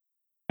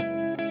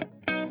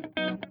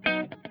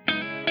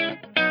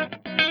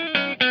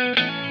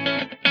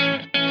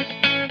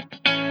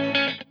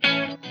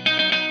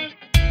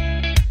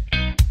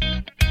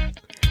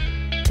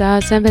За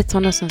сайн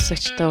байцгаана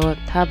сонсогчдоо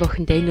та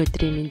бүхэнд энэ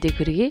өдрийн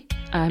мэндийг хүргэе.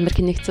 Америк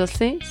нэгдсэн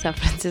улсын Сан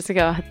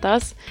Франциско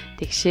хотоос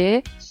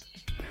тэгшээ.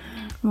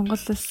 Монгол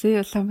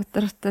улсын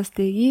Улаанбаатар хотоос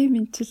тэгийг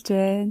мэдчилж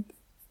байна.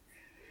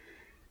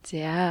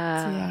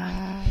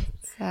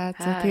 За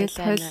тэгэл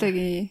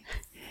хойлоогийн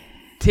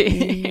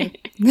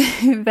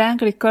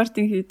банк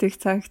рекординг хийдэг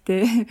цагт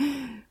би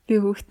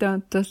хүүхдээ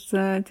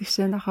онтуулсан,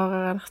 тэгшээ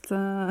нохоогоо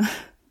гаргацсан.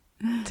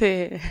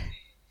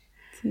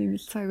 Тийм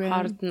л цаг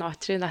байна. Хорд нь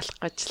отрыг алах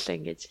гэж л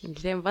ингэж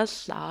нэлээд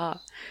боллоо.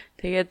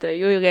 Тэгээд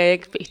юугаа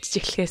яг ичж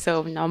эхлэхээс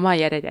өмнө номоо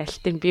яриад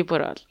альтын би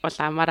бүр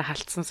амаараа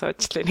халтсан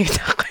суучлаа нэг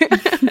таахгүй.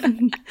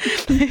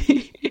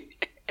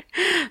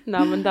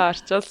 Наманда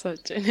орчуул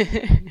сууж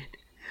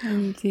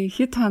байна. Тийм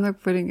хэд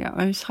хоног бүр ингээ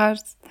уншихаар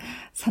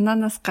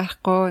санаанаас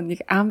гарахгүй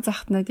нэг ам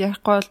захтнаад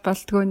ярихгүй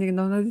болдгоо нэг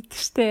номнод идэв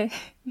штэ.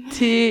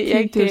 Тий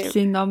яг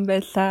төрлийн ном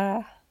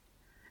байлаа.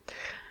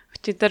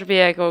 Өчигдөр би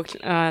яг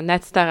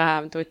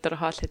найзтайгаа хамт өдөр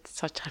хоол идэж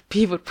суучаар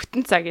би бүр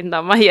бүтэн цагийн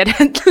намаа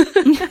яриад.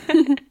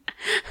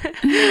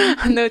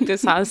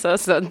 Өнөөдөр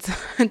сонсоосон.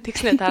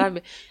 Тэгснэ дараа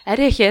би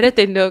арай их яриад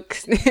байна нөө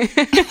гэсэн.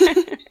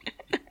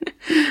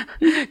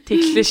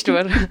 Тэглэн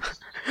шүү дээ.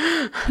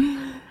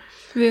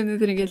 Би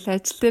өнөөдөр ингээл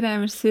ажил дээр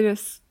амар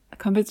serious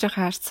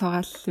компьютерыг хаарч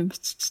суугаад юм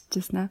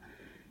биччихсэн аа.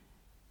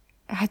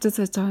 Хажуу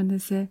сууж байгаа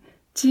нээсээ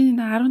чи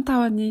 15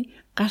 оны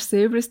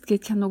гарсан Эверест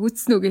гэж киног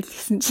үзсэн үү гэж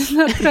хэлсэн чинь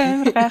надад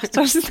амар гайхаж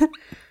байна.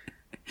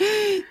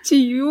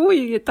 Чи юу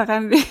игээд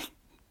байгаа юм бэ?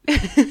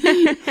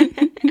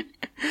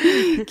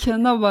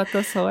 Кино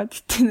бодож суугаад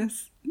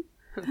итгэнэс.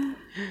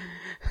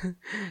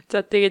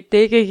 За тэгээд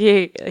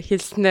дэгэгийн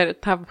хэлснээр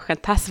та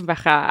бүхэн таасан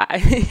байхаа.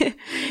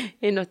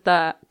 Энэ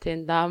удаа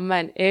тийм ном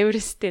маань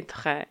Эверестийн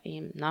тухай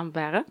ийм ном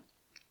байгаа.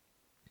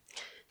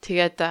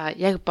 Тэгээд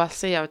яг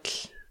болсон явдал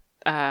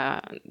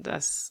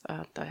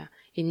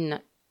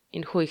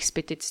энэ хүү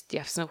экспедицэд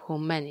явсан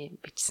хүн маань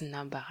бичсэн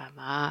ном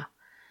байгаамаа.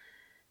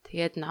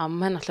 Тэгээд ном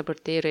маань болохоор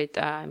дээрээ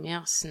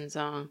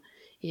 1999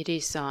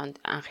 онд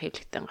анх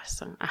хэвлэгдэн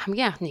гарсан.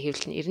 Хамгийн анхны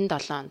хэвлэл нь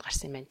 97 онд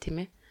гарсан юм байна тийм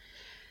ээ.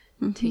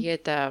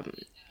 Тэгээд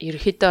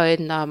ерөнхийдөө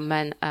энэ ном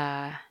маань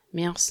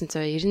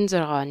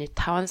 1996 оны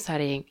 5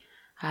 сарын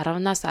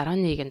 10-наас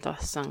 11-нд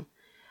болсон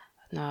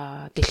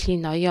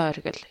дэлхийн ноён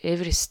оргил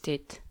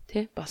Эверестэд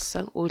тий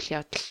болсон үйл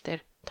явдал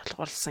дээр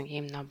тулгуурласан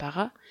юм ном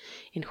байгаа.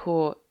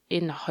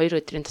 Энэ 2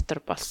 өдрийн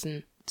дотор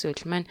болсон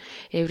зүйл маань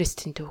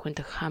Эверестийн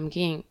түүхэнд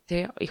хамгийн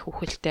их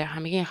үхэлтэй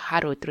хамгийн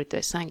хар өдрүүд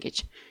байсан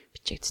гэж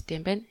бичигдсэн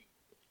юм байна.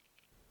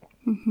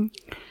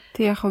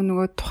 Тэг яг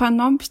нөгөө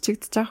тухайн ном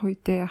бичигдэж байгаа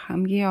үедээ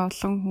хамгийн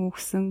олон хүн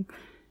өгсөн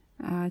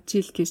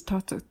жил гэж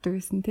тооцогддог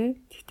байсан тий.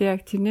 Гэхдээ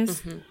яг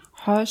тэрнээс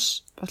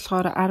хойш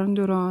болохоор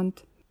 14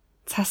 онд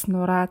цас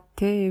нураад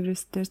тий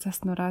Эверестээр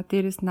цас нураад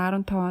дээрээс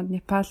 15 онд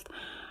Непалд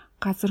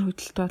газар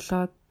хөдлөлт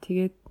болоод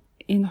тэгээд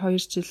энэ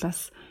 2 жил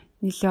бас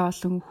нэлээд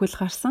олон үхэл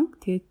гарсан.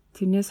 Тэгээд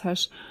тэрнээс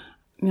хойш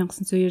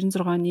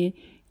 1996 оны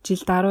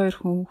жилд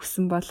 12 хүн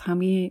өгсөн бол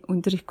хамгийн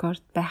өндөр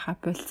рекорд байхаа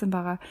болсон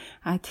байгаа.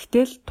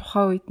 Тэгтэл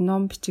тухайн үед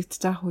ном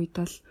бичигдэж байгаа үед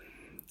бол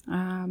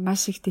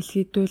маш их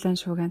дэлхийд дүүлэн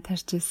шуугаан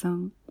тарж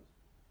исэн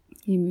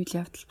ийм үйл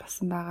явдал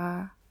басан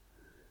байгаа.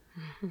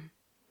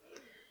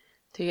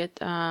 Тэгээд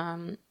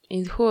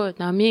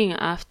энэхүү номын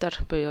автор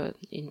буюу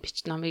энэ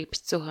номыг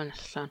бичсэн хүн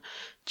болохоор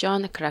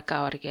Джон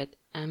Кракауэр гэдэг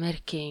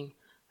Америкийн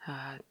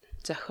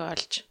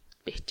зохиолч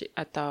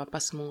одоо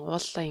бас мөн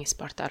уулын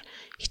спортоор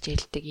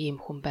хичээлдэг ийм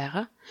хүн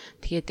байгаа.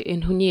 Тэгээд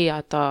энэ хүний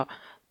одоо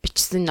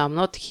бичсэн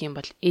номнууд гэх юм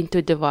бол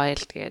Into the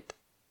Wild гэдэг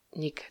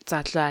нэг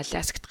залуу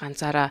Аляскт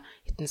ганцаараа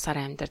хэдэн сар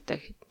амьдардаг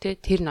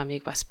тэр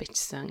номыг бас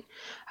бичсэн.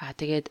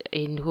 Тэгээд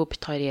энэ хөө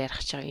бит хоёрын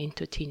ярих чагаа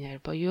Into Thin Air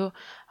буюу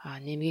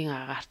нэмгийн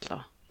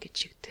агаартлуу гэж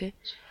чигтэй.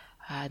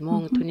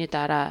 Мөн түүний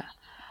дараа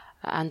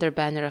Under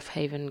Banner of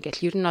Heaven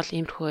гэл ер нь бол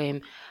иймэрхүү юм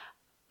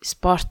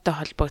спорттой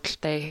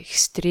холбогдолтой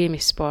экстрим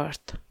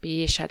спорт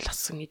бие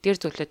шалгасан эдгээр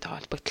зүйлтэй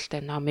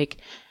холбогдолтой номыг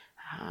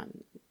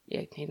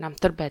яг нэг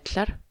намтар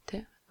байдлаар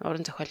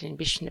уран зохиолын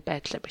биш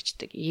байдлаар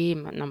бичдэг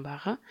ийм ном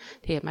байгаа.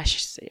 Тэгээ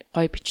маш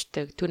гоё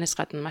бичдэг. Түүнээс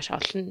гадна маш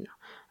олон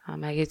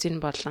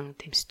магазин болон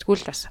тэм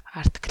сэтгүүл бас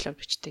артиклаар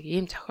бичдэг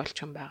ийм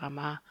зохиолч хүн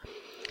байгаамаа.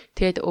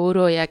 Тэгэд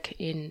өөрөө яг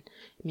энэ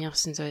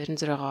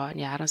 1996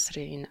 оны 10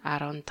 сарын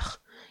 10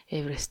 дахь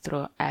Эверест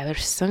руу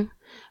авирсан.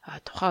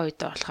 Тухайн үед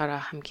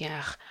болохоор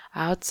хамгийн анх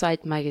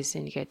Outside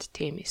Magazine гэдэг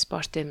тийм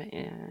спортын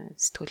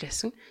сэтгүүл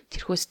байсан.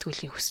 Тэрхүү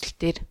сэтгүүлийн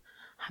хүсэлтээр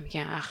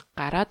хамгийн анх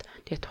гараад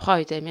тэгээ тухайн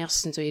үед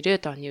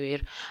 1990 оны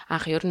үеэр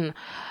анх ер нь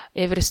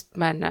Эверест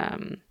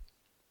маань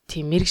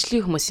тийм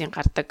мэрэгжлийн хүмүүсийн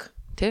гардаг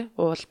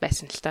уул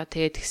байсан л та.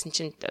 Тэгээд тэгсэн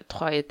чинь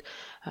тухайн үед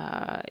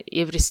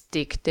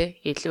Эверестийг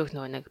илүү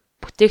нөгөө нэг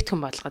бүтээгдэхүүн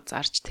болгоод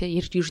зарж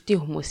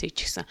ердийн хүмүүсийг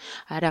ч гэсэн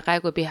арай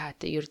гайгүй би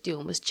хаатай ердийн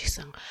хүмүүс ч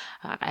гэсэн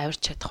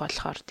авирч чадах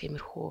болохоор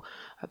тиймэрхүү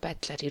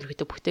байдлаар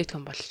ерөөдөө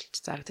бүтээгдэхүүн болж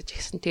зарагдаж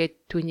ирсэн.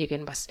 Тэгээд түүнийг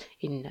нь бас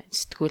энэ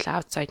сэтгүүл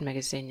Outside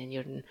Magazine нь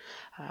ер нь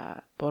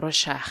буруу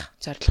шаах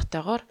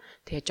зорилготойгоор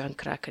тэгээд Джон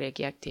Кракерыг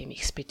яг тийм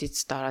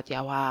экспедицэд ороод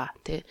яваа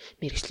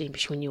мэрэгжлийн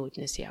биш хүний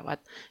үүднээс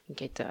яваад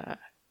ингээд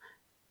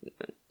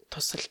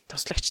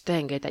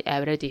туслагчтай ингээд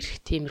авираад ирэх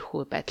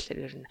тиймэрхүү байдлаар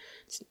ер нь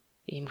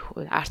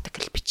иймэрхүү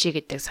артикл бичиж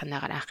гэдэг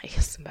санаагаар анх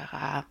ихсэн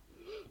байгаа.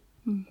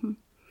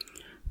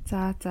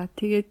 За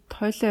тэгээд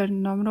хоёлоо ер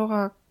нь ном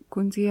руугаа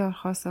гүнзгий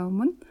орохоос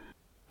өмнө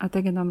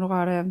одоогийн ном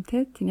руугаа ороо юм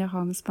те.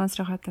 Тэнийхээ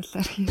спонсорын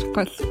талаар ярих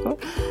болов.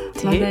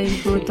 Манай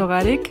энэ бүх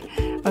дугаарыг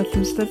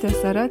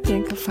уламжлуулсараа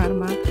Think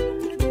Pharma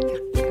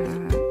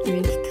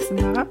ивент гэсэн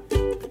байгаа.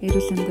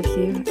 Эрүүл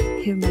амьдралын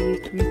хэв маяг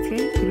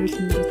түгээцгээ эрүүл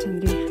мэндийн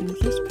чанарыг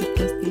хэмжиж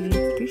подкаст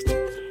ивент тэгч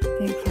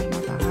Think Pharma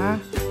байгаа.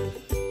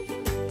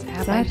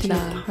 За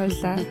баярлалаа.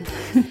 Хоёлаа.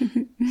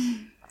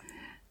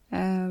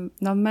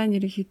 Ном маань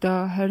ерөнхийдөө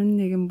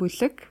 21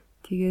 бүлэг.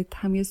 Тэгээд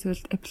хамгийн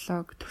сүүлд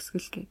эпилог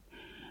төгсгөл гэдэг.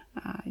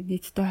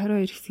 Нийтдээ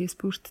 22 хэсгээс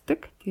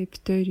бүрддэг. Тэгээд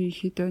бид хоёр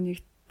ерөнхийдөө нэг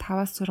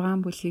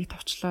 5-6 бүлгийг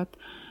товчлоод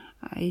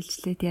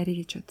ээлжлээд ярих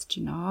гэж бодож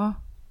байна.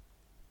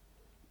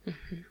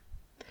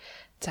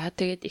 За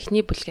тэгээд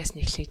эхний бүлгээс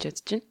нь эхлэе гэж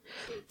бодож байна.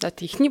 За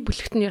эхний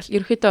бүлэгт нь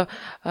ерөнхийдөө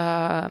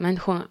мань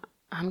хүн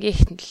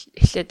хамгийн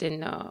эхлээд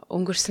энэ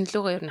өнгөрсөн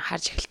лугаа ер нь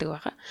харж эхэлдэг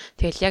байгаа.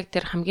 Тэгэл яг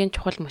тэр хамгийн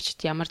чухал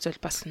мөчд ямар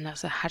зүйл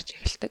баснаас харж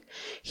эхэлдэг.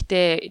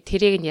 Гэтэ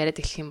тэрийг нь яриад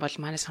эхлэх юм бол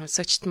манай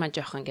сонсогчд маань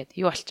жоохон ингээд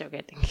юу болчихоо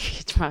гэдэг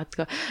ингэж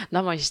магадгүй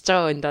ном уншиж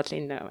байгаа үнд бол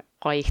энэ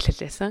гоё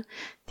эхлэлээсэн.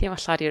 Тийм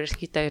болохоор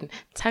ерөнхийдөө ер нь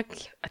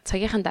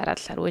цагийнхан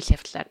дараалал үйл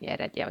явдлаар нь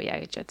яриад явъя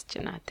гэж бодож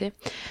байна тий.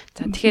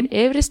 За тэгэхээр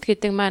Эверест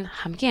гэдэг маань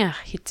хамгийн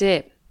анх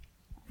хизээ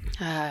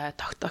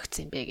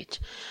тогтоогдсон бэ гэж.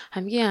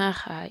 Хамгийн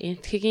анх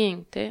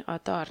энтхэгийн тий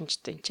одоо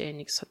орончд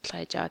энэ нэг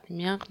судалгаа хийж аваад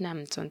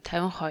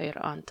 1852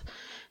 онд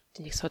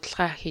нэг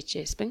судалгаа хийж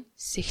байсан.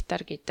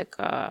 Сихтар гэдэг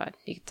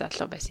нэг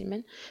залуу байсан юм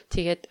байна.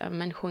 Тэгээд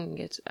мань хүн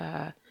ингээд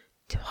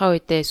тухайн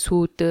үедээ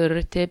сүүдэр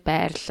тий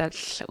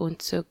байрлал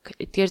өнцөг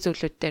эдгээр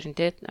зүйлүүд дээр нь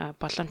тий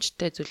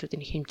боломжтой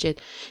зүйлүүдийг хэмжээд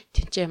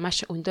тэнцээ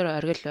маш өндөр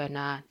оргил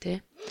байна тий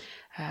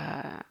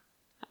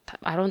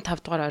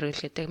 15 дугаар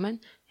оргил гэдэг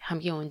маань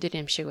хамгийн өндөр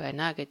юм шиг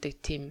байна гэдэг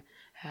тийм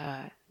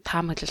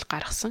таамаглал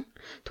гаргасан.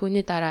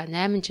 Түүний дараа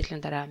 8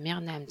 жилийн дараа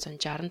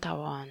 1865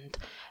 онд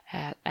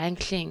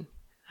Английн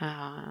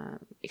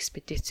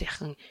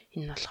экспедицийнхэн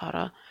энэ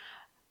болохоор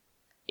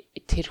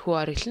тэрхүү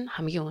оргил нь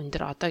хамгийн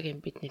өндөр одоогийн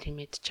бид нэр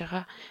мэдж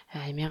байгаа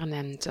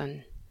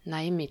 1800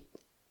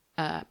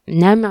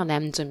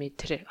 8800 м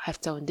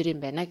хавцаа өндөр юм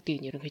байна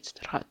гэдгийг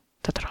ерөнхийдөө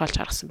тодорхойлж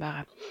гаргасан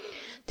байгаа.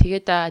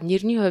 Тэгээд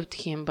нэрний хувьд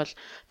гэх юм бол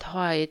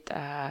тухайн үед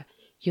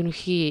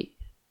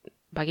ерөнхий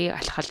багийг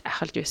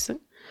ахалж байсан.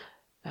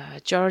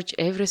 George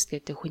Everest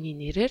гэдэг хүний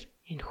нэрээр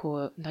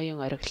энэхүү ноён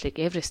оргилыг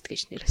Everest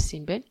гэж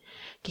нэрлэсэн юм байна.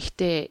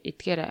 Гэхдээ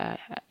эдгээр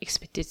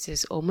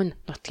экспедицээс өмнө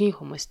нутгийн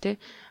хүмүүстэй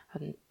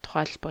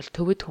тухайлбал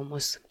төвөд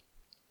хүмүүс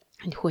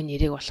энэхүү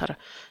нэрийг болохоор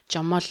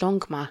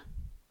Jomolungma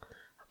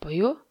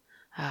буюу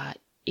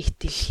их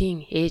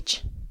дэлхийн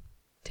ээж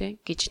тий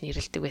гэж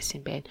нэрлэдэг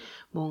байсан юм байна.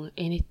 Мөн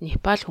энэ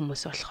Непал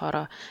хүмүүс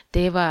болохоор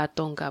Deva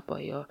Dunga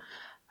буюу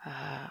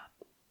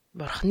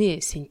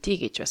бурхны синти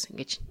гэж бас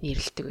ингэж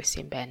нэрлэдэг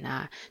байсан юм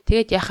байна.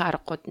 Тэгээд яхаа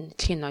аргагүй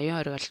дэлхийн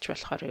ноён оргилж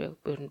болохоор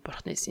ер нь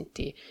бурхны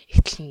синти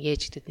их дэлхийн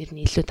ээж гэдэг нэр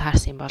нь илүү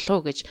таарсан юм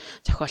болов уу гэж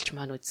зохиолч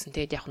маань үзсэн.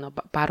 Тэгээд яг нөө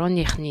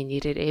барууныхны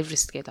нэрээр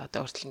Эверест гэдэг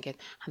одоо хүртэл ингээд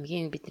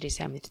хамгийн бидний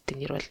сайн мэддэг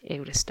нэр бол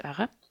Эверест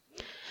байгаа.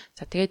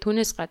 За тэгээд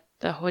түүнээс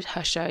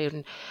хаашаа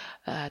ер нь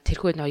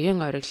тэрхүү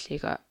ноён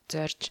оргилыг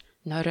зорж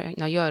ноён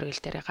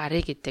оргил дээр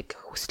гарыг гэдэг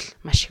хүсэл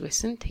маш их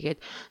байсан. Тэгээд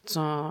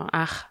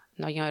анх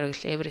ноён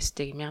оргил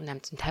Эверестийг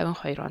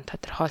 1852 онд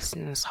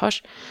тодорхойлсноос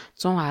хойш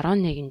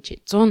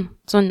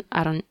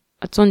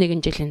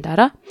 111 жилийн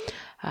дараа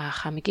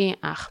хамгийн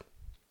анх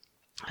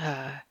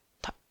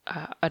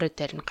орой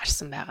дээр нь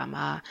гарсан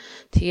байгаамаа.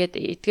 Тэгээд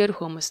эдгээр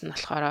хүмүүс нь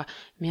болохоор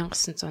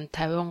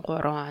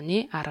 1953 оны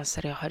 10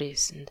 сарын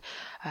 29-нд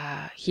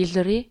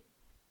Hillary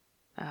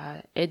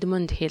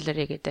Edmund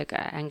Hillary гэдэг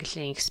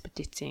Английн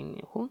экспедицийн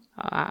хүн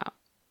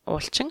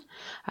уулчин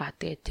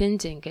тэгээд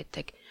Tenzing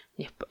гэдэг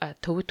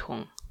төвд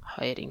хүн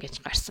хоёр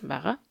ингэж гарсан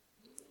байгаа.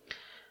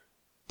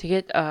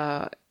 Тэгээд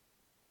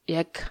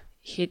яг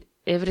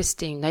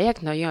Эверестийн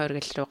яг ноён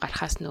оргил руу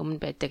гарахаас өмнө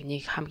байдаг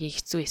нэг хамгийн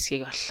хэцүү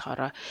хэсгийг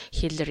болохоор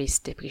Hillary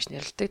Step гэж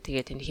нэрлэдэг.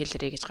 Тэгээд энэ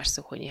Hillary гэж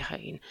гарсан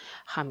хүнийхээ энэ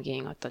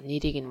хамгийн одоо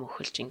нэрийг нь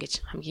мөхөлж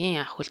ингэж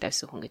хамгийн анх үл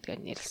давсан хүн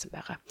гэдгээр нэрлсэн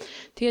байгаа.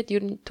 Тэгээд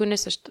ер нь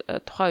түүнээс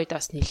тухайн үед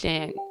бас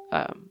нэлээд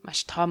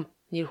маш том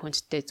нэр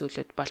хүндтэй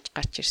зүйлүүд болж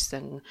гарч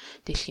ирсэн.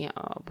 Дэлхийн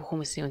бүх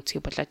хүмүүсийн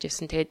өнцгийг болоож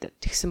ирсэн. Тэгээд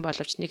тэгсэн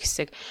боловч нэг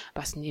хэсэг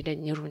бас нэр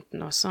хүнд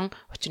нуусан.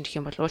 Учир нь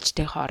гэх юм бол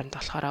уулзтын хооронд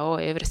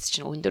болохоор Эверест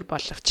чинь өндөр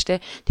боловч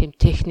тийм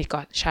техник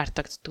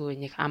шаардлагадгүй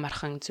нэг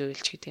амархан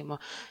зүйлч гэдэг юм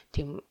уу.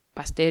 Тийм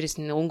бас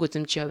дээрэс нь өнгө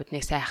үзэмжийн хувьд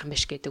нэг сайхан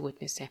биш гэдэг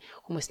үднээсээ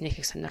хүмүүс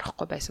нэг их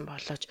сонирхгүй байсан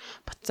боловч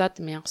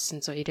буцаад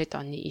 1990-ад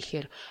оны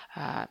ихээр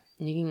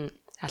нэгэн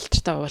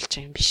алдартай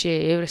уулчин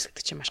бишээ Эверест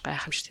гэдэг чинь маш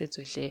гайхамшигтай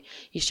зүйлээ.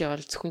 Ийшээ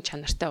бол зөвхөн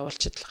чанартай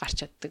уулчид л гарч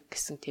чаддаг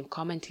гэсэн тийм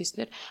комент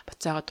хийснээр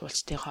буцаагаад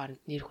уулчдын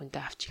хооронд нэр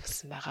хүндээ авч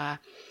эхэлсэн байгаа.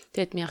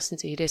 Тэгэд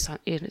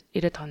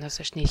 1990-ад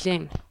оноос хойш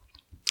нэлээд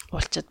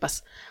уулчид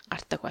бас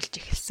гардаг болж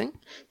эхэлсэн.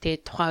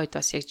 Тэгээд тухайн үед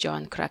бас яг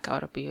Джон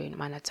Кракауэр буюу энэ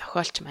манай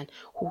зохиолч маань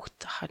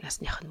хүүхэд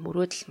насных нь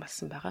мөрөөдөл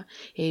болсон байгаа.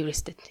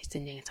 Эверестэд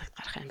эзэн нэгэн цагт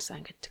гарах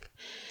юмсан гэдэг.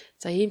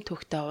 За ийм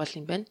түүхтэй уул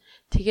юм байна.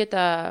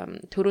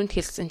 Тэгээд түрүүнд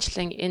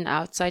хэлсэнчлэн энэ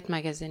Outside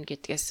Magazine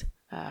гэдгээс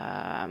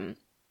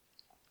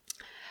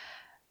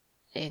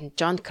энэ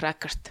Джон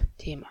Кракерт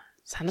тийм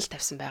санал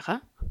тавьсан байгаа.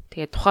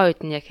 Тэгээд тухайн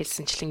үед нь яг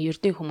хэлсэнчлэн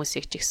ердийн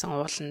хүмүүсийг ч гэсэн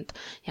ууланд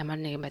ямар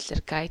нэгэн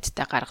байдлаар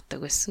гайдтай гаргадаг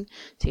байсан.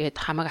 Тэгээд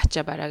хамаг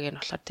ачаа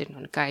бараагийн болохоор тэр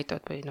нүн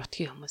гайдууд буюу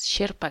нутгийн хүмүүс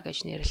Шерпа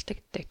гэж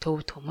нэрлэдэг.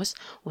 Төвд хүмүүс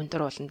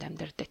өндөр ууланд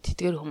амьдардаг.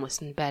 Тэтгэр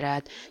хүмүүс нь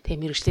бариад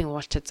тэгээд мэрэгжлийн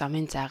уулчид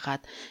замын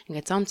заагаад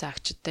ингээд зам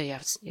заагчдаа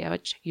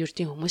явж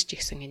ердийн хүмүүс ч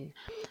гэсэн энэ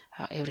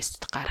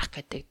Эверестэд гарах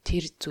гэдэг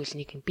тэр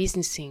зүйлнийг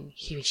бизнесийн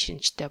хэвэн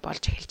шинжтэй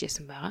болж эхэлж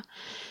байсан байгаа.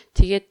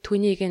 Тэгээд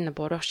түүнийг энэ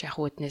буруу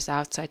шахах үүднээс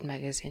Outside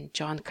Magazine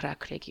Джон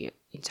Кракерыг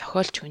энэ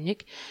зохиолч хүнийг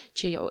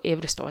чи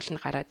Эверест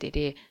ууланд гараад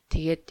ирээ.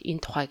 Тэгээд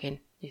энэ тухайг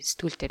нь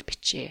сэтгүүл дээр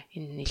бичээ.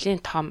 Энэ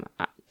нэлээд том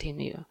тийм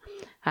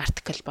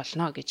артикл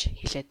болно гэж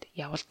хэлээд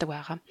явуулдаг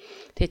байгаа.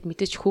 Тэгэд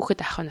мэдээж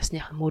хүүхэд ах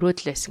насных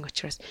мөрөөдөл байсан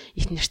учраас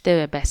их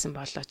нэртэй байсан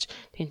болооч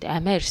тэнд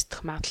амиа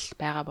эрсдэх магадлал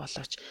байгаа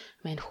болооч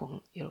мань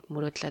хүн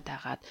мөрөөдлөд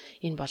агаад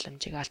энэ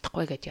боломжийг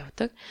алдахгүй гэж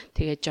явдаг.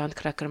 Тэгээд Джон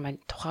Кракер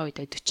маань тухайн үед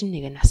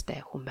 41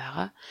 настай хүн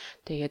байгаа.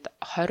 Тэгээд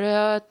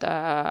 10-д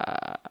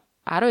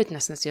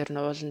наснаас ер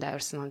нь ууланд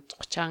авирсан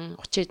 30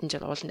 хэдэн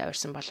жил ууланд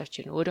авирсан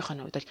боловч ер нь өөрийнх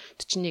нь хувьд бол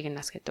 41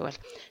 нас гэдэг бол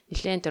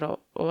нэлээд тэр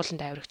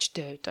ууланд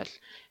авирагчдын хувьд бол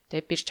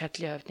тэгээ бир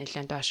чадлын хувьд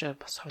нэлээд доошо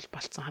босхол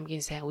болцсон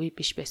хамгийн сайн үе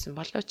биш байсан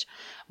боловч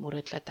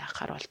мөрөөдлөд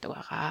анхаар болдог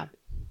байгаа.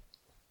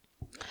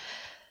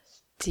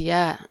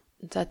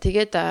 За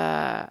тэгээд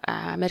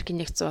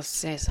Америкийн нэгдсэн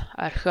улсаас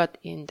орхиод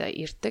энд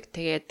ирдэг.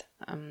 Тэгээд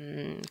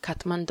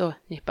Катманду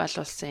Непал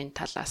улсын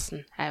талаас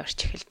нь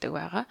авирч эхэлдэг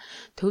байгаа.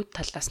 Төвд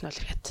талаас нь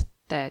бол хятадтай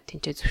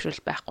тэнцээ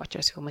зөвшөөрөл байхгүй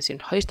учраас хүмүүс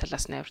энэ хоёр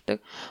талаас нь авирдаг.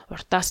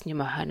 Уртаас нь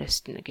хойноос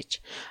нь гэж.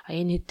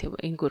 Энэ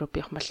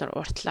группийн болохоор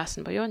урт талаас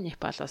нь буюу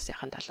Непал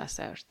улсынхан талаас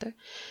авирдаг.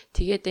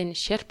 Тэгээд энэ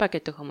Шерпа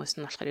гэдэг хүмүүс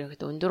нь болохоор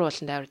ерөнхийдөө өндөр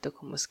ууланд авирдаг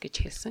хүмүүс гэж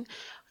хэлсэн.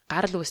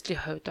 Гарал үүслийн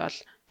хувьд бол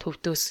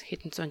төвдөөс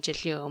хэдэн зуун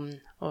жилийн өмнө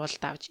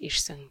уулд авч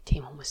ирсэн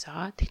тийм хүмүүс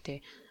байгаа. Тэгтээ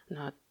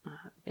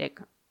яг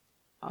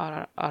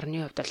орны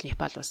хувьд бол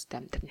Непал улсад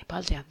амьдардаг,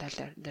 Непалийн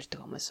хандлаар амьдардаг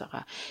хүмүүс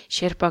байгаа.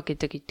 Шерпа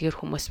гэдэг эдгээр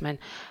хүмүүс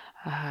маань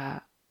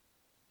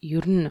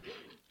ер нь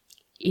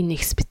энэ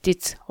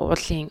экспедиц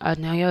уулын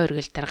ноён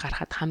өргөл дээр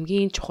гарахад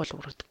хамгийн чухал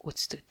үр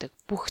гүйцэтгэдэг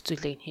бүх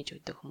зүйлийг хийж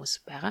өгдөг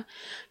хүмүүс байгаа.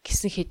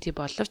 Гэсэн хэдий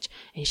боловч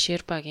энэ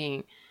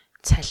Шерпагийн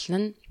цалин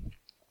нь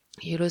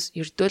ердөө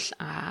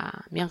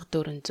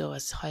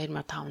 $1400-аас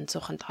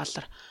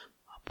 $2500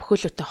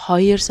 бүхэлдээ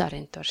 2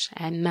 сарын турш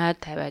амиа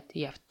тавиад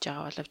явж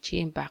байгаа боловч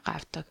ийм бага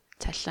авдаг,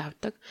 цалин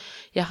авдаг.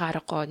 Яг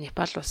аргагүй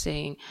Непал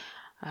улсын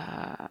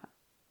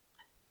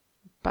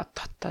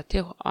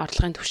тий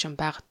орлогын түвшин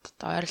багт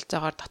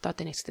ойролцоогоор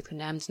дотоодын нэгтгэдэг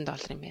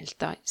 $800 юм байна л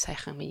да.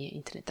 Саяхан миний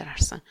интернетээр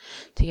харсан.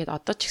 Тэгээд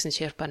одоо ч гэсэн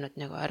Шерпанууд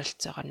нэг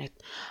ойролцоогоор нэг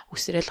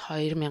үсрээл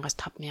 $2000-аас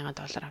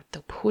 $5000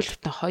 авдаг.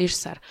 Бүхэлдээ 2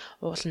 сар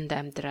ууланд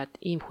амьдраад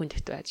ийм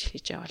хүндэт байж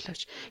хийж байгаа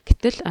боловч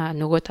гэтэл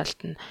нөгөө талд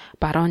нь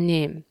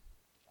барууны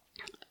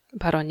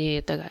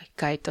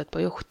гайдууд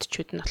буюу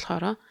хөтчүүд нь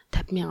болохоор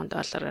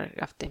 $50,000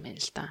 авдаг юм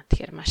байна л да.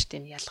 Тэгэхээр маш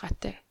тийм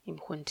ялгаатай ийм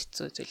хүнд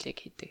хэцүү зүйлийг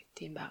хийдэг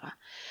тийм байгаа.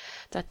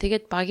 За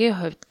тэгээд багийн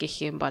хувьд гэх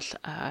юм бол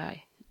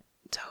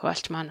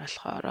зохиолч маань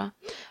болохоор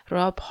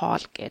Роб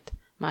Холл гээд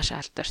маш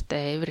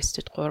алдартай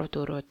Эверестэд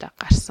 3-4 удаа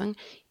гарсан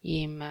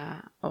ийм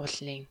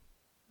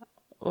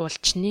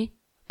уулчны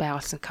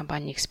байгуулсан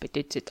компани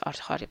экспедицэд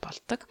орохоор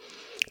болдог.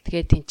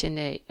 Тэгээд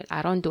тэнцэнэ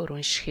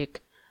 14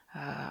 ширхэг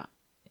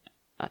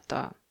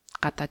одоо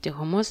гадаадын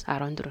хүмүүс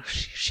 14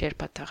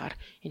 Шерпатагаар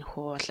энэ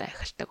хуулаа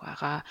эхэлдэг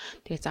байгаа.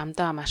 Тэгээд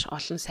замдаа маш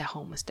олон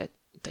сайхан хүмүүстэй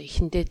одоо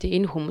ихэндээ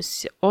энэ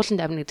хүмүүс ууланд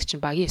авна гэдэг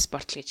чинь багийн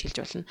спорт гэж хэлж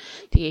болно.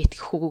 Тэгээ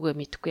итгэх хүүгүйгээ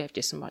мэдэхгүй явж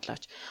исэн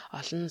болооч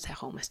олон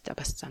сайхан хүмүүстэй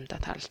бас замдаа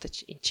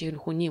таралдаж энэ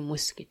чинь хүний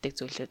хүмүүс гэдэг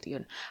зүйлүүд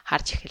юу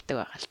харж эхэлдэг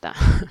байгаа л та.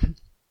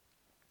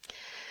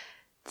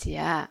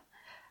 За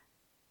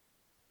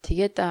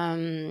тэгээд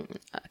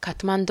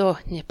Катманду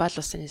Непал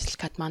улсын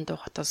нийслэл Катманду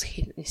хотоос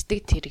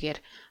нисдэг тэргээр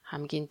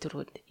хамгийн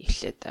түрүүд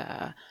эхлээд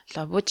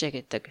Лобужа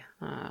гэдэг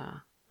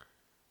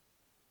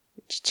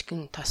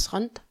жижигхэн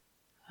тосгонд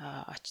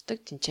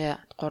очдог. Тинчээ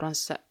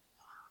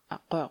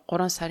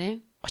 3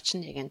 сарын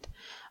 31-нд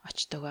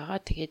очдог байгаа.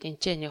 Тэгээд энэ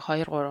ч нэг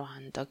 2-3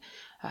 хоног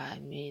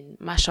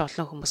маш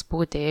олон хүмүүс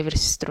бүгд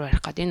Эверест руу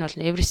ярих гээд энэ бол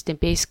Эверестийн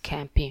бейс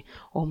кампийн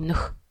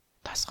өмнөх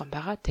тосгон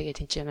байгаа.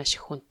 Тэгээд энэ ч маш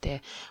их хүнтэй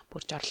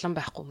бүр жорлон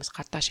байхгүй хүмүүс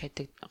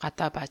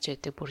гадаа бааж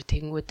байдаг бүр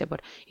тэгэнгүүтээ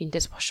бүр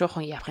эндээс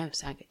бошуухан явах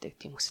юмсан гэдэг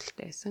тийм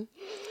өсөлттэй байсан.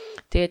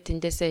 Тэгээд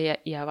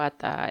тэндээсээ яваад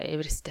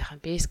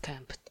Эверестийн бейс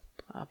кампт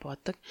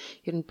буудаг.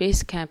 Ер нь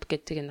base camp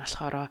гэдэг нь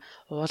болохоор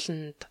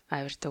ууланд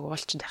авирдаг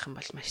уулчин дахин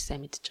бол маш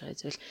сайн мэдж байгаа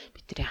зүйл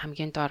бидний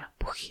хамгийн доор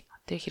бүх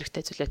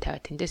хэрэгтэй зүйлээ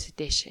тавиад тэндээс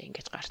дээш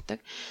ингэж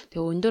гардаг. Тэгээ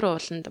өндөр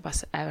ууланд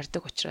бас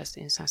авирдаг учраас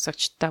энэ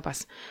сонсогчтой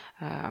бас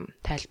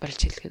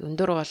тайлбарлаж хэлэхэд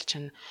өндөр уулч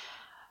нь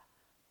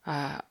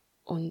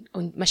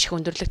маш их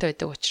өндөрлөгтэй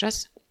байдаг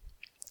учраас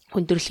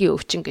өндөрлөгийн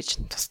өвчин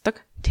гэж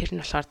тусдаг. Тэр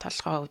нь болохоор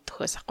толгой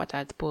өвдөхөөс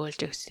ахгүйдаад бөөлж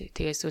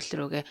тэгээ сүүл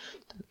рүүгээ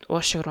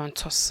уушиг руу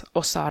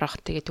ус орох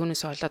тэгээ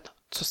түүнээс болоод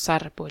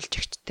цусаар бөөлж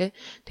өгчтэй.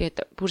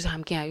 Тэгээд бүр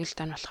хамгийн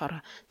аюултай нь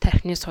болохоор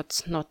тархины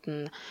судаснууд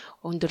нь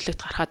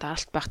өндөрлөгт гарахад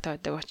аралт багтаа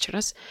байдаг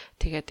учраас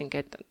тэгээд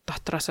ингээд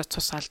дотроос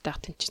цус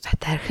алдаах тийм чинь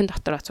тархин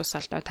дотроо цус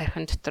алдаа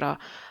тархин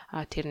дотроо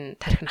тэр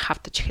нь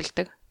хавдаж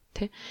эхэлдэг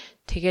тий.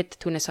 Тэгээд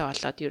түүнээсээ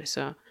болоод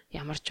ерөөсөө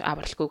ямар ч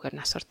авралгүйгээр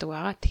насвардаг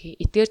байгаа. Тэгээ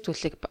эдгээр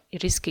зүйлийг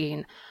рискийг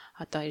нь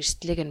одоо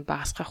эрсдлийг нь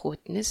багасгах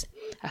үүднээс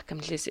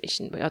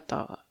accumulation буюу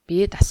одоо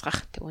бие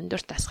дасгах,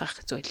 өндөр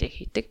дасгах зүйлийг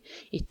хийдэг.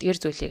 Эдгээр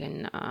зүйлийг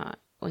нь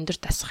өндөр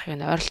дасгахыг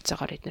нь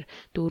ойролцоогоор эдгээр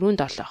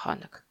 4-7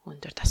 хоног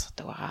өндөр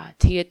дасгадаг байгаа.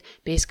 Тэгээд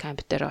base camp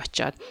дээр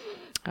очиод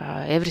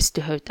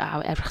Эверестийн хувьд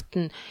аврахт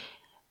нь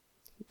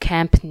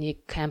camp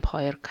 1, camp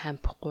 2,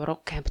 camp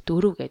 3, camp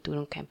 4 гэдэг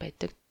 4 camp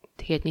байдаг.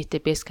 Тэгээд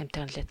нийтээ base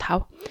camp-тай нь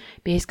 5.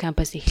 Base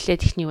camp-аас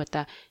эхлээд ихний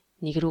удаа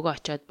 1 рүүгээ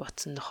очиод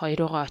буцсан, 2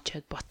 руугаа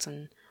очиод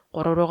буцсан,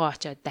 3 руугаа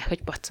очиод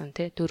дахиж буцсан,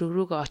 4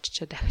 рүүгээ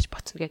очиод дахиж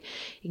буцсан гэд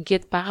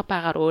ингээд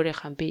бага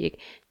өөрийнхөө биеийг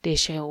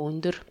дээшээ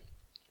өндөр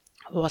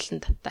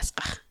ууланд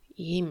дасгах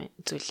ийм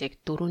зүйлийг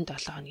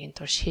 4-7 хоногийн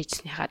турш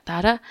хийжснийхаа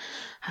дараа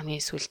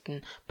хамгийн сүүлд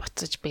нь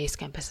буцаж base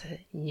camp-аас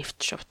нэвт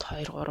шувт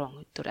 2-3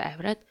 өдөр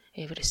авираад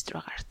Эверест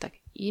руу гардаг.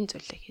 Ийм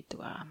зүйлийг хийдэг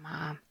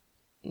байгаамаа.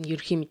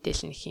 Ерхий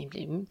мэдээлэл нэг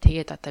юм.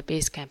 Тэгээд одоо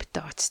base camp-тэй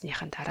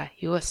очсныхаа дараа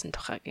юу болсон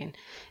тухайг нь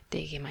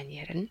дэгийн маань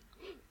ярина.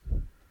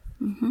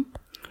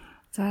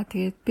 За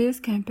тэгээд base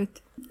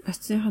camp-д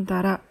очсныхаа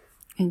дараа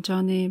энэ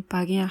Johnny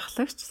багийн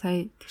ахлагч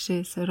сая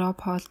тэгшээс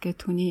Rob Hall гэх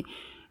түүний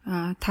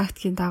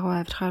тактикийн дагуу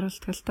авирахаар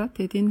болтгол тоо.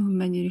 Тэгээд энэ хүн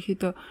маань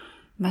ерөнхийдөө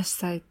маш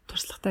сайн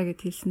туршлагатай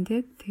гэд хэлсэн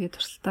тий. Тэгээд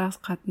туршлагатаас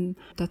гадна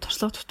одоо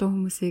туршлага дутуу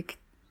хүмүүсийг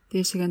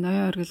дээшгээ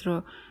ноён оргил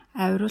руу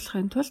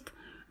авируулахын тулд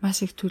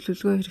маш их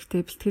төлөвлөгөө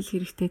хэрэгтэй, бэлтгэл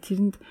хэрэгтэй.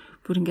 Тэрэнд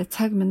бүр ингээд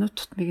цаг минут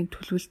тутмыг нь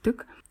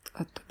төлөвлөдөг.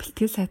 Одоо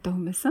бэлтгэл сайтай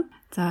хүн байсан.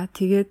 За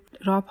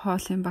тэгээд Rob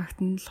Hall-ын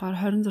багт нь болохоор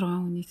 26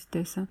 хүн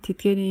нийтдээ байсан.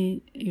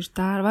 Тэдгээрийн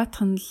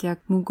дараатах нь л яг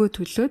мөнгөө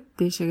төлөөд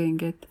дээшээ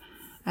ингээд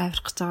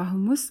авирах гэж байгаа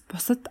хүмүүс,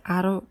 бусад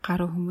 10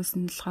 гаруй хүмүүс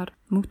нь болохоор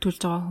мөнгө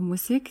төлж байгаа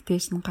хүмүүсийг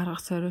дээш нь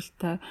гаргах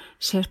зорилттой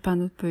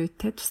шерпанууд буюу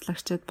те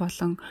туслагчид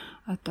болон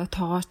одоо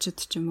тоогоочд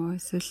ч юм уу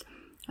эсвэл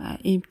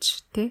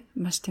эмч те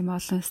маш тийм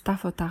олон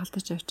стаффууд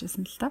дагалдаж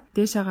явчихсан л та.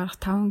 Дээшээ гарах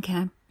 5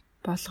 camp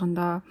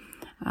болгондоо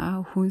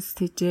хүнс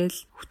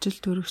тэжээл, хүчил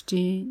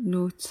төрөгчийн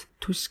нөөц,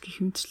 түлш гэх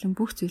мэтчлэн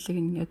бүх зүйлийг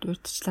ингээд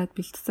урьдчилаад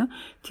бэлдсэн.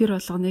 Тэр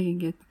болгоныг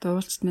ингээд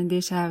дуулчт мэн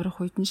дээшээ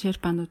авирах үед нь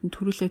шерпанууд нь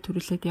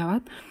төрүүлээд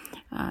яваад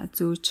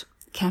зөөж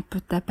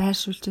кампуудаа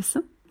байршуулж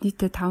байсан.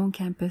 Нийтдээ 5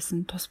 кампээс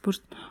нь тус бүр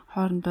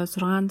хоорондоо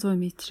 600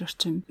 м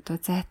орчим одоо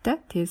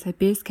зайтай. Тэгээ сая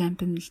base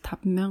camp нь л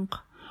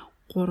 5300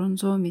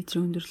 м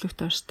өндөрлөгт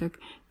оршдог.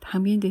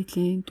 Хамгийн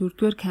дээдлийн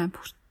 4-р камп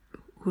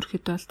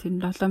хүрэхэд бол тэр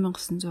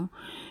 7900 м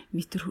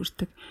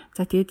хүрдэг.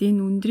 За тэгээд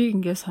энэ өндрийг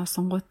ингээд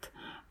сонсонгууд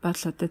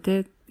бол одоо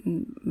тий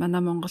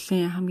манай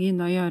Монголын хамгийн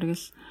ноён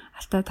оргил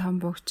Алтай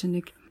таван богч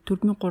нэг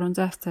 4300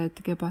 хавцаа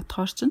гэдгээ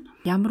бодохоор чинь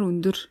ямар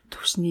өндөр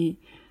түвшний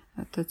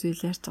одоо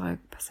зүйл ярьж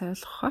байгааг бас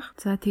ойлгох бах.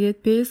 За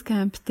тэгээд base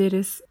camp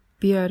дээрээс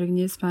бие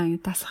организмаа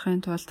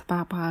дасгахын тулд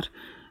багаар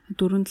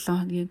 4-7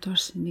 хоногийн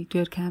турш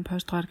 1-р camp,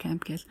 2-р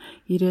camp гэл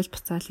ирээл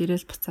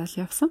буцаал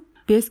явсан.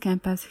 Base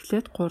camp-аас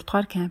эхлээд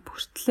 3-р camp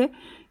хүртлээ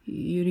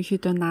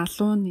ерөнхийдөө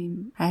налуун юм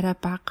арай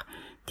бага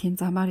тийм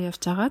замаар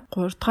явж агаад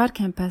 3-р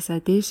camp-аас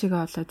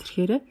дээшээгээ олоод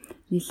ирэхээр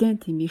нэлээд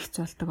тийм ихц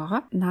болдог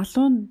байгаа.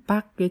 Налуун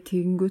бага гэх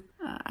тэгэнгүүт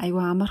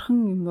айгүй амархан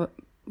юм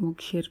мөн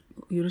гэхээр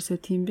ерөөсөө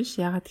тийм биш.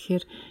 Ягаад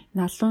гэхээр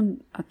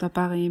налуун одоо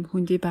бага юм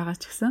хүндий байгаа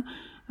ч гэсэн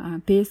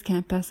base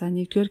camp-аас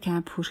 1-р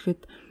camp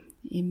хүрэхэд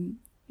им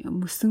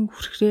мөсөн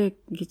хүрхрээ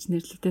гэж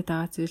нэрлэгдээд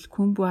байгаа зүйл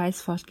Kumbu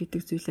Icefall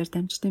гэдэг зүйлээр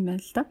дамждаг юм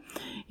байна л да.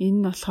 Энэ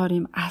нь болохоор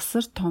юм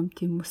асар том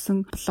тийм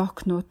мөсөн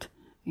блокнууд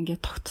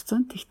ингээд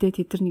тогтцсон. Тэгтээ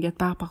тэд нар ингээд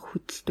баг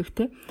хөдөлдөг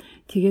те.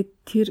 Тэгээд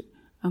тэр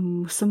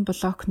мөсөн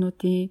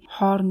блокнуудын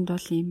хооронд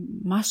бол ийм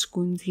маш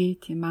гүнзгий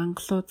тийм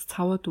ангалууд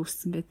цавууд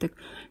үүссэн байдаг.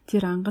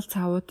 Тэр ангал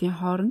цавуудын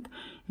хооронд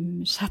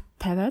шат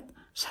тавиад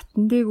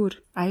шатан дээгүүр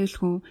аюул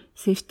хүн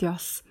safety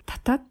ос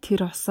татаад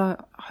тэр осоо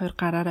 2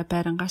 гараараа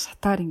байрангаа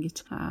шатаар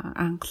ингэж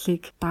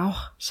ангалыг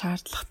давах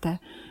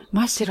шаардлагатай.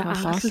 Маш их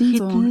олон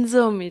хэдэн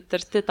зуун метр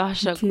те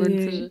доошоо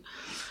гүнзгий.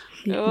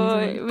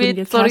 Ой,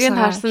 би зургийг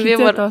харсан би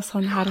бүр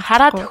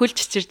хараад хөлж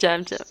чирж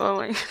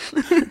байгаа юм.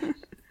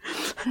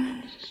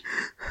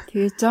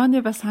 Тэгээ Johnny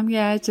бас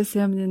хамгийн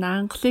айжсэн юмны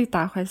ангалыг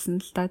давах байсан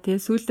л да.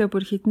 Тэгээ сүүлдээ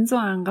бүр хэдэн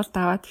зуун ангал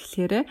даваад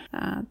эхлэхээр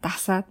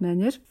дасаад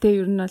манер.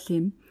 Тэгээ ер нь бол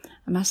юм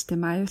маш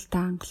тийм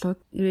аюултай ангалууд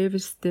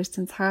Everest дээр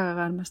чинь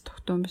цагаагаар маш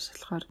тогтун биш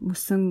болохоор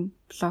мөсөн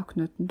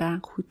блокнууд нь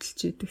байнга хөдөлж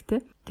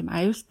идэг тийм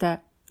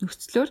аюултай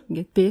нөхцлөөр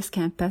ингээд base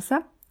camp-аас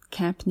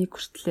camp 1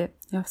 хүртлээ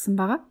явсан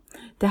байгаа.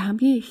 Тэгээ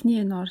хамгийн ихний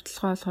энэ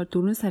ордлогоо болохоор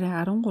 4 сарын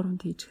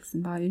 13-нд хийж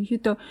гисэн байгаа.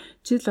 Ерөнхийдөө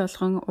жил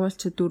болгон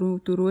уулчид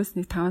 4-өөс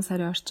 5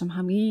 сарын орчим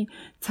хамгийн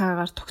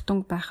цагаагаар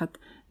тогтун байхад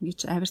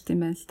ингэж авирт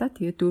юм байна л да.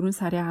 Тэгээ 4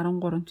 сарын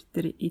 13-нд бид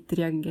нар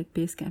яг ингээд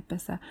base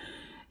camp-аас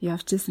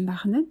явж исэн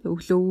байх нь.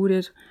 Өглөө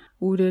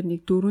үүрээр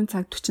нэг 4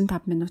 цаг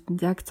 45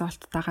 минутанд яг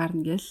золттой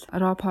гарна гээл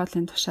Роб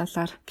Холлын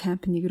тушаалаар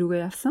камп 1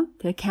 рүүгээ явсан.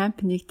 Тэгээ камп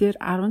 1 дээр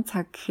 10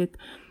 цаг гэхэд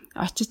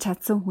очиж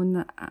чадсан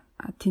хүн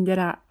тэн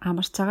дээр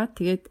амарч байгаа.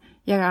 Тэгээд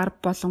яг 10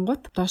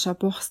 болонгууд доошоо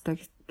буух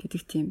хэрэгтэй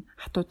гэдэг тийм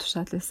хатуу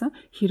тушаал байсан.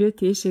 Хэрэг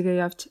дээшээгээ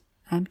явж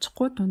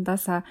амжихгүй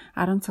дундаасаа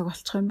 10 цаг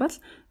болчих юм бол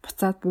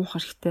буцаад буух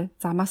хэрэгтэй.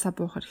 Замаасаа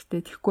буух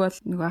хэрэгтэй. Тэгэхгүй бол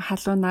нөгөө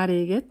халуун нар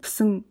игээд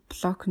өсөн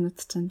блокнууд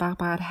чинь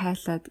багаар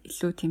хайлаад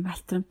илүү тийм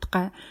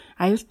альтернативтай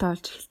аюултай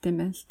болж эхэлсэн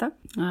байна л да.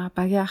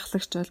 Багийн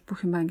ахлагч бол бүх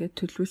юм ингээд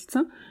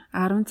төлөвлөсөн.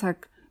 10 цаг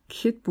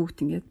гэхэд бүгд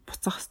ингээд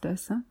буцах хэрэгтэй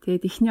байсан.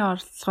 Тэгээд эхний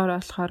оролцоогоор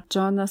болохоор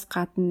Джоноос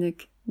гадна нэг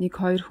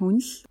 2 хүн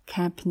л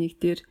камп 1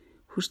 дээр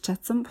хүрч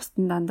чадсан.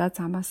 Бусдын дандаа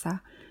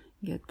замаасаа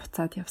ингээд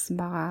буцаад явсан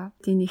байгаа.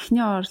 Тийм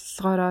эхний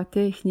оролцоогоороо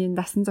эхний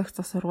насан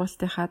зохицох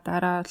сургуулийнхаа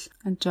дараа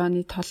бол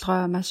Джонни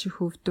толгой маш их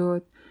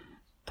өвдөөд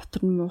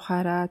дотор нь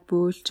муухаараад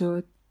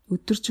бөөлжөөд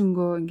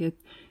өдөржингөө ингээд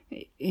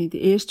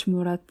ээрч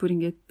муураад бүр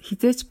ингээд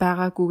хизээч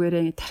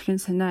байгаагүйгээрээ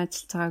тархин сонио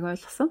ажиллаж байгааг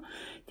ойлгосон.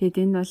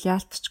 Тэгэд энэ бол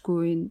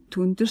яалтчгүй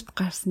түндэрт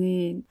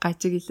гарсны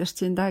гажиг илэрч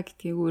энэ да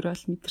гэдгийг өөрөө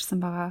бол мэдэрсэн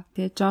байгаа.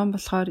 Тэгээд Джон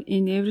болохоор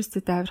энэ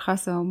Эверестэд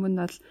авирахаас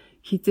өмнө бол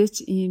хизээч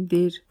ийм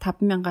дээр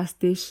 5,000-аас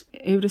дээш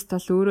Эверест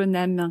бол өөрөө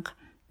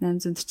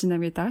 8,848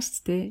 гэдэг байгаа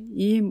шүү дээ.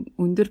 Ийм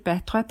өндөр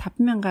байтугай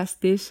 5,000-аас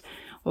дээш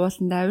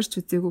ууланд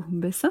авирч үзээгүй хүн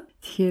байсан.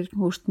 Тэгэхээр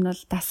өөрт нь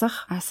бол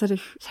дасах асар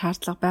их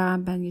шаардлага байгаа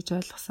юм байна гэж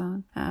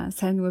ойлгосон.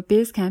 Сайн нөгөө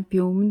бейс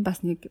кампийн өмнө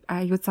бас нэг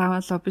аюу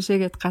заавал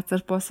лобишэгээд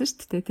газар буусан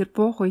шүү дээ. Тэр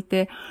буух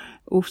үедээ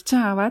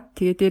өвчин аваад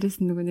тэгээ дээрэс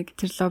нь нөгөө нэг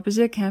тэр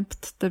лобишэ камп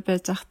дотор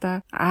байж байхдаа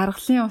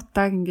аргалын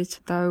утааг ингэж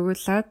одоо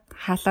уйлаад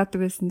халаад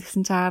байсан.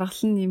 Тэгсэн чинь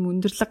аргал нь юм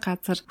өндөрлөг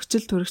газар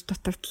хүчил төрөгч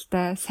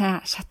дутагдaltaй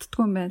сайн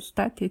шатдаггүй юм байна л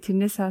да. Тэгээ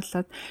тэрнээсээ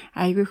болоод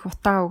аюу их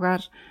утаа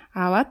угаар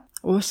аваад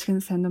уушиг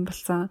нь сонирн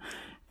болсон.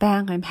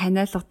 Баян юм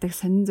ханиалгадаг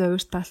сонин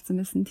зовиртой болсон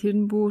байсан. Тэр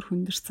нь бүр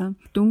хүндэрсэн.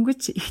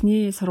 Дөнгөж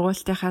эхний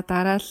сургуулийнхаа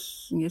дараа л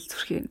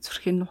ингээл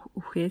зүрхийн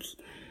үхээл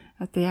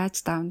одоо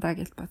яаж давандаа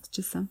гэж бодож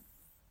исэн.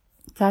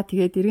 За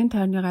тэгээд эргэн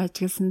тойрныгаа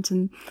ажигласан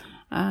чинь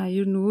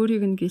ер нь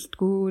өөрийг нь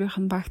гэлтгүү өөрийнх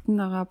нь багт нь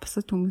байгаа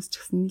бусад хүмүүс ч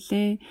гэсэн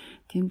нэлээ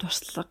тийм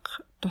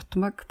туршлага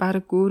дутмаг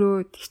баг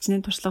өөрөө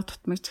хичнээн туршлага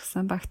дутмаг ч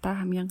гэсэн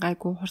багтаа хамгийн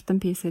гайгүй хурдан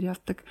пейсээр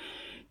явдаг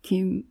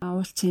тийм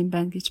уулчин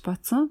байна гэж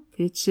бодсон.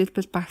 Тэгээд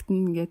жишээлбэл багт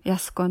нь ингээд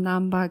Яско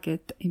Намба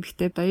гэд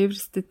эмэгтэй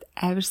Эверестэд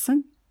авирсан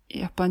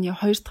Японы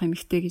 2 дахь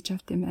эмэгтэй гэж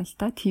авт юм байл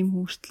та. Тийм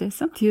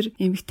хүртлээсэн. Тэр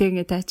эмэгтэй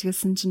ингээд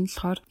ажигласан чинь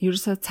болохоор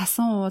ерөөсөө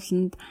цасан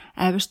ууланд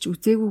авирч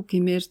үзээгүй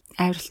гэмээр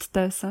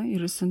авиралттай байсан.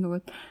 Ерөөсөө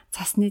нөгөө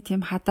цасны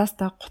тийм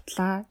хадаастай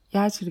гутлаа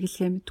яаж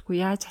хэрэглэхээ мэдгүй,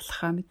 яаж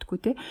алхахаа мэдгүй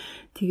те.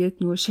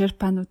 Тэгээд нөгөө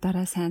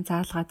шерпануудаараа сайн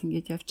заалгаад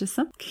ингээд явж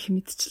исэн. Гэх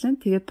мэтчлэн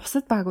тэгээд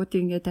бусад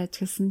багуудыг ингээд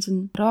ажигласан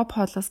чинь Роб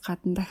Холлоос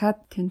гадна дахиад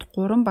тэнд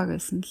 3 баг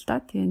байсан л да.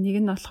 Тэгээд нэг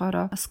нь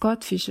болохоор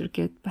Scott Fisher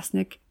гэд бас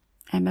нэг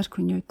Америк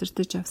хүний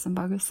удирдах явсан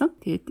баг байсан.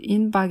 Тэгээд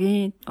энэ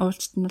багийн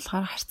уулчт нь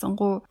болохоор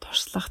харцангуй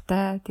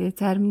туршлагатай. Тэгээд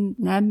зарим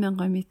нь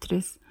 8,000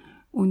 метрээс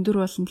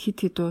өндөр болонд хид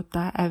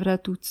удаа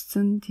авираад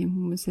үзсэн тийм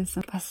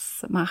хүмүүсээс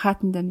бас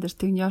Манхаттанд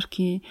амьдардаг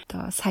Нью-Йоркийн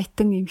одоо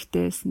саятан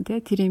эмэгтэй байсан тий.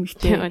 Тэр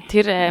эмэгтэй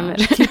тэр амар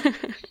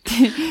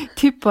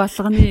тип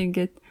болгоны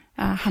ингээд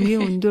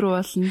хамгийн өндөр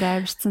ууланд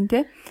авирсан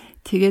тий.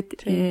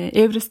 Тэгээд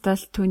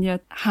Эверестал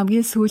түүний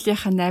хамгийн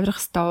сүүлийнх нь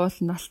авирах хэвээр уул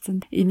нь болсон.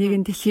 Энийг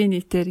нь дэлхийн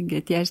нийтээр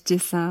ингээд ярьж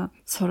исэн,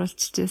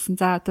 суралцж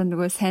исэн. За одоо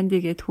нөгөө Санди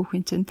гээд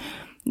хүүхэн чинь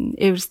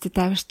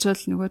Эверестэд авирчвал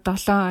нөгөө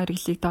 7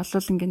 ориглыг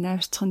долуулангийн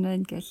авирчих нь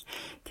байна гэл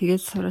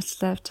тэгээд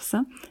суралцлаа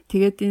авчихсан.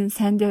 Тэгээд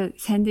энэ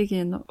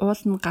Сандигийн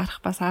уул нь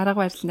гарах бас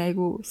арга барил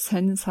айгу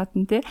сонин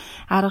содон те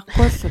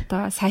аргагүй л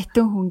одоо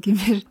саятан хүн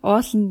гэмээр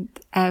ууланд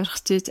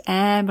авирах чиж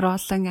амар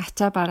олон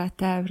ачаа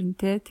бараатай авирн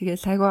те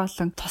тэгээд айгу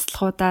олон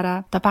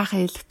туслахуудаараа одоо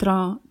баахан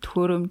электрон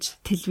төхөөрөмж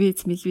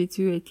телевиз юу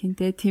гэдгийг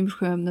те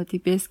тиймэрхүү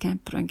юмнуудыг бейс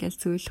камп руу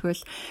ингээл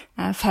зөвлөхөөл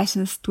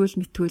фэшн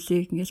сэтгүүл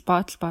мэтгүүлийг ингээл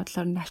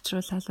бодлоор нь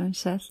авчруулаад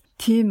уншаал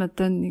тийм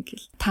одоо нэг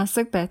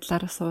тансаг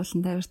байдлаар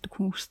сууланд авирдаг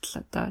хүн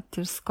хүртэл одоо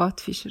тэр Scott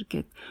Fisher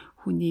гээд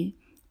хүний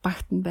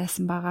багт нь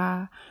байсан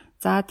байгаа.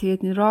 За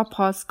тэгээд Rob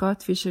Hall,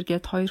 Scott Fisher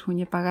гээд 2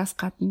 хүний багаас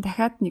гадна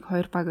дахиад нэг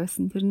 2 баг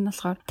байсан. Тэр нь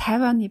болохоор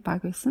Тайваны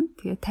баг байсан.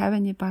 Тэгээд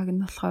Тайваны баг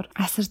нь болохоор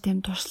асар тийм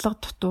туршлага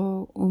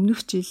дутуу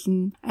өмнөх жил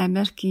нь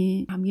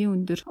Америкийн хамгийн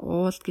өндөр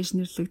уул гэж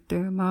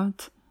нэрлэгддэг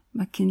Mount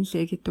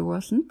McKinley гэдэг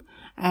ууланд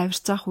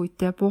авирч авах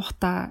үедээ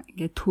буухтаа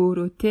ингээд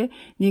төөрөө те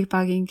нэг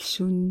багийн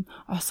гишүүн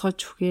осгож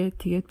үхээ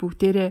тэгээд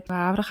бүгдээрээ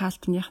аврах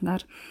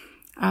алтныхнаар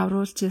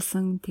авруулж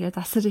исэн тэгээд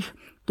асар их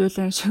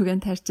дуулан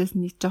шүгэн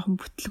тарьжсэн нэг жоохон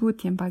бүтлгүүд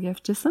юм баг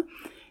явж исэн.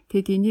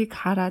 Тэгэд энийг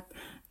хараад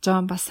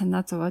Джон бас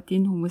санаа зовоод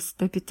энэ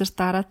хүмүүстэй бид нар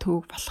дараа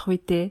төвөг болох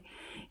үедээ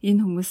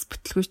энэ хүмүүс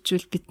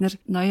бүтлгүүчүүл бид нар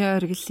ноён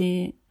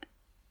оргилын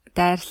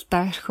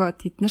дайралтаа орхиод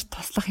эднэрт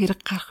туслах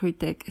хэрэг гарах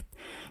үедээ гэд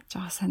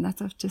жоо санаа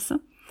зовж исэн.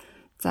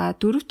 За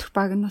 4 дахь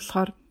баг нь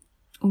болохоор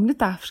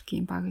Өмнөд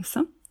Африкийн баг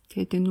байсан.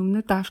 Тэгээд энэ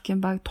Өмнөд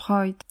Африкийн баг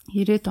тухайн үед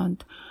 90-ад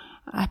онд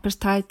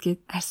apartheid гэд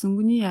арс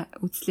өнгөний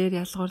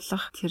үзлээр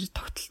ялгуурлах тэр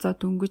тогтолцоо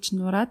дөнгөж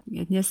нураад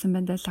ингээд Нельсон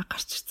Мандела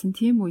гарч ирсэн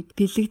тийм үед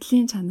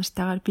бэлэгдлийн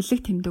чанартайгаар бэлэг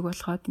тэмдэг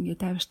болгоод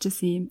ингээд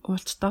авирчсан юм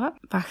уулзтайгаа.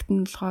 Багт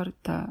нь болохоор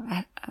одоо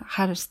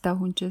хар арстай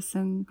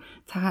хүнжсэн,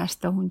 цагаан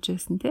арстай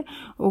хүнжсэн тий.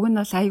 Уг нь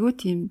бол айгүй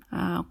тийм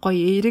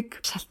гоё эерэг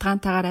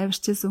шалтгаантайгаар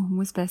авирчсан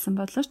хүмүүс байсан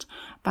боловч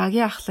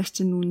багийн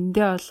ахлагч нь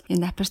үнэндээ бол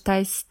энэ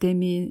apartheid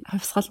системийн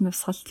хувьсгал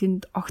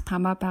тэнд огт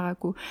хамаа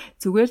байгаагүй.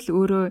 Зүгээр л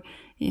өөрөө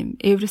ийм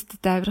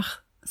Эверестэд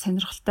авирах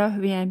сонирхолтой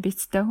хувийн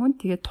амбицтай хүн.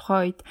 Тэгээд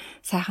тухайн үед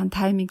сайхан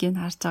таймингийг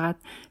харж агаад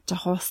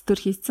жоох улс төр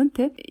хийцэн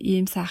тий.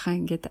 Ийм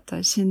сайхан ингээд одоо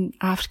шинэ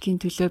Африкийн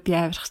төлөө би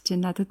авирах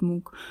чинь надад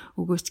мөнгө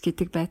өгөөч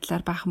гэдэг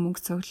байдлаар бахан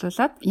мөнгө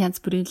цуглуулад янз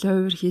бүрийн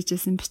ловер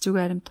хийжсэн бичиг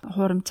баримт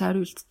хуурамчаар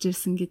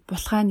үлдчихсэн гэд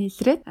булхаа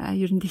нийлрээд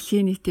ер нь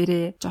дэлхийн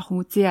нийтээрээ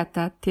жоохон үзий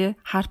ядаад тий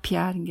хар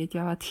PR ингээд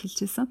яваад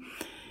эхэлжсэн.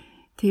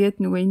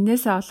 Тэгээд нөгөө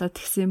энээсээ болоод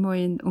тэгсэн юм уу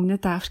энэ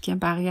Өмнөд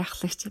Африкийн багийн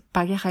ахлагч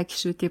багийнхаа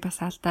гишүүдийг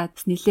бас алдаад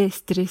нэлээ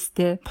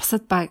стресстэй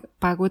бусад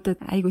багуудад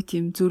айгүй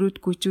тийм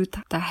зөрүүд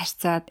гүжүүд та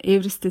харьцаад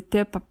Эверестэд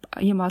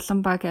ийм олон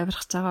баг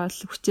авирах байгаа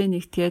бол хүчээ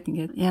нэгтгээд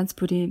ингээд янз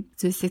бүрийн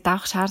зүйлсийг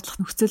давах шаардлага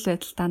нөхцөл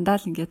байдал дандаа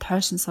л ингээд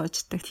хойшин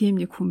сууждаг тийм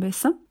нэг хүн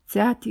байсан.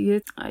 За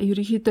тэгээд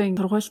ерөнхийдөө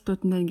энэ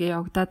сургуультууд нь ингээ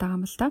явагдаад байгаа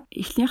юм л та.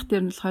 Эхнийх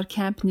дээр нь болохоор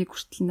camp 1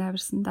 хүртэл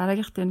авирсан.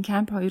 Дараагийнх дээр нь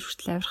camp 2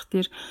 хүртэл авирах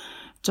дээр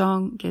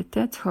Жон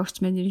гэдэг зохиогч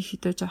маань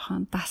ерөнхийдөө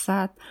жоохон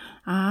дасаад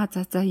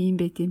за ийм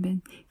байт юм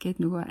байна гэд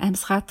нөгөө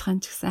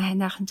амьсгаатхан ч гэсэн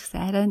ханаахан ч гэсэн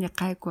арай нэг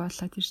гайгүй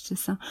болоод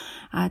ирчихсэн.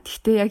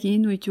 Тэгтээ яг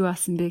энэ үед юу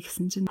болсон бэ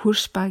гэсэн чинь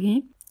хөрш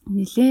багийн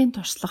нэлээд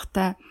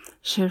туршлагатай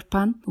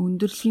Шерпан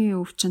өндөрлөгийн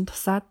өвчин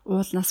тусаад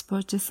уулнаас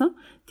бууж исэн.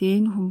 Тэгээ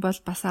энэ хүн бол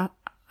бас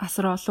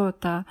асар олон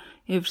удаа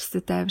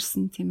Эверестэд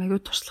авирсан тийм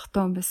аюу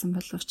туршлагатай хүн байсан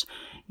боловч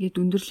ингээд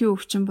өндөрлөгийн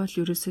өвчин бол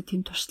ерөөсөө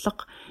тийм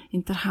туршлага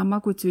энэ төр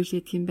хамаагүй зүйл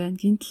гэдэг юм байна.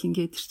 Гинтл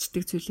ингээд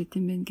ирчдэг зүйл гэдэг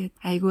юм байна гэд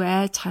аюу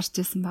айж харж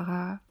байсан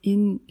байгаа.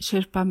 Энэ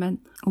Шерпа маань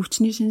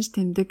өвчний шинж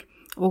тэмдэг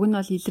уг нь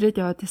бол илрээд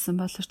яваад байсан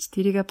боловч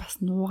тэрийгээ бас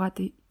нуугаад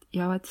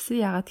яваад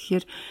исэн. Ягаад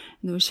тэгэхээр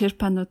нөгөө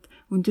Шерпанууд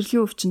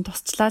өндөрлөгийн өвчин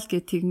тусчлаа л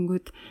гэх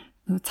тэгэнгүүт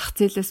нөгөө зах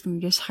зээлээс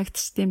ингээд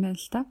шахагдчихсан юм байна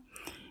л да.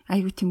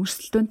 Айгуу тийм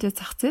өрсөлдөөнтэй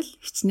зах зээл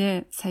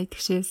хичнээн сая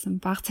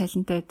тэгшээсэн баг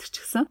цалинтай байдаг ч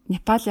гэсэн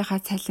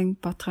Непалынхаа цалин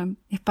бодох юм.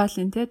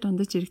 Непалийн те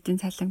дундаж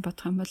иргэдийн цалин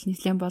бодох юм бол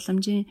нэлээд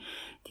боломжийн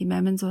тийм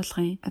амин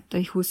зуулгын одоо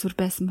их усүр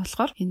байсан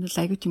болохоор энэ бол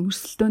айгуу тийм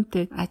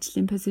өрсөлдөөнтэй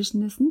ажлын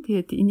позишнээс нь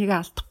тэгээд энийг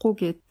алдахгүй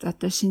гээд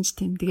одоо шинж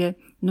тэмдэгэ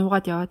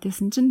нуугаад яваад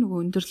байсан чинь нөгөө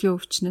өндөрлөгийн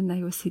өвчин нь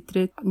аюу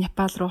сэдрээд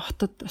Непал руу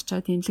хотод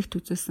очиод имлэгт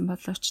үзүүлсэн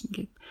боловч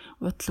ингээд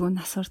удалгүй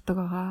насвардаг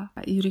байгаа.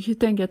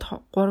 Ерөнхийдөө ингээд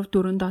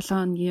 3-4-7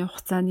 хоногийн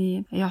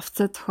хугацааны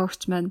явцад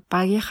зохиогч маань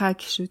багийнхаа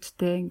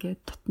гишүүдтэй ингээд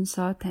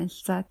тутансоо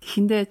танилцаад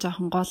тэхэндээ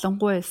жоохон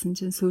голонгуй байсан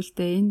чинь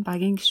сүүлдээ энэ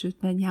багийн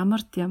гишүүд маань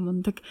ямар тийм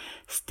мундаг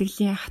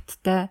сэтгэлийн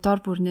хаттай дор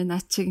бүрнээ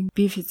над чиг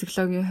би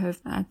физиологийн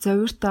хувьд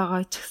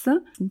зовиртойгоо ч гэсэн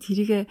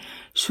тэрийгэ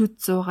шүд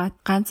зуугаад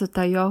ганц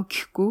удаа яв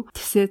гэхгүй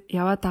тэсээд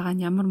яваад байгаа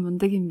нь ямар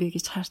мундаг юм бэ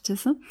гэж харж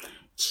байсан.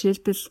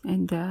 Жишээлбэл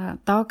энд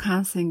Дог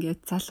Ханс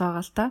ингээд зал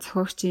байгаа л да.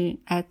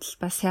 Зохиогчийн айдал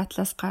ба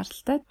Сиатлаас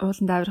гаралтай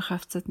ууланд авирах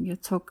хавцад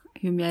ингээд цуг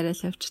юм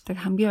яриад явждаг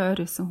хамгийн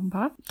ойр байсан хүн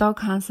ба. Дог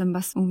Ханс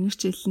бас өмнөх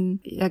жил нь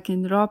яг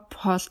энэ Роб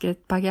Холл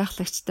гээд багийн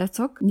ахлагчтай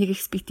цуг нэг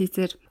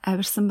экспедицээр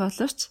авирсан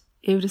боловч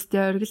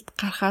Эверестийн оргилд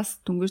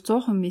гарахаас дөнгөж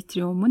 100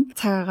 метрийн өмнө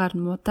цаг агаар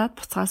нь муудаад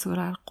буцаас өөр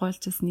аргагүй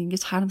болжсэн.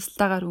 Ингээд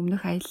харамсалтайгаар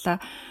өмнөх аяллаа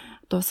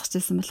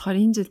дуусчихсан болохоор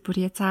энэ жил бүр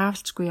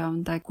заавалчгүй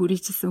явандаа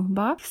гүрийжсэн хүн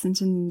баа. Тэгсэн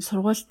чинь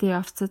сургуультын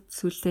явцад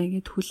сүлдээ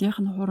ингээд хөлнийх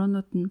нь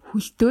хуруунууд нь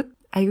хөлтөөд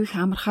аягүй их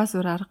амархаас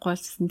өөр аргагүй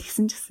болжсэн.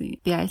 Тэгсэн ч гэсэн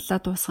би аяллаа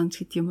дуусгах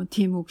ч гэдэг юм уу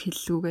тийм үг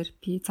хэллүүгээр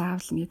би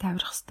заавал ингээд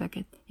авирах хэрэгтэй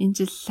гэд энэ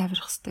жил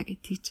авирах хэрэгтэй гэж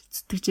тэгж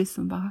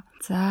зүтгэжсэн байгаа.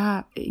 За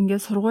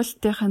ингээд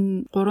сургуультынх нь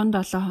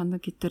 3-7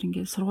 хоног гэдэр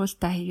ингээд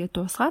сургуультаа хийгээд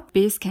дуусгаад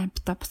бейс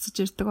кампта буцаж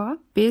ирдэг байгаа.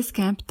 Бейс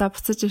кампта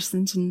буцаж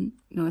ирсэн чинь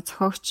нөгөө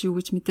зохиогч юу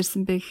гэж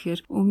мэдэрсэн бэ гэхээр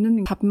өмнө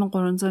нь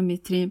 5300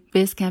 метрийн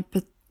бейс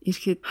кампт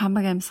ирэхэд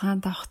хамаг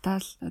амьсгаан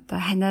тавхтаал одоо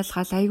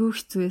ханиалгаал айгүй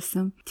хэцүү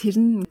байсан. Тэр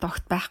нь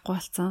догт байхгүй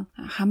болсон.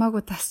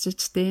 Хамаагүй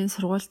тасчиж тэ энэ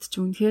сургуульд ч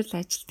үнэхээр л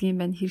ажилтдаг юм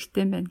байна,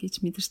 хэрэгтэй байна гэж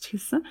мэдэрч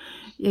хэлсэн.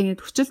 Яг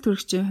ингэ хүчил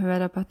төрөгчийн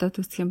хуваараа бодоод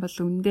үзэх юм бол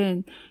үндэ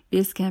энэ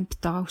бейс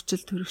кампт байгаа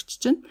хүчил төрөгч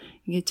чинь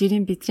ингээ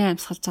жирийн бидний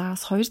амьсгалж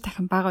байгаас 2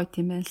 дахин бага байт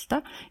юм байна л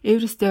да.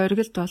 Эверестийн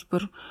оргилд бол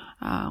бүр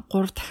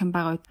 3 дахин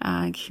бага байт.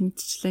 Гэх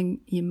мэтчлэн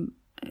ийм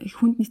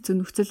хүнд нийцүү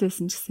нөхцөл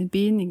байсан ч гэсэн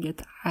би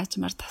ингээд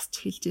аажмаар тасч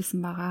хэлжсэн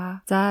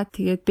байгаа. За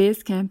тэгээд бейс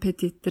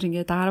кампэд дээр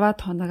ингээд 10-аад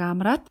хоног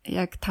амраад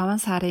яг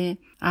 5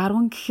 сарын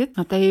 10 гэхэд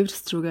одоо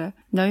Эверест рүүгээ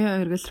ноён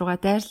оргил руугаа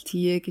дайралт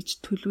хийе гэж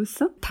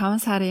төлөвлөсөн.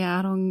 5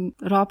 сарын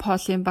 10 Роб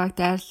Холлын баг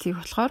дайралтыг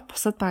болохоор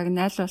бусад баг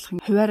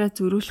найлуулахын хуваараа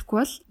зөрүүлэхгүй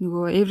бол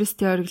нөгөө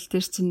Эверестийн оргил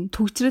дээр чинь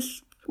төгжрөл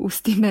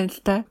үст юм байна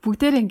л да.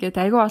 Бүгдээр ингээд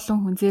айгүй олон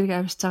хүн зэрэг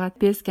авирч байгаа.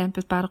 Бейс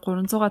кампэд баг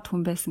 300-аад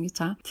хүн байсан гэж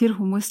байгаа. Тэр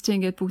хүмүүс чинь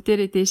ингээд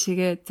бүгдээрээ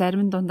дээшээгээ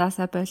зарим нь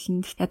дундаасаа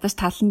болно. Ядаж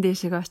талан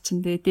дээшээгээ очин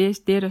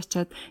дээр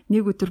очиод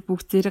нэг өдөр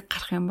бүгд зэрэг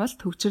гарах юм бол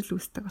төгжрөл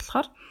үүсдэг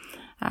болохоор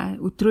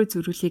өдрөө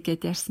зөрүүлээ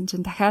гэд ярьсан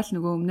чинь дахиад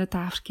нөгөө өмнөд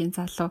Африкийн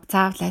залуу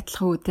заавал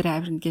адилхан өдөр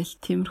авирна гэл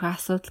тиймэрхүү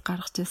асуудал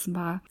гаргаж ирсэн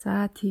байгаа.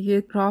 За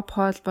тэгээд Rob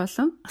Hall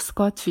болон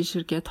Scott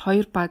Fisher гэд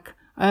хоёр баг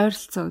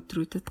ойролцоо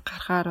өдрүүдэд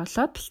гарахаар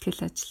болоод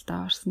бэлтгэл ажилдаа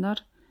орсноор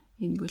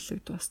энэ бүлэг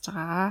дуусж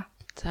байгаа.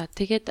 За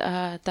тэгээд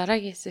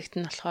дараагийн хэсэгт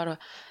нь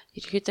болохоор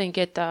ерөөдөө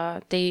ингээд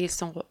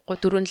дээсэн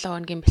 4-7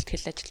 хоногийн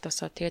бэлтгэл ажил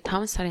дуусаа. Тэгээд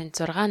 5 сарын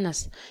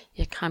 6-наас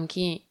яг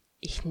хамгийн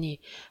ихний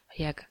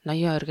яг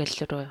ноён оргил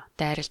руу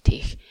дайралт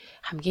хийх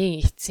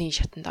хамгийн эцсийн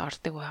шатанд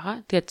ордог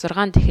байгаа. Тэгээд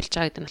 6-нд эхэлж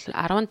байгаа гэдэг нь бол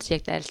 10-нд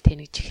яг дайралт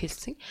хийнэ гэж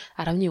эхэлсэн.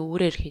 10-ны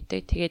үүрээр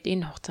хийдэг. Тэгээд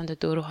энэ хугацаанд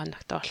 4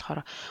 хоногтой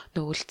болохоор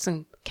нөөлдсөн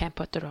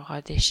кампууд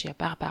руугаа дэшээ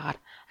багаар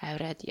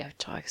авираад явж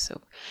байгаа гэсэн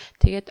үг.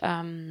 Тэгээд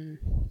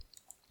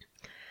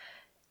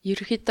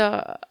ерөөхдөө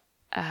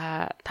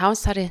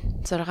 5 сарын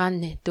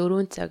 6-ны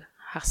 4 цаг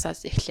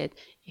хагасаас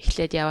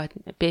эхлээд яваад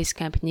бейс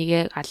камп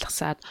нэгээ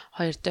алгасаад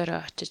 2 дөрөө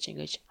очиж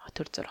ингэж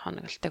төр зур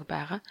хоногддаг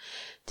байгаа.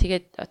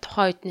 Тэгээд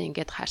тухайн үед нь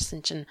ингэж харсан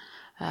чинь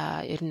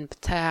ер нь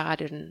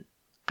цагаагаар ер нь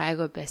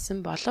гайгүй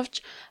байсан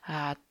боловч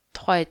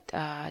тухайн үед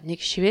нэг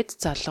швед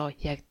залуу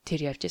яг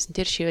тэр явж байсан.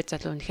 Тэр швед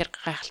залуу үнэхээр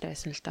гайхалтай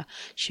байсан л да.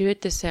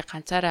 Шведээсээ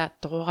ганцаараа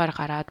дугуугаар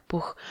гараад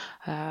бүх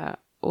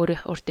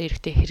өөртөө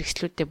эрэхтэй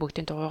хэрэгслүүдээ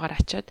бүгдийн дугуугаар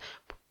ачаад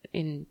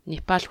энэ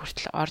Непал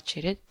хүртэл орж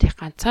ирээд тэг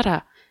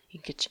ганцаараа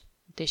ингэж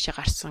дээшээ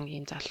гарсан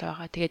юм залуу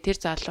байгаа. Тэгээд тэр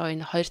залуу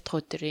энэ 2 дахь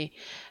өдрийн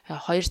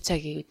 2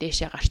 цагийн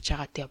дээшээ гарч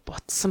байгаа тэгээ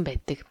бутсан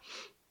байдаг.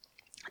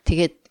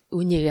 Тэгээд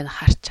үнийг нь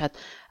харчаад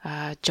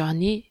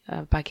Johnny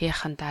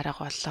багийнхан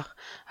дарга болох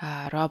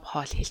Rob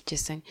Hall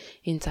хэлжсэн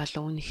энэ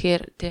залуу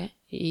үнэхээр тэ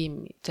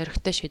ийм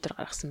зөрөгтэй шийдвэр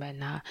гаргасан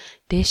байна.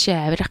 Дээшээ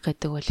авирах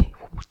гэдэг бол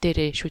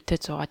бүгдээрээ шүтээ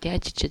зуугаад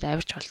яаж ичээд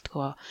авирч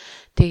болтгоо.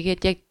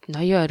 Тэгээд яг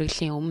ноён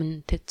ориглын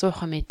өмнө тэ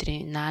 100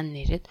 метрийн наан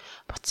нэрэд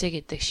буцъя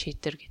гэдэг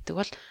шийдвэр гэдэг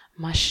бол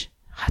маш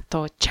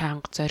хатуу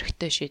чанга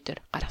зөрөгтэй шийдвэр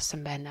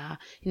гаргасан байна.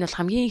 Энэ бол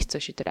хамгийн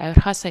хэцүү шийдвэр,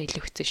 авирахаасаа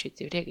илүү хэцүү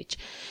шийдвэрээ гэж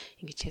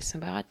ингэж хэлсэн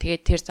байгаа.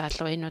 Тэгээд тэр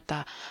залуу энэ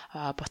удаа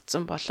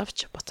буцсан боловч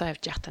буцаа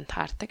явж байхдаа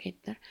таардаг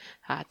эднэр.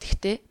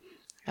 Тэгтээ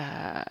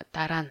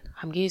дараа нь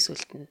хамгийн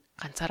сүүлд нь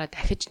ганцаараа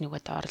дахиж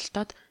нөгөөд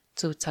оролдоод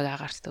зөв цаг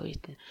агаарт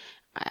үед нь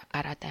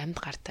гараад амьд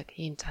гардаг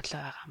ийм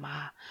залуу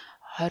байгаамаа.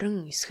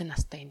 29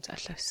 настай ийм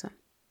залуу байсан.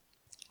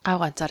 Гав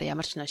ганцаар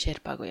ямар ч нөө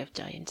шерпаагүй явж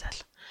байгаа ийм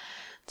залуу.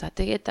 За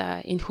тэгээд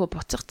энэ хүү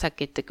буцах цаг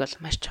гэдэг бол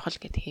маш чухал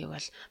гэдгийг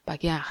бол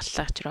багийн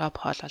ахлагч Rob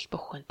Hall бол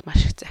бүх хүнд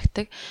маш их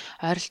загтаг.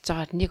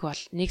 Ойролцоогоор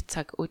нэг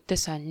цаг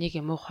өдөөс нэг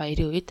юм уу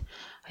хоёрын үед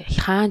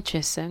хаанч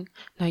байсан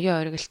ноён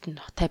оргилт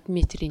нь 50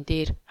 метрийн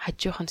дээр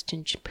хажууханд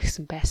чинь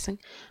бэхсэн байсан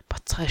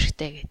буцах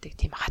хэрэгтэй гэдэг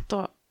тийм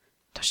хатуу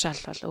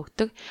тушаал бол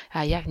өгдөг.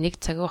 Яг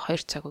 1 цаг уу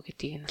 2 цаг уу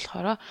гэдгийг нь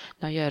болохоор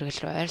ноён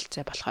оргил руу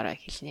ойролцоо болохоор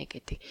хэлнэ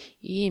гэдэг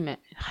ийм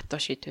хатуу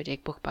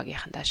шийдвэрийг бүх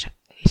багийнхандаа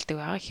хэлдэг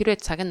байгаа. Хэрвээ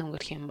цаг нь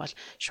өнгөрөх юм бол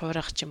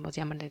шуурах ч юм уу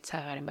ямар нэг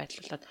цагаар юм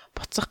байдлуулаад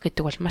буцах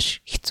гэдэг бол маш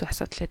хэцүү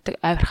асуудал байдаг.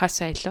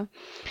 Авирахаасаа илүү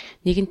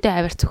нэгэнтээ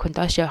авир зөвхөн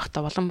доош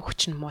явахдаа улам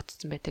хүч нь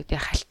муудсан байдаг.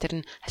 Тэгээ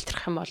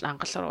халтрах юм бол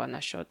ангал руу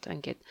наа шууд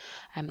ингээд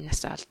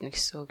амнасаа алдна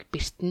гэсэн үг.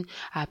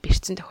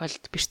 Бэрцэн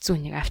тохиолдолд бэрцэн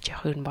үнийг авч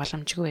явах юм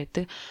боломжгүй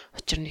байдаг.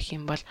 Учир нь их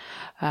юм бол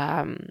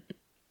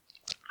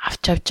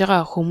авч авж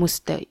байгаа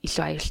хүмүүстээ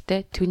илүү аюултай.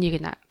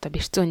 Түүнийг одоо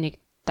бэрцэн үнийг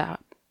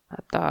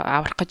одоо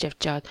аврах гэж явж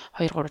байгаад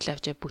 2-3 л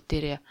авч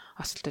бүгдээрээ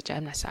осолдож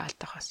амнасаа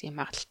алдах бас юм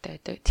магадaltaй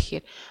байдаг.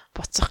 Тэгэхээр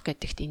буцах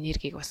гэдэгт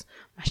энергийг бас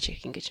маш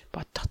их ингэж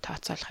бодох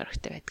тооцоолох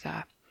хэрэгтэй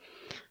байдаг.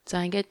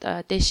 За ингээд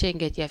дээшээ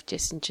ингээд явж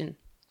исэн чинь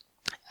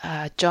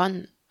John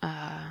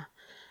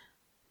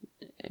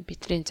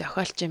бидний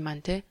зохиолчийн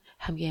маань те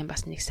хамгийн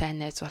бас нэг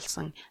сайн найз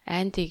болсон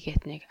Andy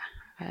гэдэг нэг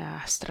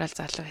Австрал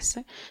залуу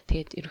байсан.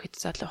 Тэгээд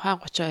ерөөхдөө залуу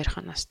хаан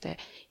 32 настай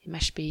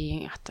маш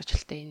биеийн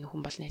хатуучлалтай энэ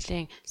хүн бол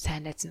нэлээд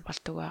сайн найз нь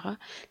болдог байгаа.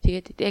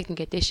 Тэгээд яг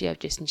ингээд дэше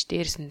явж исэн чи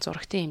дээрс нь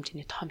зурагтын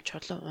хэмжээний том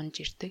чулуу унж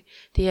ирдэг.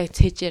 Тэгээд яг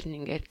цээжээр нь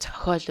ингээд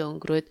цохиол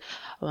өнгөрөөд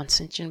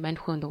унсан чинь мань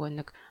хүн нөгөө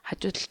нэг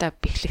хажуудалтаа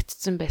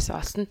бэхлэгдсэн байсан.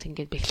 Олсонд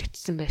ингээд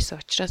бэхлэгдсэн байсан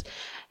учраас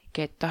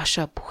гээд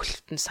доошоо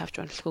бүхэлд нь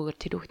савж уналтгүйгээр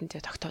тэр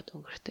хүүхдэнтэй тогтоод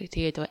өнгөрдөг.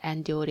 Тэгээд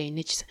Анди өөрөө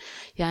инээжсэн.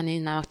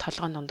 Яаны намайг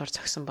толгойн дундуур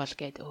зогсон бол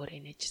гээд өөрөө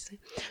инээжсэн.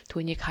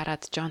 Түүнийг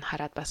хараад Джон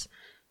хараад бас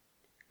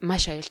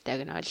маш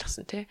аюултайг нь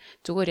ойлгосон тий.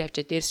 Зүгээр явж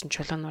дээрс нь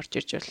чулуун орж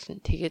ирж болно.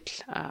 Тэгээд л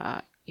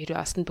ерөө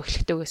осонд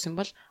бөглөхтэй байсан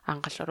бол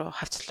ангал руу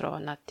хавцал руу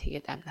унаад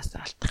тэгээд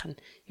амнасаа алтах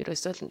нь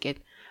ерөөсөө л ингээд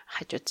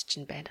хажууд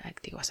чинь байна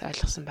гэдгийг бас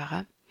ойлгосон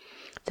байгаа.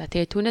 За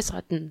тэгээд түүнээс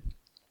гадна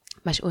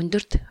маш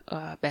өндөрт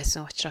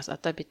байсан учраас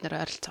одоо бид нар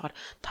ойролцоогоор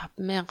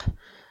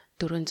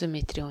 5400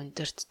 метрийн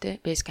өндөрт те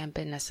бейс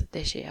кампанаас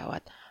дэше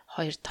яваад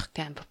 2 дахь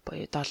камп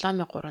буюу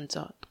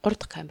 7300 3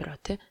 дахь камп руу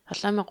те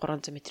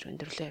 7300 метрийн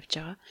өндөрлөө явж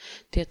байгаа.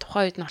 Тэгээ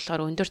тухайн үед нь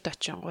болохоор өндөрт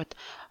очингууд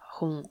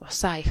хүн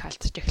усаа их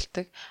алдаж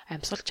эхэлдэг.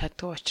 Амьсгалж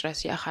чаддгүй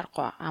учраас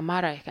яхааргүй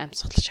амаараа их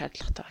амьсгалах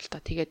шаардлагатай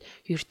болтоо. Тэгээд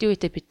ердийн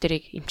үедээ бид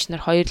нарыг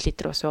эмчнэр 2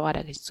 литр ус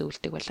уугаарай гэж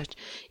зөвлөдөг боловч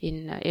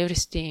энэ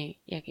Эверестийн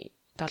яг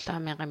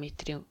 7000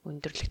 метрийн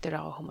өндөрлөг дээр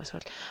байгаа хүмүүс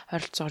бол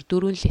ойролцоогоор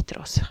 4 литр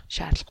ус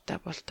шаардлагатай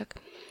болдог.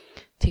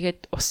 Тэгээд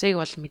усыг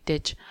бол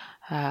мэдээж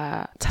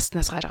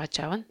цаснаас гаргаж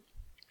авна.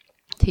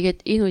 Тэгээд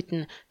энэ үед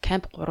нь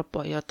камп 3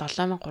 буюу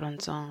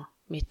 7300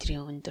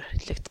 метрийн өндөр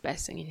хөдлөгт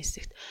байсан энэ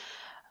хэсэгт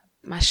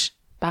маш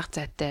бага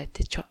зайтай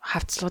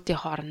хавцлуудын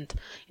хооронд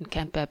энэ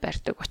кампа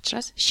барьдаг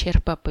учраас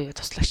Шерпа буюу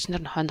туслагч нар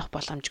нь хонох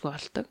боломжгүй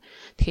болдог.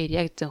 Тэгэхээр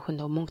яг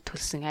зөвхөн мөнгө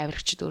төлсөн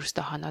авирагчид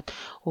өөрсдөө хоноод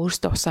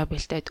өөрсдөө усаа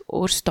бэлдээд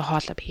өөрсдөө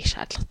хоолоо хийх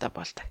шаардлагатай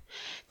болдог.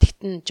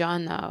 Тэгтэн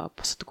Жон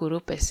бусад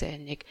группээс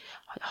нэг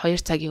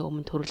 2 цагийн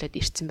өмнө төрүүлээд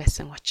ирсэн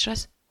байсан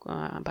учраас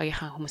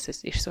багийнхаа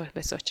хүмүүсээс ирсэн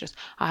байсан учраас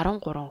 13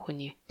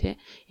 хүний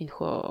энэ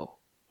хөө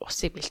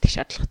усыг бэлдэх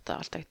шаардлагатай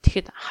болдог.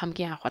 Тэгэхэд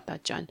хамгийн анх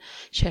удаа Жон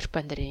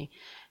Шерпа нарын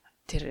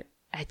тэр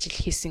ажил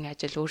хийсэн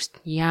ажил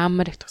өөрсдөд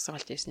ямар их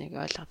тусгаалж ирснийг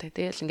ойлгодог.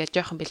 Тэгэл ингээд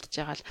жоохон бэлдэж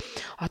байгаа л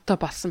одоо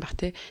болсон баг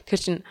тий.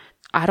 Тэгэхээр чин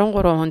 13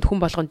 хонд хүн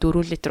болгон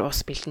 4 литр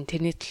ус бэлдэн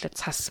тэрний төлөө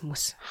цас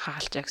мүс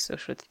хаалж гэсэн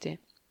шүү дээ тий.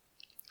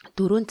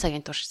 4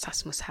 цагийн турш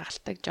цас мүс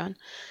хаалдаг Жон.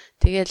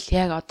 Тэгэл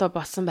яг одоо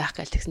болсон байх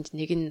гээл тэгсэн чинь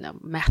нэг нь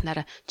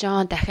майхнараа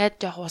Жон дахиад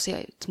жоох ус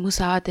мүс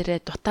аваад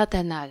ирээ дутаад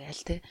байна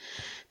гээл тий.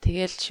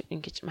 Тэгэл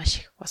ингэж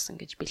маш их ус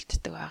ингэж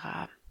бэлддэг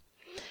байгаа.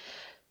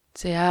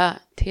 За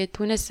тэгээд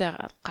түүнээс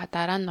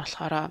дараа нь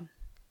болохоор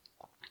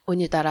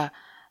үүний дараа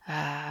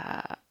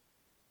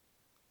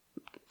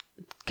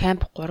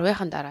камп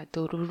 3-ын дараа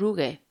 4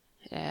 рүүгээ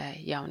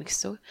явна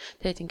гэсэн.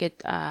 Тэгээд ингээд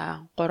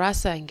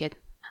 3-аас ингээд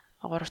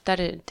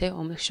 3-таар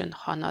өмнөх шөнө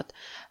хоноод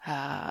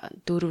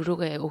 4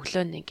 рүүгээ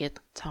өглөө нь ингээд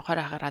цонхоор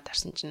агараад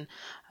харсан чинь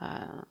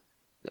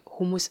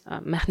хүмүүс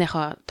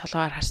майхныхаа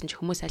толгойгоор харсан чинь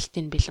хүмүүс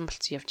альтын бэлэн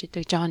болцсон явж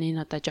идэг. Жон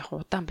энэ одоо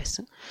жоох удаан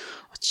байсан.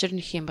 Учир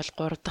нь их юм бол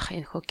 3 дахь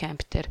энэ хөө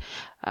камп дээр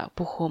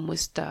бүх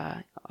хүмүүст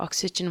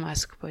оксижен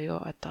маск буюу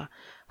одоо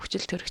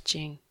хүчил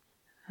төрөгчийн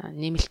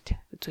нэмэлт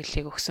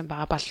зүйлийг өгсөн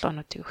байгаа,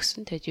 баллонуудыг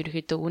өгсөн. Тэгээд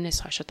ерөөхдөө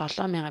үүнээс хойш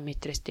 7000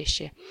 метрээс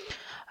дээшээ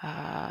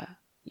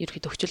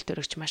ерөөхдөө хүчил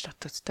төрөгч маш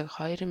дутагддаг.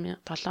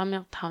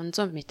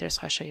 7500 метрээс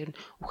хойш ер нь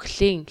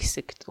үхлийн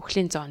хэсэг,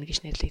 үхлийн зон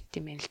гэж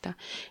нэрлэгддэг юм байна л да.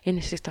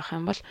 Энэ хэсэгт байх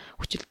юм бол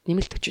хүчил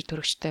нэмэлт хүчил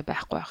төрөгчтэй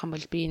байхгүй байх юм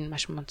бол би энэ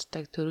маш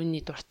мунддаг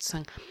төрөний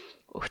дурдсан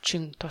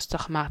өвчин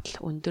тусах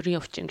магадлал өндөрийн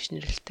өвчин гэж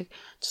нэрлэдэг.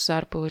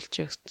 Цусаар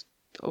бөөлж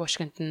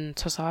уушгинд нь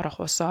цус орох,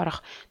 ус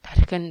орох,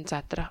 тархин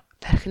задрах,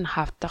 тархин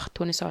хавдах,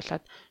 түүнээс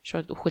болоод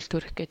шууд үхэл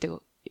төрөх гэдэг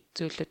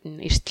зүйлүүд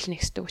нь эрсдэл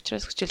нэгсдэг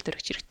учраас хүчил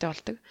төрөгч хэрэгтэй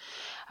болдог.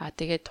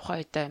 Тэгээд тухайн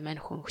үед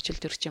мань хүн хүчил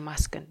төрөгчийн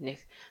масканд нэг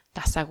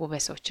дасаагүй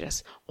байсан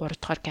учраас 3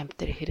 дахь камп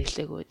дээр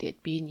хэрэглээгөө. Тэгээд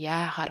би энэ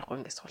яахааргүй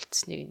ингэ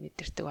суулцсныг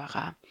мэдэрдэг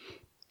байгаа.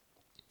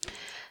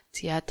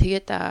 За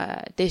тэгээд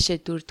дээшээ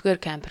 4-р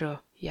камп руу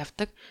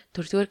явдаг.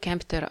 4-р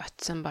камп дээр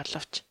очисон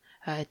боловч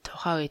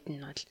тухайн үед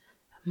нь бол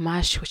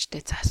маш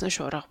хүчтэй цаасан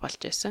шуурга болж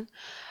байсан.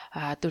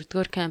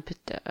 4-р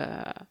кампт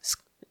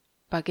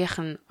багийнх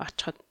нь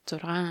очиход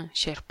 6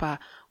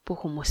 Шерпа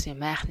бүх хүмүүсийн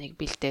майхныг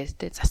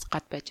бэлдээд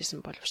засгаад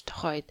байжсэн боловч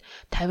тухайн үед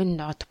 50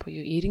 нот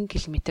буюу 90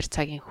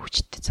 км/цагийн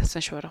хүчтэй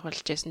цасан шуурга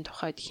болж байсан.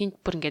 Тухайн үед хинт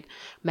бүр ингээд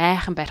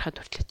майхан барихад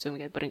хүртэл хэцүү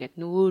ингээд бүр ингээд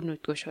нүүр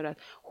нүдгөө шуураад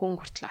хүн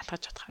хүртэл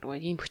алхаж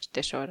чадхааргүй ийм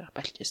хүчтэй шуурга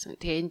болж байсан.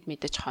 Тэгээ энд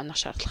мэдээж хонох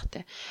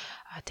шаардлагатай.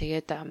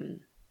 Тэгээд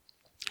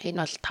энэ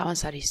бол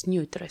 5 сар 9-ний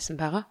өдөр байсан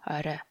байгаа.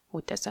 Орой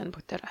үдээсэн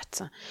бүгдээр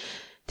атсан.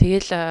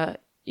 Тэгэл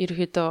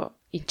ерөөхдөө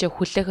энэ ч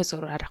хүлээхээс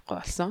өөр аргагүй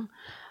болсон.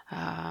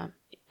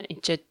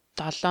 Энд ч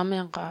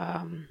 7000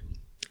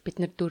 бид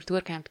нар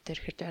 4-р камп дээр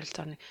ихэд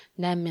ойролцоогоо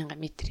 8000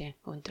 метрийн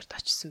өндөрт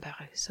очсон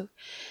байгаа гэсэн.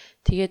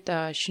 Тэгээд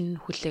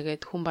шинэ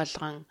хүлээгээд хүн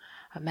болгон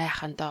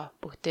майхандаа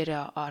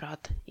бүгдээрээ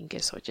ороод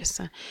ингээд сууж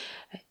байсан.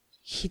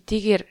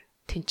 Хэдийгээр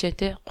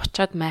тэнцээтэй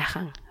 30-аад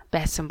майхан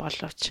байсан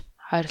боловч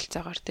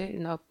ойролцоогоор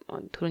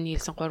түрүүний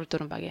хэлсэн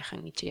 3-4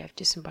 багийнхан ижи явж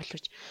исэн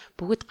боловч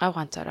бүгд гав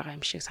ганцаар байгаа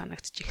юм шиг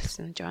санагдчих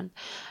эхэлсэн Жон.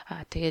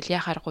 Тэгэл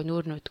яхааргүй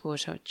нүүр нүдгөө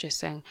сууж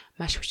исэн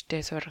маш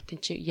хүчтэй сургад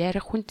тийч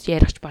ярих хүнд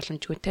ярихч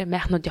боломжгүй те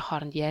майхнуудын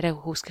хооронд яриа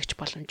хөөсгөгч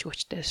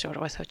боломжгүйчтэй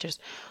шуургаас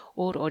учраас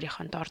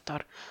өөрийнхөө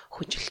дор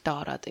хүнжилтээ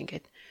ороод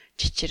ингээд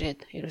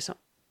чичрээд ерөөсөн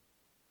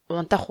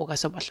унтах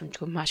угаас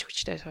боломжгүй маш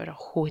хүчтэй сургах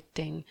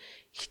хүүтэн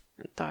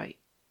одоо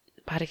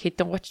бараг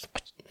хэдэн 30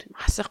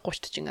 хасах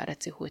 30 40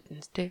 арацын хүүтэн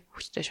тэ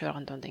хүчтэй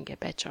шуурган дунд ингээ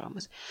байж байгаа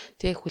хүмүүс.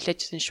 Тэгээ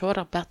хүлээжсэн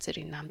шуурга баг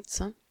зэрэг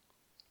намдсан.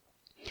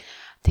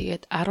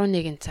 Тэгээд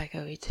 11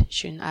 цагийн үед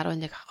шөнө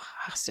 11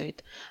 хагас үед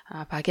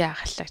багийн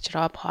ахлагч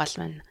Роб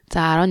Холман за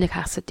 11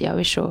 хагасад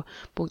явна шүү.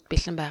 Бүгд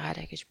бэлэн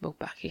байгаарэ гэж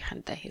бүх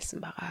багийнхантай хэлсэн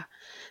байгаа.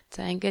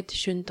 За ингээд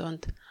шөнө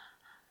дунд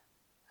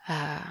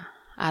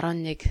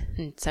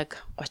 11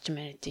 цаг 30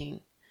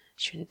 минутын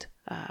шөнд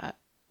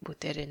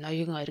бүгдээрээ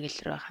ноён оргил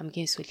руу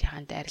хамгийн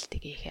сүүлийнхаа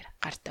дайралтыг хийхээр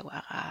гардаг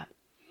байгаа.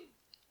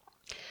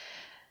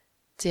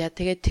 За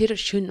тэгээд тэр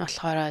шөнө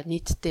болохоор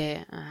нийтдээ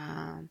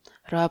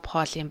Роб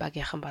Холлын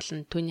багийнхан болон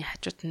түүний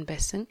хажууд нь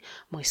байсан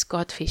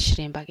Скот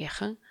Фишерийн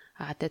багийнхан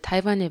тэгээд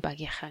Тайваны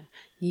багийнхан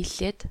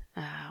нийлээд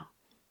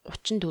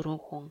 34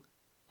 хүн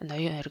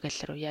ноён оргил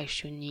руу яг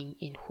шөнийн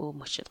энэ хөө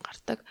мөчөд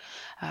гардаг.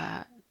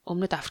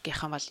 Өмнөд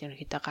Африкийнхан бол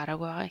ерөнхийдөө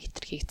гараагүй байгаа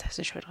хитрхийг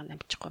цасан шуурга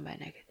намжихгүй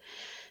байна гэдэг.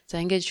 За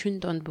ингээд шүн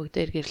дунд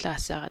бүгдээр гэрлээ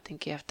асаагаад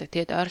ингээд явдаг.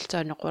 Тэгээд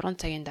ойролцоогоо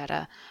 3 цагийн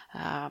дараа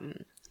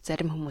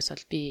зарим хүмүүс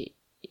бол би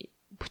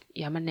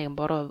ямар нэгэн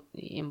буруу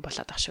юм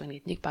болоод ах шиг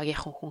нэг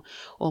багийнхан хүн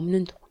өмнө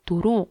нь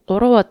 3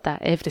 удаа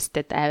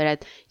Эверестэд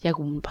аваад яг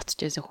өмнө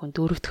буцаж байсан хүн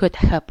 4-р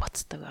дахиад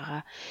буцдаг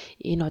байгаа.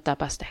 Энэ удаа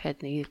бас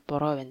дахиад нэг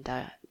буруу байна да.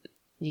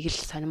 Нэг л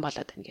сонирн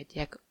болоод байна гэд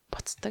яг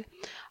буцдаг.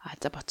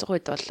 За буцах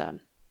үед бол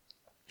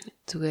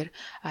зүгээр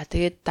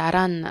тэгээд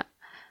дараа нь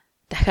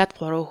дахиад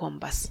 3 хүн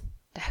бас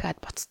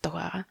дахиад буцдаг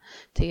байгаа.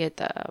 Тэгээд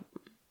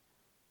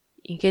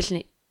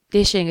ингээл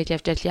дээшээ ингэж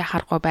явж байл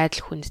яхахгүй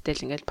байдал хүнстэй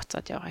л ингэж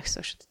буцаад яваа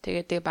гэсэн шүү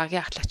дээ. Тэгээд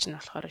багийн ахлагч нь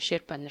болохоор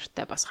Шерпа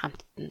нартай бас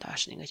хамттан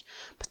доош ингэж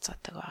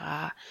буцаадаг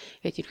байгаа.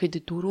 Тэгээд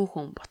ерөөдөө 4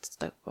 хүн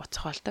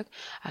буцах болдог.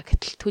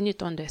 Гэтэл түүний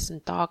дунд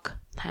байсан Дог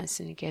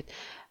Хансен гээд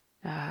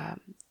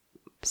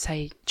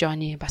сая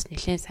Johnny бас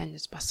нэлээд сайн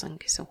басан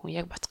гэсэн хүн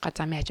яг буцгаа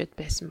замын хажууд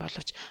байсан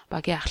боловч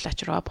багийн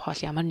ахлагч Rob Hall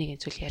ямар нэгэн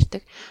зүйл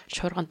ярьдаг.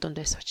 Шуурган дунд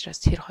байсан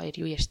учраас тэр хоёр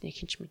юу ярьсныг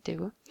хинч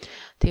мэдээгүй.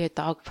 Тэгээд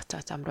Дог буцаа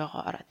зам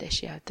руугаа ороод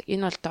дэш явдаг.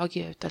 Энэ бол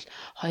Догийн хувьд бол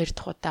 2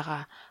 дахь удаага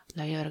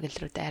Ноёргөл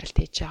рүү дайралт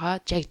хийж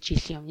байгаа. Яг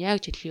жилийн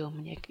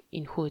өмнө яг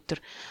энэ өдөр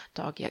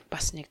Дог яг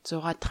бас нэг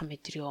 100 дахь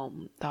метрийн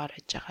өмнө доор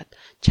хийж хагаад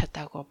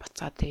чадаагүй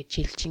буцаад тэгээд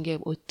жилжингээ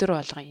өдөр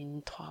болгон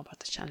энэ тухайга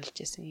бодож шаналж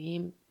байсан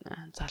ийм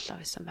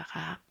залуу байсан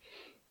байгаа.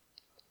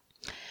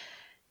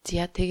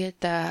 Зя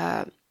тэгээд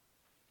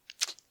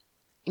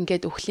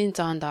ингээд өхлийн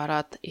зоонд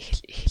ороод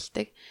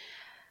эхэлдэг.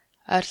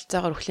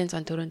 Ойролцоогоор өхлийн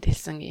зоон төрөнд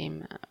хэлсэн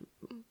ийм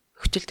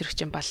хүчил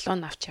төрөгчийн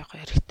баллон авч явах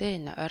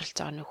хэрэгтэй. Энэ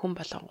ойролцоогоор нэг хүн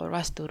болгон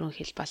 3-4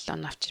 хил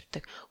баллон авч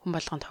явдаг. Хүн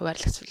болгонд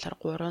хуваарлагдсалаар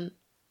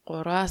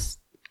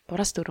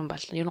 3-4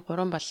 баллон, ер нь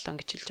 3 баллон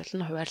гэж хэлж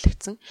болно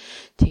хуваарлагдсан.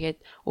 Тэгээд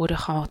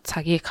өөрийнхөө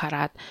цагийг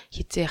хараад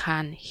хизээ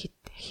хаана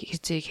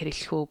хизээг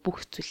хэрэглэх үү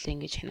бүх зүйлээ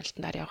ингэж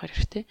хяналтандаар явах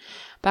хэрэгтэй.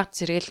 Баг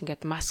зэрэгэл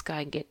ингээд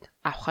маска ингээд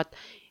авахад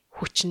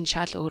хүчин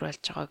шал өөр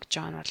болж байгааг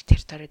Джон бол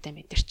тэрториудаа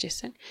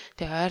мэдэрчээсэн.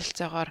 Тэгээ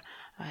ойролцоогоор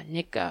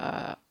нэг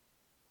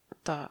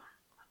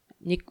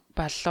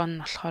баллон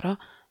нь болохоор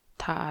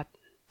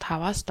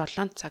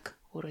 5-7 цаг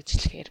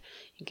өрөөжлөхээр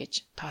ингэж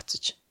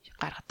тооцож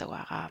гаргадаг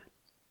байгаа.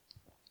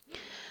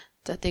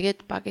 За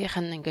тэгээд багийнх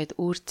нь ингээд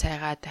үүр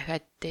цайгаа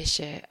дахиад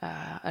дээшээ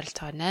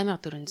ойролцоогоор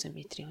 8400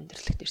 метрийн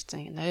өндөрлөгт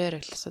ирсэн. Ноёр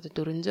оглосоо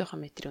 400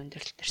 метрийн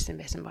өндөрлөгт ирсэн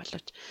байсан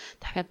боловч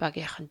дахиад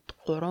багийнх нь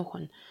 3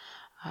 хүн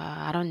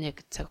 11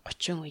 цаг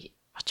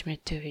 30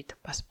 минутын үед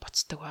бас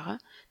буцдаг байгаа.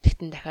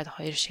 Тэгтэн дахиад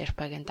 2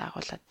 Шерпагийн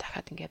дагуулад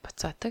дахиад ингээд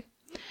буцаадаг.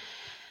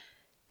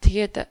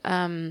 Тэгээд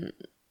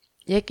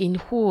яг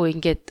энэхүү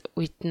ингээд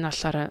үед нь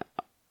болохоор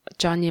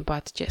Johnny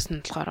бодож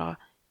ясан болохоор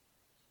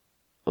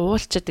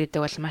уулчид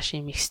гэдэг бол маш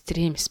юм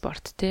экстрим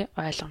спорт тий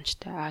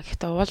ойлгомжтой.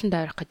 Гэхдээ ууланд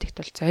авирах гэдэгт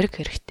бол зориг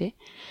хэрэгтэй.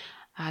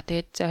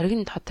 Тэгээд зориг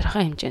нь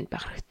тодорхой хэмжээнд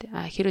байх хэрэгтэй.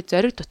 Хэрэв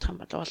зориг дутах юм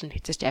бол ууланд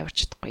хэзээ ч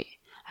авирч чадахгүй.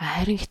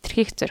 Харин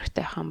хитрхийг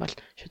зоригтой байх юм бол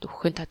шууд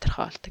өхөн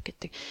тодорхой болдог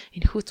гэдэг.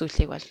 Энэхүү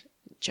зүйлийг бол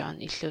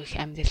John илүү их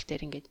амьдрал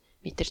дээр ингээд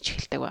мэдэрч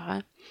эхэлдэг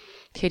байгаа.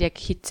 Тэгэхээр яг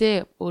хизээ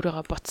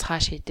өөрийгөө буцхаа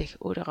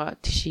шийдэх, өөрийгөө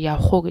тийш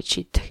явах уу гэж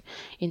шийдэх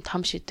энэ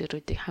том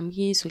шийдвэрүүдийг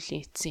хамгийн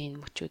сүүлийн эцсийн энэ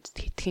мөчүүдэд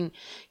хэдхэн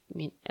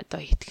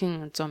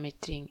 100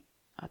 метрийн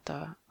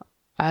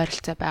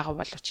ойролцоо байгаа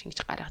боловч ингэж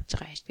гаргаж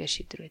байгаа эдгээр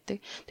шийдвэр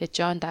байдаг. Тэгээ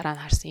Джон дараа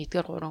нь харсан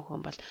эдгээр 3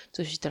 хүн бол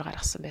зөв шийдвэр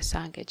гаргасан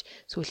байсан гэж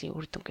сүүлийн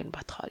үр дүнг нь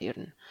бодохоор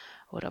ер нь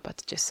өөрөө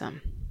бодож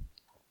байсан.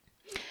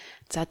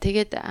 За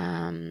тэгээд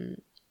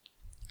 11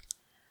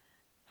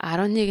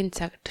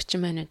 цаг 40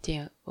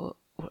 минутын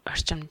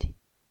орчимд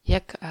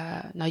яг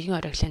ноён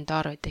ориглын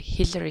доор байдаг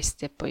Hillary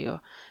Step буюу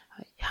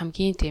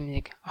хамгийн тийм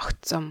нэг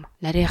огцом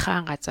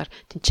нарийнхан газар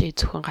тэнцээ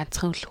зөвхөн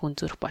ганцхан хүн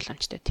зүрх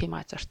боломжтой тийм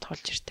газар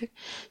тулж ирдэг.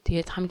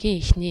 Тэгээд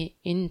хамгийн ихний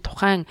энэ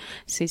тухайн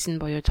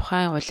сизон буюу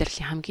тухайн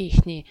улирлын хамгийн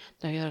ихний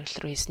ноён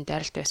оригл руу хийсэн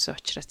дайралт байсан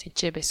учраас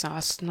тэнцээ байсан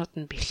олснууд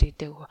нь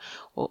бэхлэгдэг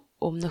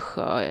өмнөх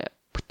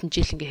бүтэн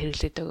жил ингээ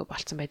хэрэглэдэг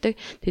болсон байдаг.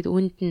 Тэгэд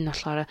үүнд нь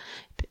болохоор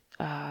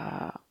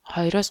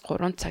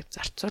 2-3 цаг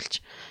зарцуулж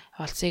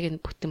олцыг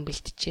нь бүтэн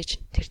бэлтжиж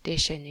тэр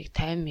дээшээ нэг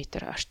 50 м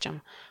орчим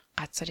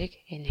газрыг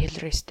энэ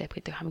Hillary Step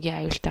гэдэг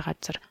хамгийн аюултай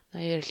газар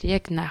ноёр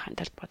яг наахын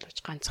талд бодлож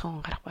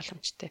ганцхан хүн гарах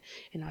боломжтой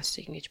энэ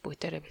олцыг ингэж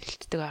бүгдээрээ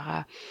бэлтдэг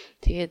байгаа.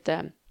 Тэгээд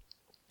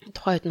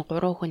тухайд нь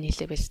 3 хүн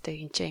нийлээ бэлтдэг.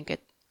 Энд чинь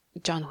ингээд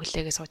John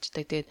хүлээгээ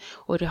суучдаг. Тэгээд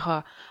өөрийнхөө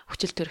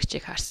хүчил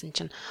төрөгчийг харсан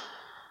чинь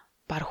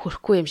баг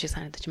хөрөхгүй юм шиг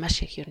санагдаж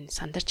маш их ер нь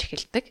сандарч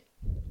эхэлдэг.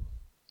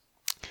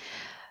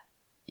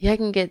 Яг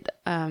ингээд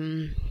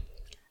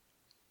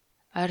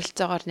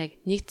ойролцоогоор нэг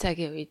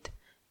цагийн үед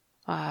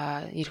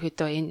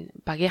ерөөдөө энэ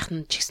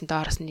багийнхан ч гэсэн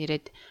доороос нь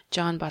ирээд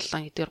Джон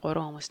болон эдгээр 3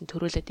 хүмүүс нь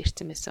төрүүлээд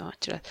ирсэн байсан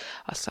учраас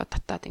олсоо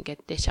татаад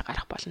ингээд дээшээ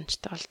гарах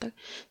боломжтой болдог.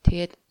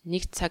 Тэгээд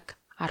 1 цаг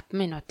 10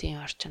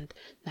 минутын орчинд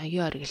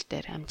ноён оргил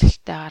дээр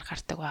амжилттайгаар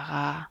гардаг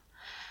байгаа.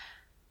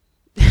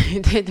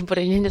 Тэгээд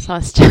бүр энэ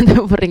сонсч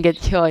байгаа бүр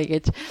ингээд ёо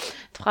гэж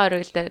тухайн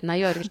оргил дээр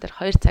ноён оргил дээр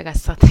 2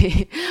 цагаас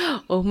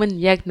өмнө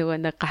яг нөгөө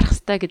нэг гарах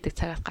ёстой гэдэг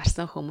цагаас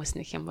гарсан хүмүүс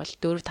нэг юм бол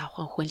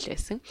 4-5 хүн л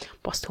байсан.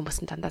 Бус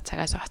хүмүүс нь дандаа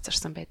цагаас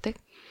хоцорсон байдаг.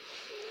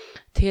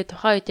 Тэгээд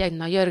тухайн үед яг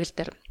ноён оргил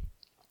дээр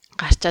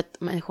гарчаад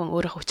мань хүн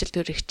өөрөө хүчил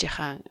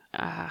төрөгчийнхаа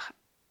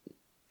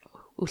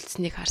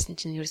үлдсэнийг харсан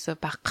чинь ерөөсө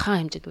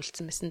багахан хэмжээд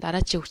үлдсэн байсан.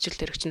 Дараачийн хүчил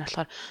төрөгч нь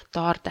болохоор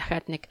доор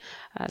дахиад нэг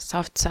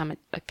soft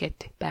summit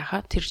гэдэг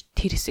байгаа. Тэр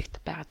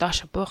хэсэгт байгаа.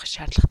 Доош буух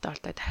шаардлагатай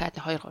бол дахиад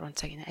 2-3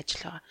 цагийн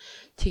ажил байгаа.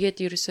 Тэгээд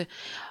ерөөсө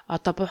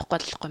одоо буухгүй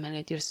болохгүй маань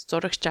гэдэг ерөөсө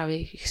зурагч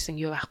авъя гэсэн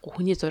юу байхгүй.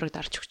 Хүний зураг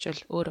дарж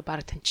өгчөөл өөрөө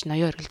баг тань чи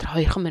ноён өргөл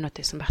дээр 2 минут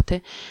байсан баг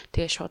тий.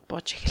 Тэгээд шууд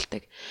бууж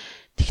эхэлдэг.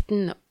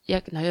 Тэгтэн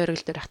яг ноён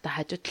өргөл дээр хата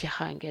хажуу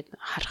талынхаа ингээд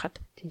харахад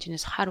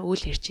тэнчнээс хар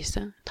үйл ирж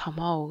исэн.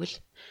 Томоо үйл.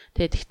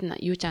 Тэгээд тэгтэн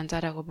юу ч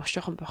анзаараагүй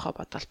бушуухан бохоо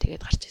бодвол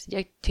тэгээд гарч исэн.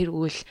 Яг тэр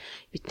үйл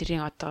бидний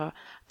одоо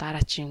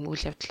дараачийн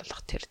үйл явдал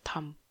болох тэр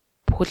том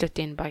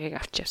бүхэлдээ энэ багийг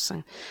авч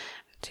явсан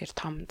тэр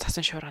том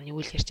цасан шуурганы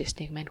үйл ирж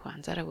ирснийг мань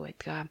хүн анзаараагүй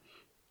байдаг.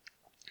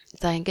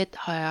 За ингээд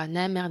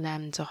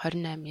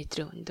 8828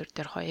 метрийн өндөр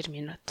дээр 2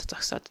 минут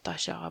зогсоод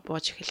доошоогоо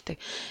бууж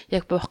эхэлдэг.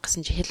 Яг буух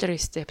гэсэн чи Hillary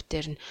step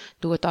дээр нь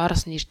нөгөө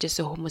доороос нь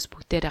иржсэн хүмүүс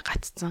бүгдээрээ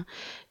гацсан.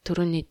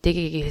 Төрөний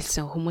дэгийг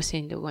хэлсэн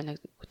хүмүүсийн нөгөө нэг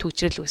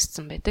төвчрэл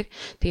үүссэн байдаг.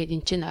 Тэгээд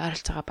эн чинь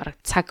ойролцоогоо бараг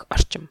цаг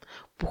орчим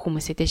бүх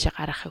хүмүүсээ дэше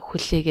гаргахыг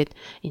хүлээгээд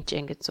эн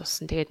чинь ингээд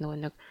зулсан. Тэгээд нөгөө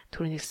нэг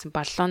төрөний хэлсэн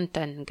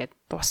баллонтай ингээд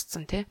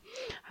дууссан тий.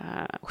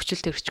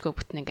 Хүчил төрөгчгөө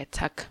бүтэн ингээд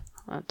цаг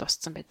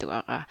дууссан байдаг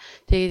байгаа.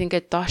 Тэгээд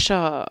ингээд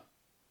доошоо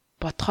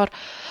бодохоор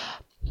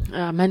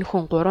мань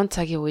хүн 3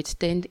 цагийн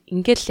үедээ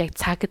ингээд л яг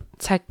цаг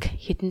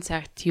хэдэн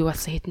цагт юу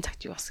болсон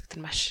гэдэг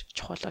нь маш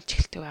чухал болж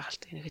эхэлдэг байгаа л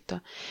гэдэг.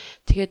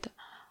 Тэгээд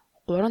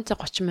 3 цаг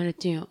 30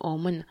 минутын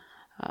өмнө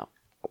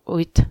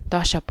үед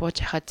доошоо бууж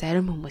хахад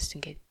зарим хүмүүс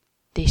ингээд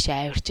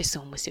дээшээ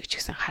авирчсэн хүмүүсийг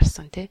ч гэсэн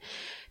харсан тий.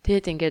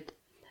 Тэгээд ингээд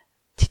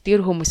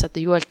тэтгэр хүмүүс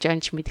одоо юу болж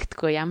байгаа ч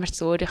мэддэггүй ямар ч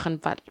өөрийнх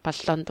нь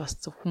баллон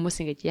дууссан хүмүүс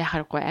ингээд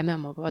яхааргүй амиа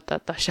модоо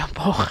доошоо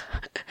буух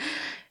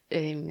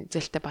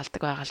зэлтэй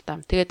балдаг байгаа л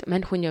да. Тэгээд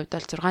мань хүний хувьд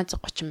бол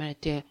 630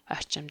 минутын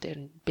орчим дээр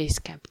нь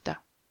base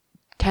camp-та.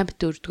 Camp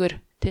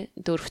 4-р тий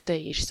 4-т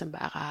ирсэн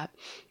байгаа.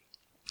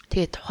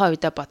 Тэгээд тухайн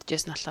үедээ бодож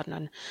байсан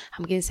болохоор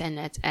хамгийн сайн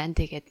найз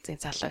Анди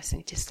гэдэг залуу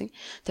байсан гэжсэн.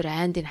 Тэр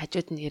Андийн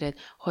хажууд нь ирээд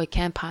хой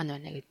camp хаана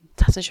байна гэдэг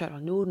цасан шуурга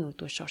нүүр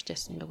нүдгүй шуурч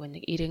байсан.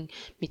 Нөгөө нэг 90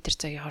 м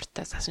цагийн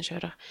хортой цасан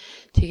шуурга.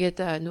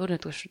 Тэгээд нүүр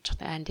нүдгүй шуурч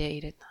байхдаа Анди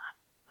ирээд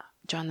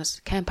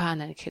Jonas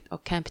campaign гэхэд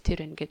camp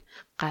тэр ингээд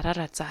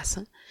гараараа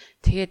заасан.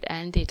 Тэгээд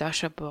Анди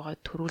доошо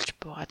буугаад төрүүлж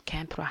буугаад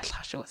camp руу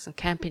алхах шиг болсон.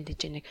 Camping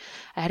дэж нэг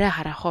арай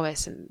харахгүй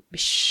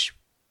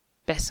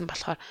байсан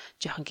болохоор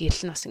жоохон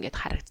гэрэл нь бас ингээд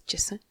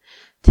харагдчихсэн.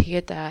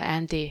 Тэгээд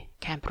Анди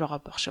camp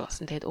руугаа буух шиг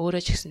болсон. Тэгээд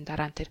өөрөө ч гэсэн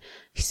дараа нь тэр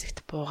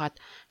хэсэгт буугаад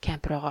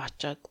camp руугаа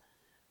очиод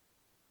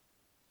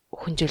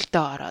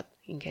хүнжэлдээ ороод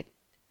ингээд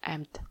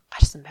амьд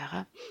гарсан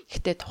байгаа.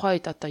 Гэхдээ тухайн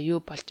үед одоо юу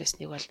болж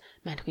байсныг бол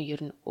мань хүн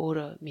ер нь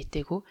өөрөө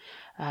мтээгүй.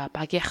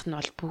 Багийнх нь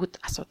бол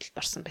бүгд асуудалд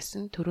орсон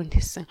байсан. Төрөнд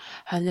хэлсэн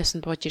хойноос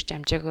нь бууж ирж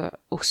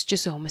амжааг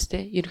өгсөжсэн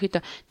хүмүүстэй.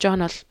 Ерөнхийдөө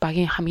Джон бол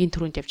багийн хамгийн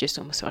түрүүнд явж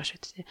ирсэн хүмүүс байгаа шүү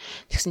дээ.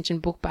 Тэгсэн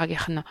чинь бүх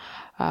багийнх нь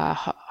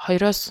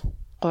 2-оос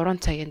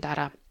 3 цагийн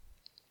дараа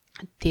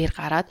дээр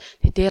гараад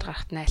дээр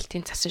гарахт нь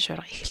альтын цасан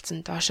шуурга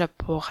эхэлсэн. Доошоо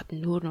буухад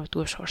нүүр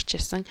нүдгүй шуурч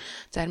ирсэн.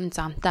 Зарим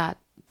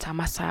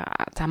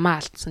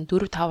замаа алдсан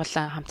 4-5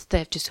 улаан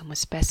хамтдаа явж исэн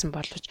хүмүүс байсан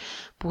боловч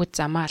бүгд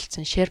замаа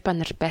алдсан шерпа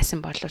нар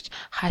байсан боловч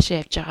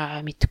хаашаа явж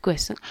байгаагаа мэдэхгүй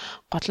байсан.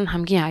 Гол нь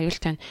хамгийн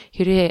аюултай нь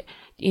хэрэг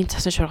энэ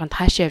цасан шуурганд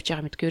хаашаа явж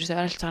байгааг мэдгүй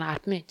ерөөсөөр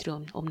ойролцоогоор 10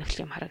 м өмнөх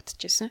юм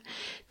харагдчихсэн.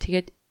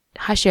 Тэгээд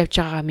хаашаа явж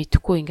байгаагаа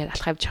мэдэхгүй ингээд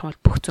алхах явж байгаа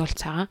бол бүх зүйл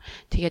цагаан.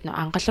 Тэгээд нөө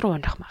ангал руу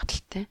унах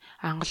магадaltaй.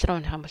 Ангал руу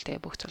унах юм бол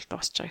тэгээд бүх зүйл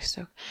дуусч байгаа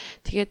гэсэн.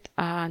 Тэгээд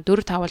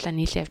 4-5 улаан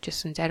нийлээ явж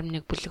исэн зарим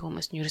нэг бүлэг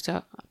хүмүүс нь ерөөсөө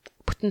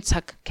бүтэн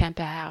цаг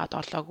кампэ хаагаад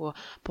олоогүй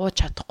бууж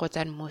чадахгүй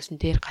зарим хүмүүс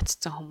нь дээр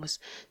гаццсан хүмүүс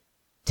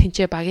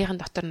тэнцээ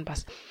багийнхан дотор нь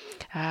бас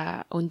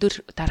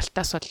өндөр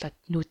даралтаас болоод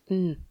нүд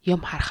нь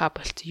юм харахаа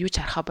болцсон юу ч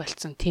харахаа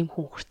болцсон тийм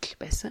хүн хүртэл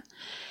байсан.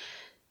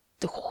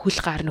 Хөл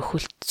гар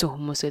нөхөлдсөн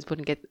хүмүүсээс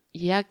бүр ингээд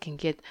яг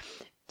ингээд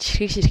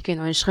ширхэг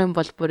унших юм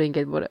бол бүр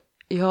ингээд бүр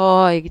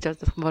ёо гэж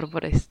бодох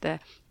бүр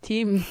өстэй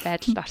тийм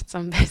байдалд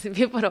орсон байсан.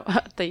 Би бүр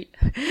одоо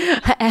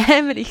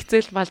амар их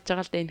зүйл болж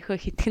байгаа л да энэ хөө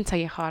хитгэн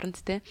цагийн хооронд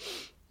те.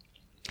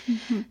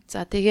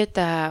 За тэгээд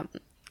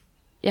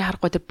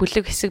яхахгүй тэр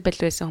бүлэг хэсэг бэл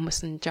байсан хүмүүс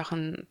нь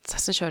жоохон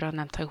цасан шуурга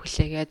намтахыг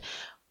хүлээгээд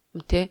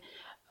тий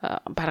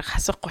бараг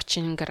хасах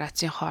 30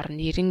 градусын хооронд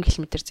 90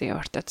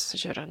 км/цагийн уртаа цасан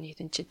шуурга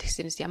нийтэн чи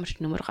тэгсэнээс ямар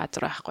ч нүмер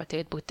газар байхгүй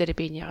тэгээд бүгдээрээ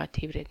биенийгаа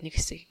тэрврээд нэг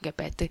хэсэг ингээ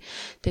байдаг.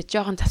 Тэгээд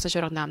жоохон цасан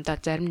шуурга намдаа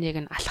зарим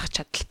нэг нь алхах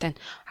чадaltaй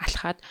нь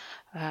алхаад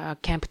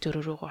камп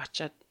төрөөрөө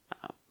очиод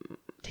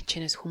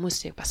тэнчэнээс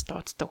хүмүүсийг бас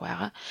дууддаг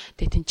байгаа.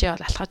 Тэгээд тэнцээ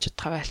бол алхаж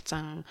чадхаа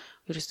байлцсан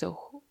ерөөсөө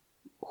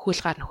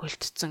хөлгаар нь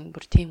хөлтцсэн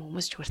бүр тийм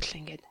хүмүүс ч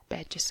хүртэл ингээд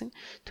байж исэн.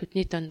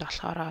 Төдний донд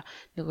болохоор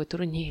нөгөө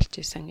дөрөвний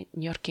хэлжсэн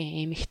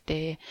Нью-Йоркийн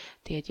эмэгтэй,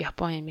 тэгээд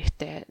Япон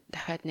эмэгтэй,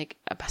 дахиад нэг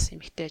бас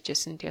эмэгтэй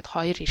байжсэн. Тэгээд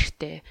 2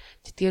 эрэгтэй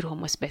тэтгэр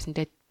хүмүүс байсан.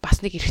 Тэгээд бас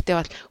нэг эрэгтэй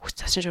бол хүч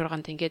цасан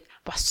шуурганд ингээд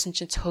боссон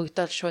чинь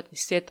цохогдоод шууд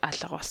нисээд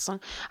алга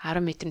болсон.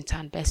 10 м-ийн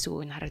цаана байсан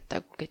үг нь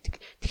харагдаагүй гэдэг.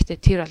 Тэгтээ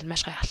тэр бол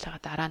маш гайхалтай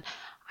дараа нь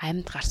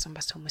амьд гарсан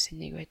бас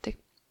хүмүүсийн нэг байдаг.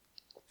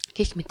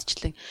 Гэх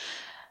мэтчлэн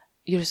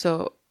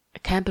ерөөсөө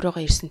камп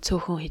руугаа ирсэн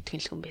цөөхөн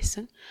хэдхэн хүн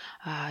байсан.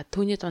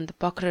 Түүний донд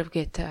Бокрев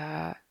гээд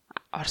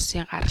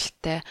Оросын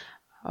гаралтай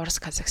Орос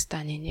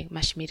Казахстаны нэг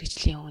маш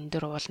мэрэгжлийн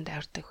өндөр ууланд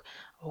авирдаг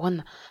уг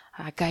нь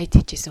гайд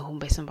хийжсэн хүн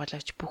байсан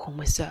боловч бүх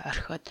хүмүүсээ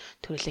орхиод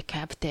төрөлөө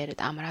камптэй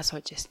ирээд амраа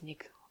сууж ясн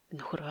нэг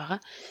нөхөр байгаа.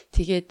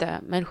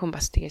 Тэгээд мань хүн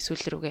бас тэгээ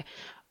сүүл рүүгээ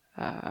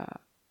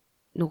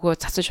нөгөө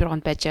цацсан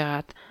шурганд байж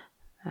байгаад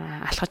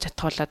алхаж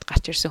чадхуулаад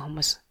гарч ирсэн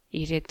хүмүүс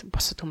ирээд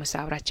бусад хүмүүс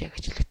авраач гэж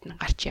хэлэхэд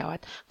гарч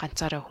яваад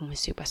ганцаараа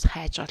хүмүүсийг бас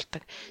хайж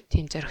олдог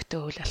тийм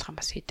зөрөгтэй үйл алхам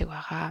бас хийдэг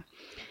байгаа.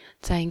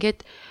 За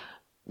ингээд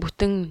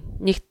бүтэн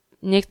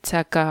нэг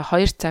цаг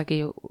 2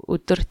 цагийн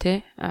өдөр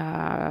те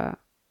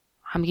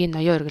хамгийн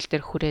ноён өргөл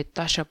дээр хүрээд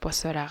доошо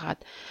бусаар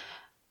агаад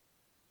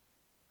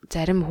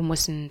зарим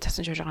хүмүүс нь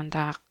цасан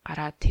шуургандаа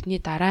гараад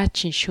тэрний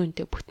дараагийн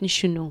шөнөдөө бүтэн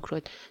шөнө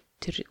өнгөрөөд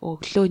тэр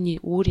өглөөний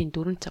үүрийн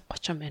 4 цаг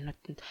 30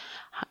 минутанд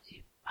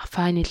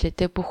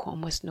файнлэдэ бүх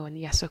хүмүүс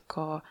нөгөө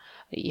Ясуко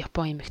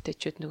Япон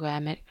эмэгтэйчүүд нөгөө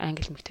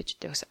англи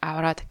эмэгтэйчүүдээс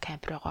авраад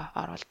камп руугаа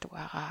оруулдаг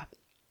байгаа.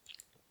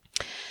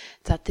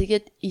 За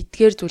тэгээд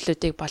эдгээр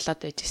зүйлүүдийг болоод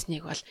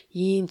байжсэнийг бол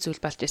ийм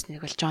зүйл болж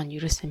байсныг бол Джон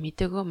ерөөсөө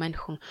мэдээгүй. Мань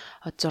хүн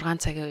 6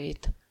 цагийн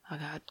үед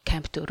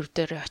кампт өрөв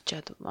дээр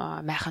очиод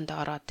майханд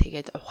ороод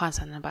тэгээд ухаан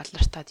санаа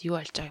балартаад юу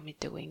болж байгааг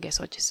мэдээгүй ингээд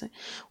сууж исэн.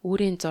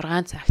 Үүрийн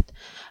 6 цагт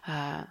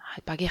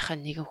багийнхаа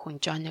нэгэн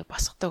хүн Джоныг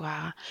босгодог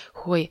аа.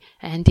 Хөөе,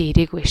 Анди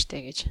ирээгүй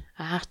штэ гэж.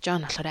 Аах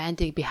Джон болохоор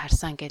Андиг би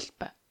харсан гэж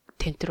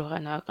тент рүүгээ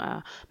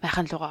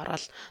майхан руугаа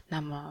ороод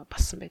нам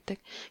бассан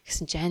байдаг.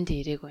 Гэсэн чи Анди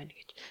ирээгүй байна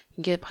гэж.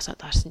 Ингээд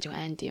босоод гарсан чи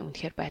Анди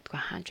үнэхээр байдгүй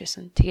хаанч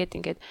байсан. Тэгээд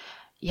ингээд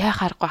яа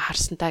харахгүй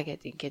харсантаа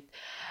гэд ингээд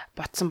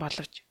ботсон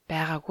боловч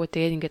байгаагүй.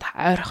 Тэгээд ингээд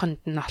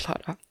ойрхонд нь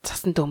болохоор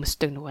цасан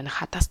дөмсдөг нөгөө нэг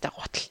хатаастай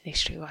гутал нэг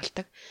шиг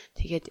болдог.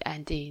 Тэгээд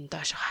Анди энэ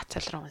доош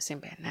хацал руу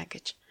унсан байна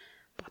гэж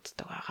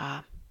боддог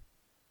байгаа.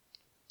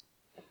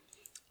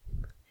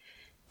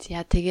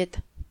 За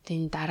тэгээд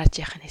энэ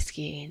дараагийн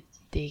хэсгийг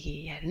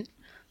дэги ярина.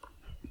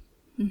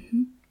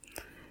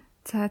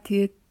 За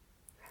тэгээд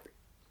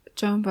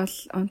Джон бол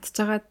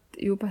унтжгаад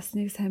юу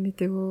басныг сайн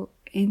мэдээгүй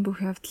энэ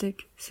бүх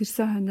явдлыг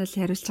сэрсэн хойноол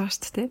яриулж байгаа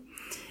шүү дээ.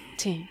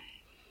 Тийм.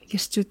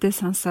 Гэрчүүдээ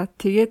сонсоод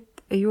тэгээд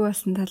юу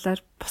басан талаар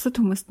бусад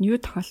хүмүүст нь юу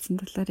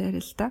тохиолдсон талаар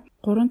яриа л да.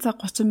 3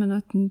 цаг 30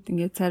 минутанд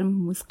ингээд зарим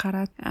хүмүүс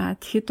гараад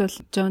тэгэхэд бол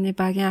Джонны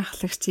багийн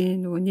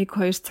ахлагчийн нөгөө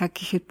 1-2 цаг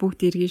гэхэд бүгд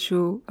иргэн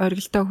шүү.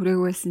 Оргилдоо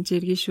хүрээгүй байсан чи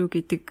иргэн шүү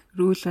гэдэг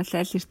рүүл бол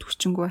аль эрт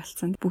хүчингүй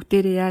болсон.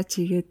 Бүгдээрээ яаж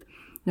хийгээд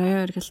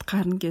ноён оргилд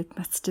гарна гэд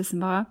бацчихсан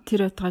байгаа.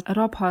 Тэр байтугай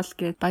Роб Холл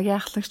гэд багийн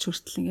ахлагч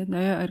хүртэл ингээд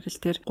ноён оргил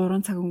дээр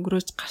 3 цаг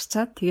өнгөрөөж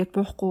гарчаад тэгээд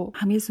буухгүй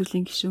хамгийн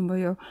сүүлийн гишүүн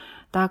буюу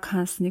Даг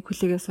Хансны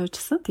хүлээгээ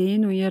суужсан.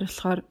 Тэгээ энэ үеэр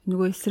болохоор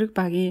нөгөө эсрэг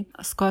багийн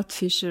Scott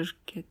Fisher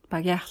гэд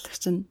багийн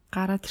ахлагч нь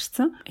гараад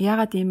ирсэн.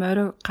 Яагаад ийм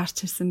орой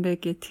гарч ирсэн бэ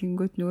гэд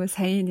тэнгүүд нөгөө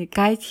саяны нэг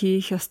гайд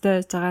хийх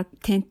ёстой байж байгаа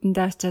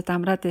тентэндээ очиад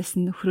амраад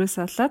байсан нөхрөөс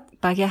болоод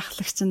багийн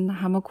ахлагч нь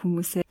хамаг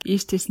хүмүүсээ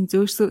ийш тийсэн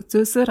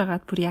зөөсөөр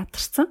агаад бүр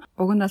ядарсан.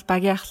 Уг нь бол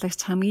багийн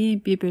ахлагч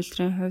хамгийн бие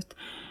биелэрийн хувьд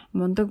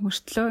мундаг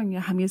мөртлөө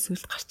ингээ хамгийн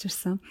сүүлд гарч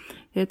ирсэн.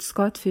 Тэгээд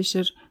Scott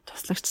Fisher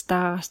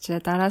туслагчтайгаа гарч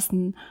ирээ. Дараас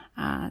нь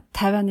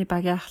Тайваны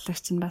багийн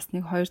ахлагч нь бас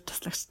нэг 2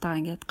 туслагчтайгаа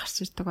ингээд гарч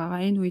ирдэг байгаа.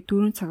 Энэ үе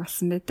 4 цаг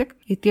болсон байдаг.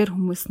 Эдгээр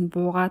хүмүүс нь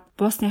буугаад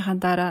буусныхаа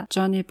дараа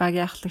Джонny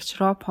багийн ахлагч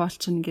Rob Hall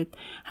ч ингээд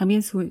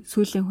хамгийн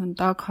сүүлийн хүн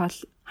Дог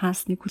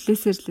Хансныг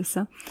хүлээсээр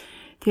лээсэн.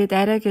 Тэгээд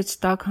арай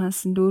гэж Дог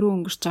Ханс 4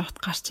 өнгөрч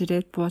явахт гарч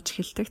ирээд бууж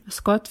эхэлдэг.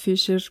 Scott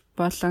Fisher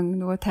болон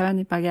нөгөө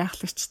Тайваны багийн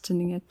ахлагч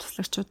чинь ингээд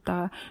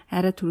туслагчуудаа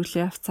арай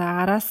төрүүлээ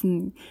явцаа. Араас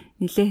нь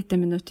нэлээд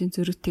хэдэн минутын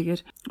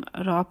зөрүүтэйгээр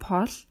Rob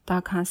Hall,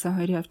 Дог Ханс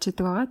хоёр явж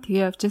идэг байгаа.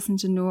 Тэгээ явжсэн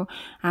чинь нөгөө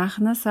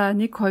анханасаа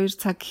 1-2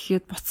 цаг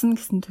гэхэд буцна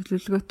гэсэн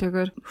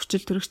төлөвлөгөөтэйгээр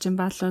хүчил төрөгчийн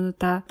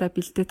баалуунуудаа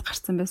бэлдээд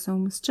гарсан байсан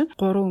хүмүүс чинь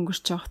 3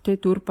 өнгөрч явах те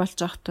 4 болж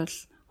явахт бол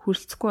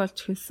хүрэлцэхгүй болж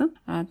эхэлсэн.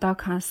 Дог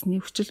Хансны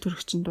хүчил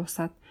төрөгчин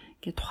дуусаад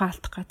гэ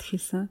тухаалтах гад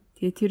хэлсэн.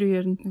 Тэгээ тэр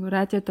үеэр нөгөө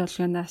радио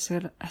долгионоо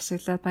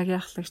ашиглаад багийн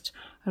ахлагч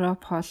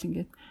Rob Hall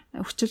ингээд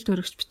хүчил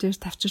төрөгч битээр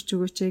тавчирч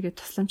өгөөч гэж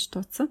тусламж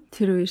дуудсан.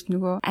 Тэр үеэрт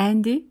нөгөө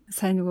Анди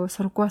сайн нөгөө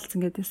сургуу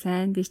болсон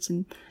гэдээсэн Анди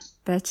чинь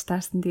байж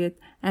таарсан. Тэгээд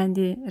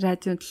Анди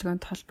радио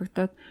долгионд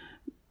холбогдоод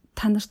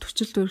та нарт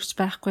хүчил төрөгч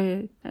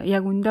байхгүй.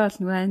 Яг өндөө бол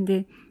нөгөө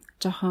Анди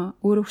жоохон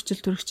өөрөө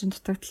хүчил төрөгчийн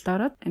дутагдалд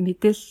ороод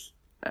мэдээлэл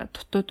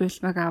дутууд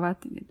байлмаг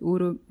аваад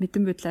өөрөө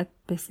мэдэн бодлаад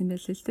байсан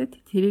байл л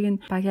дээ. Тэрийг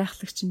нь багийн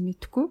ахлагч нь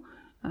мэдгүй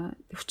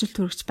хүчил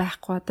төрөгч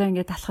байхгүй одоо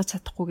ингээд алхаж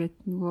чадахгүй гэд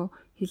нөгөө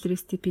Хиллари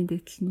Стипийн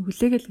дэтэл нь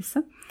хүлээгээл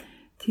хэлсэн.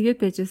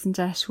 Тэгээд байжсэн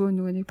чи ашгүй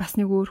нөгөө нэг бас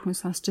нэг өөр хүн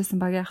сонсч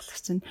байсан багийн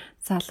ахлагч нь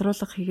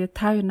залруулга хийгээд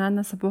та юу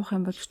наанаас буух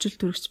юм бол хүчил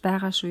төрөгч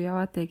байгаа шүү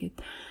яваад гэд.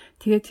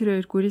 Тэгээд тэр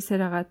хоёр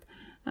гүрээсээр агаад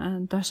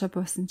доошо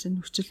буусан чинь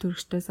хүчил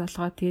төрөгчтэй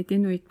залгаа. Тэгээд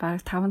энэ үед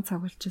бараг 5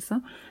 цаг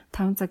болчихсон.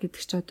 5 цаг гэдэг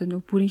чи одоо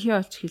нөгөө бүрэнхий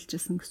олж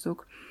хэлжсэн гэсэн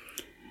үг.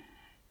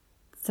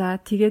 За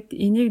тэгээд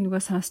энийг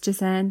нөгөө сонсч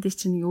байсан Анди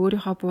чинь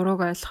өөрийнхөө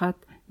бурууг ойлгоод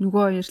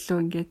нөгөө хоёр руу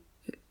ингээд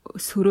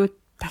сөрөөд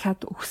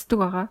дахиад өгсдөг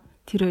байгаа.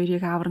 Тэр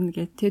хоёрыг аварна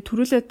гэд. Тэгээд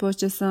төрүүлээд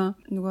буужсэн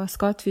нөгөө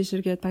Scott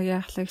Fisher гээд багийн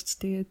ахлагч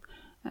тэгээд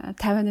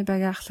Тайваны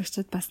багийн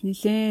ахлагчид бас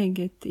нилээн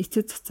ингээд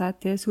эцэд цуцаад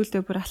тэгээд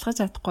сүүлдээ бүр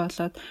алхаж чадахгүй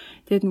болоод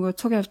тэгээд нөгөө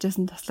цуг явж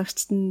байсан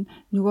туслагчд нь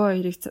нөгөө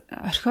хоёрыг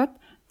орхиод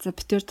за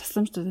битээр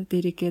тусламжтуудад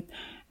ирээгээд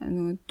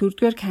нөгөө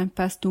 4-р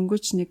кампаас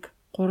дөнгөж нэг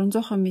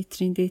 300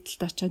 метрийн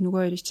дээдлэлд очиод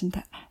нөгөө хоёрыг чинь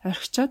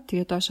орхичоод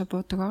тэгээ доошо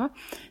буудаг байгаа.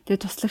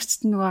 Тэгээ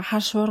туслагчд нь нөгөө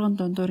хар шуурган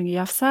дундуур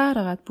ингээ явсаар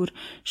агаад бүр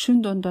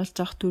шүн дунд болж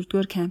авах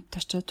 4-р кампт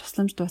очиод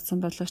тусламж дуудсан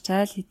боловч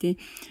айл хэдийн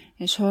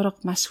шуурга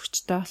маш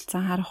хүчтэй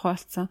болсон, харахгүй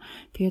болсон.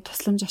 Тэгээ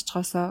тусламж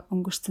очихоосоо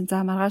өнгөрсөн.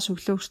 За маргааш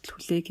өглөө хүртэл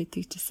хүлээ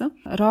гэдэгжсэн.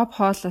 Роб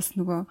Холлос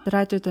нөгөө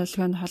радио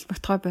долгионд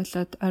холбогдгоо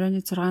болоод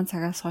оройн 6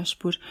 цагаас хойш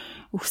бүр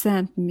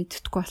үхсэн амьд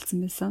мэддэхгүй болсон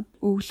байсан.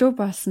 Өглөө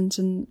болсон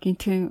чинь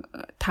гинтхэн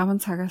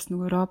 5 цагаас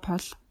нөгөө Роб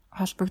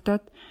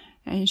холбогдоод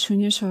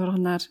шөнийн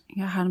шуурганаар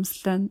ингээ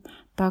харамсалтай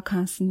Дог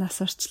Хансан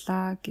нас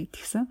орчлаа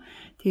гэдгсэн.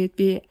 Тэгээд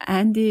би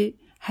Анди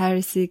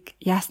Харрисыг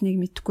яасныг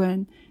мэдэхгүй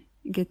байна.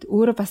 Ингээд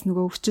өөрөө бас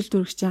нөгөө өвчл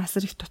дүргчийн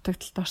асар их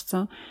дутагдалд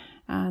орсон.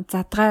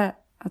 Задгай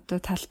одоо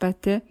талбай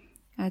те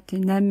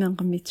 8000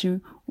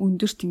 метрийн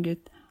өндөрт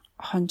ингээд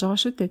хонжоо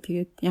шүү дээ.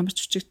 Тэгээд ямар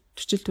ч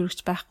хүчил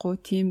дүргч байхгүй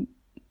тийм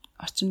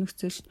орчин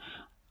нөхцөлд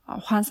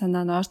ухаан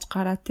санаа нь орж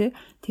гараа те.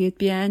 Тэгээд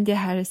би Анди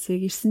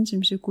Харрисыг ирсэн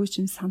жимшиггүй ч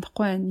юм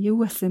санахгүй байна.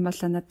 Юу болсон юм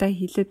бол надад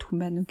хэлээд хүн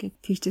байна уу гэд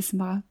тэгчээсэн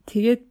байгаа.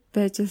 Тэгээд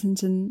байжсэн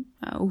чинь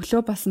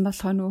өглөө басан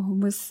болохоор нөгөө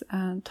хүмүүс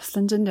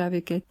тусламжинд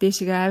явъя гэд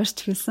дээшгээ авирч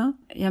хэлсэн.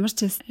 Ямар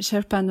ч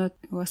Шерпанууд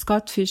нөгөө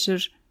Скот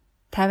Фишер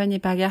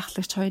 50-ны багийн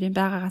ахлагч хоёрын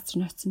байгаа газар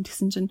нь очсон.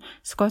 Тэгсэн чинь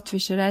Скот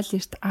Фишер аль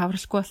эрт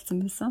авралгүй болсон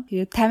байсан.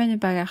 Тэгээд 50-ны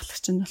багийн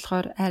ахлагч нь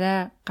болохоор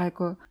арай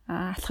гайгүй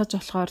алхаж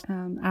болохоор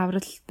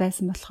аврал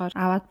байсан болохоор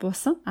аваад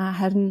буусан.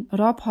 Харин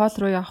Роб Холл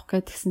руу явах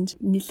гэдгсэн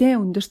чинь нэлээд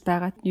өндөрт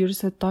байгаад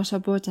ерөөсөө доошо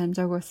бууж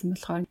амжаагүй байсан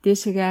болохоор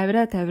дээшгээ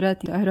авираад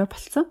орой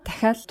болцсон.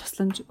 Дахиад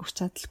тусламж өгч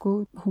чадалгүй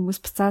хүмүүс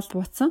буцаал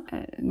бууцсан.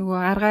 Нөгөө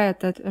аргаа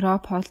ядаад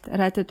Роб Холл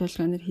радио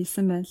долгионоор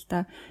хийсэн байна л да.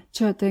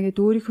 Чи одоо ингэж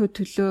өөрийнхөө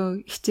төлөө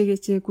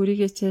хичээгээч,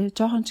 гүрийгээч,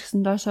 жоохон ч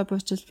гэсэн доошо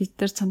буучвал бид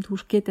нар чамд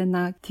хүрэх гээд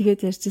байна.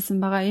 Тэгээд ярьжсэн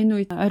байгаа. Энэ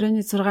үед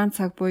оройн 6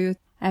 цаг буюу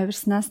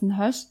авирснаас нь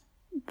хойш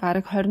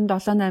бараг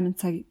 27-8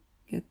 цаг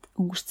гэд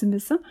өнгөрцөн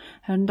байсан.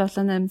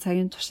 27-8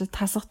 цагийн туршид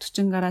тасах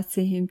 40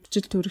 градусын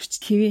хэмжил төрөгч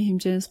хэвийн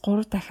хэмжээс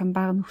 3 дахин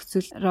бага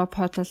нөхцөл Роб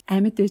Холл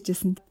амьд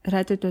ээжсэн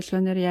радио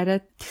долгионоор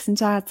яриад тэгсэн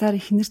чинь азар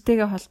их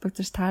нэртэйгээ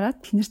холбогдож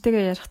таарад их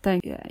нэртэйгээ ярихдаа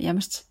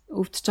ямар ч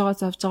өвдөж байгаа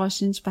зовж байгаа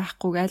шинж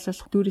байхгүй аль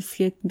болох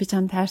дүүрсгээд би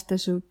чам таартай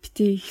шүү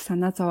бити их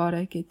санаа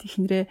зовоорой гэд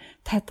ихнэрээ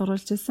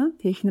тайлбарлуулж байсан.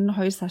 Тэг ихнэр нь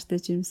 2 сартай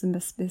жимсэн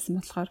байсан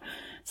болохоор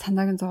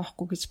санааг нь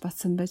зовоохгүй гэж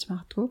бодсон байж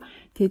магадгүй.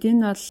 Тэгэд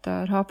энэ бол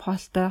Роб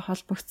Холлтой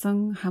холбогдсон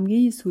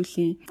хамгийн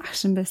сүүлийн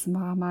агшин байсан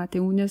байгаамаа.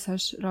 Тэг үүнээс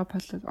хойш Роб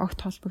Холл огт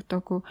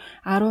холбогдоогүй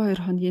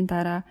 12 хоногийн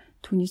дараа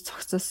түүний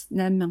цогцос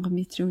 8000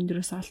 метрийн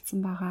өндөрөөс олдсон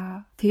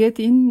байгаа. Тэгээд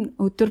энэ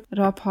өдөр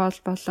Роб Холл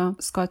болон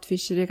Скот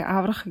Фишерийг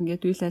аврах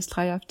ингээд үйл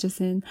ажиллагаа явж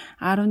байсан.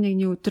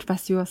 11-ний өдөр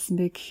бас юу болсон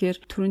бэ гэхээр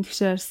түрүүн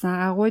тэгшээр ярьсан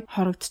агуйд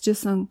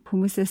хорогдчихсан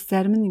хүмүүсээс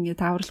зарим нь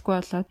ингээд авралгүй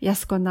болоод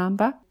Яско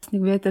Намба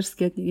нэг Ведерс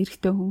гэдэг нэг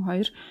эрэгтэй хүн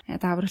хоёр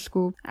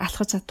авралгүй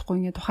алхаж чадахгүй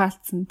ингээд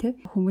тухаалцсан тий.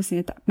 Хүмүүс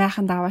ингээд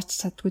майханд аваач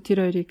чаддгүй тэр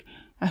хоёрыг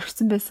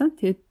орхисон байсан.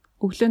 Тэгээд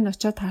өглөө нь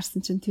очиод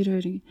таарсан чинь тэр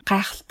хоёрын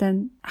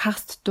гайхалтай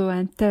хагас дутуу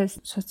амтай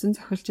суцсан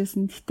зохилж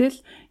байсан. Гэтэл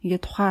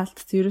ингээд тухайн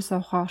алдц ерөөсөө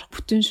ухаа орох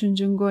бүтэн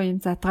шүнжэнгөө юм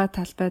задгаа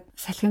талбайд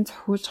салхин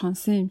цохиулж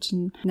хонсон юм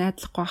чинь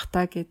найдлахгүй бах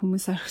та гэд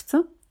хүмүүс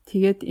орхисон.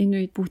 Тэгээд энэ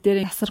үед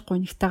бүгдээрээ ясар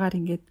гунигтайгаар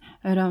ингээд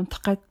орой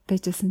унтах гээд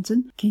байжсэн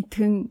чинь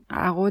гинтхэн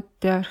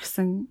агуудтай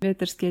орхисон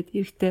Ведерс гээд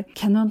эрэхтэй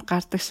кинонд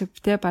гардаг шиг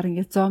те баг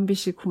ингээд зомби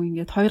шиг хүн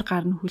ингээд хоёр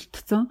гар нь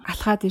хүлдсэн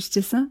алхаад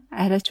иржсэн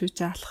арайч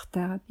үжи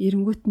алхахтайгаад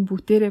эренгүүт нь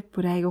бүгдээрээ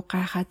бүр айгу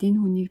гайхаад энэ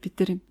хүнийг бид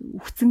нар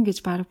үхсэн гэж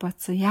баг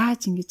бодсон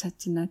яаж ингэж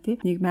чадж байна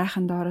те нэг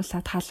майханд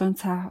оруулаад халуун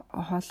цаа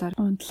хоолоор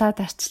унтлаад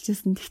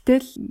арчилжсэн.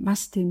 Тэгтэл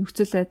маш тийм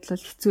нөхцөл байдал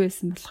бол хэцүү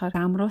байсан болохоор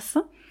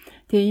амруулсан.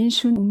 Тэгээ энэ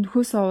шүн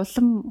өмнөхөөсөө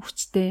улам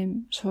хүчтэй юм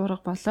шуурга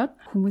болоод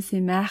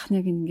хүмүүсийн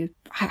майхныг ингээд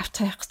авч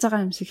хаях гэж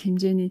байгаа юм шиг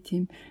хэмжээний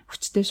тийм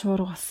хүчтэй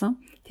шуурга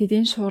болсон. Тэгэд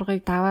энэ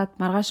шуургыг даваад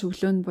маргааш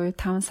өглөө нь буюу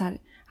 5 сар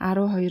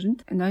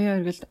 12-нд ноён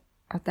оргилд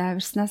одоо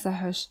авирснаасаа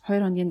хойш 2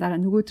 хоногийн дараа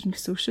нөгөөдөр нь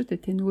гэсэн үг шүү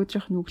дээ. Тэгээ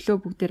нөгөөдрийнх нь өглөө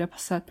бүгдээрээ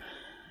босоод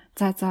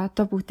за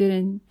одоо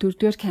бүгдээрээ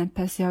 4-р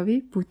кампус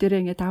явъя.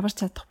 Бүгдээрээ ингээд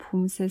аварч чадах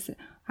хүмүүсээс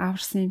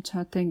аварсан юм ч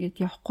одоо ингээд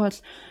явахгүй бол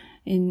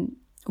энэ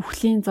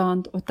өхлийн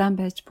зоонд удаан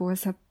байж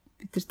бугаасаа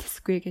бид нар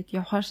тэсгүй гэд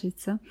явахаар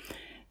шийдсэн.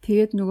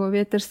 Тэгээд нөгөө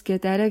Ведерс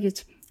гээд арай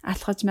гэж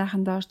алхаж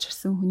майханд орж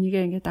ирсэн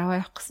хүнийгээ ингээд аваа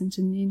явах гэсэн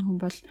чинь энэ хүн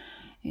бол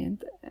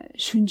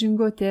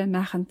шүнжэнгөө те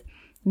майханд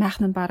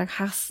нь бараг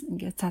хагас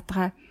ингээд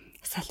задгаа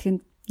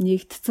салхинд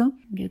нэгдсэн.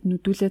 Ингээд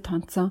нүдүүлээ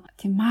тонцсон.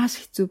 Тийм маш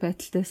хэцүү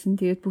байдалтайсэн.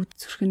 Тэгээд бүгд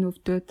зүрхэн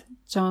өвдөд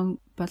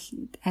Жон бол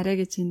арай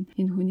гэж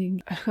энэ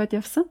хүнийг орхиод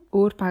явсан.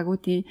 Өөр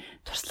багуудын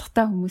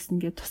туршлагатай хүмүүс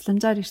ингээд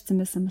тусламжаар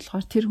ирсэн байсан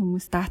болохоор тэр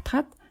хүмүүс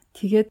даатгаад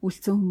тэгээд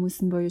үлдсэн хүмүүс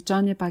нь буюу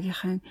Жоны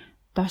багийнхан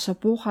доошо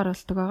буухаар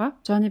болдог байгаа.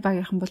 Жоны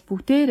багийнхан бол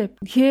бүгдээрээ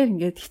хээр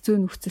ингээд хэцүү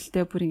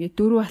нөхцөлтэй бүр ингээд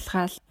дөрөв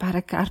алхаал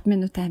бараг 10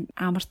 минут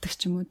амардаг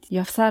ч юм уу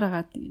явсаар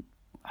агаад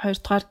 2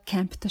 дугаар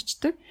кампт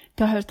очдог.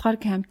 Тэгээ 2 дугаар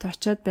кампт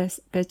очиод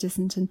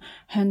байжсэн чинь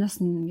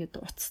хойноос нь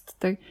ингээд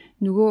уцтдаг.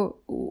 Нөгөө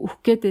өөх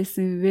гээд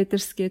байсан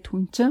Ведерс гээд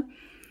хүн чинь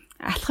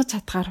алхаж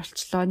чадгаар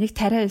болчлоо. Нэг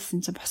тариа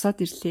хэлсэн чинь босоод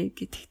ирлээ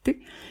гэдэгдэг.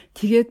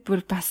 Тэгээд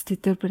бүр бас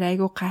тэд бүр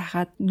айгуу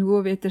гайхаад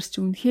нөгөө ведерс ч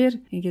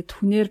үнэхээр ингээд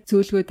хүнээр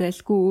зөөлгөөд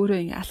айлгүй өөрөө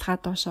ингээд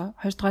алхаад доошоо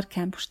 2 дугаар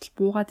камп хүртэл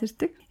буугаад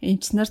ирдэг.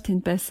 Эмч нар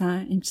тэнд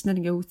байсан. Эмч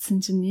нар ингээд үдсэн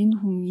чинь энэ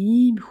хүн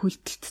ийм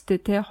хөлтөлттэй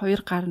те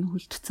 2 гар нь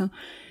хөлтцсөн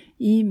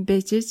ийм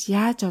бэжэж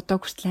яаж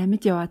одоо хүртэл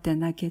амьд яваад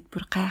байна гэд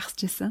бүр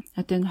гайхажсэн.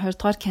 Одоо энэ 2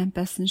 дугаар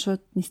кампаас нь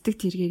шууд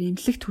нисдэг тэргээр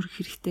имлэг төрөх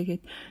хэрэгтэй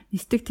гэд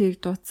нисдэг тэрэг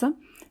дуудсан.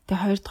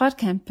 Тэгээ 2 дугаар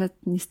кампад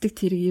нисдэг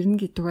тэрэг ирнэ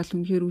гэдэг бол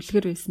үнэхээр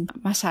үлгэр байсан.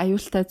 Маш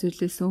аюултай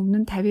зүйлээс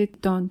өмнө нь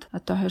 50-д онд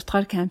одоо 2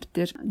 дугаар камп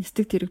дээр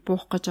нисдэг тэрэг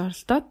буух гэж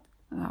оролдоод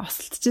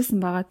осолдчихсэн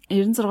байгаа.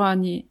 96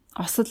 оны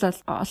осол бол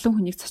олон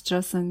хүнийг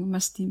цочроосон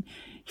маш тийм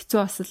хэцүү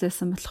осол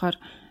байсан болохоор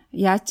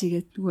яаж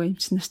игээд нөгөө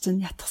эмч нар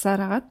чинь ятгсаар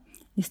агаад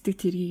нисдэг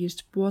тэргийг ирж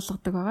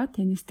буулгадаг байгаа.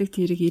 Тэгээ нисдэг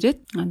тэрэг ирээд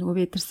нөгөө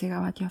ведерсийг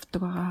аваад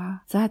явдаг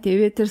байгаа. За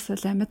тэгээ ведерс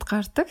бол амьд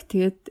гардаг.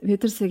 Тэгээд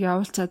ведерсийг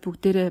явуулчаад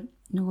бүгдээрээ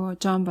нөгөө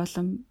Жон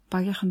болон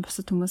багийнхан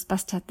бусад хүмүүс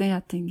бас чадан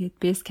яат ингээд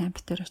бейс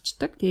камп дээр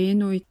очдог. Тэгээ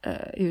энэ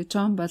үед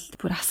Жон бол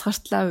бүр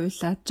асгартлаа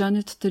уйлаад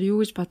Жоны дотор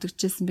юу гэж бодож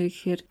ирсэн бэ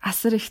гэхээр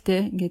асар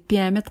ихтэй ингээд би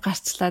амьд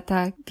гарчлаа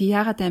та. Би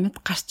яагаад амьд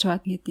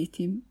гарчваад гэдэг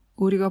тийм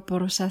өөрийгөө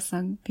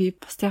буруушаасан. Би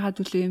бусдынхаа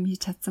төлөө юм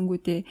хийж чадсангүй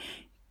дээ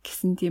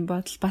гэсэн тийм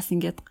бодол бас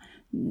ингээд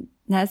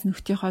найз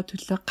нөхдийнхөө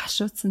төлөө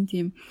гашуудсан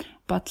тийм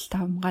бодол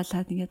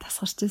тавмгаалаад ингээд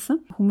тасгарч ирсэн.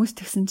 Хүмүүс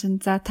тэгсэн чинь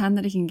за та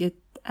нарыг ингээд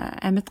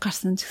амьд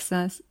гарсан ч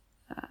гэсэн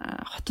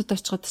хотод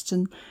очиход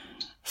чинь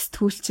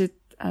сэтгүүлчид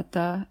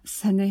одоо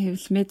санаа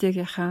хэвлэл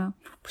медиагийнхаа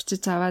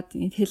бүчиж аваад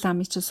хэл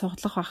амыг чинь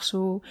суглах байх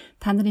шүү.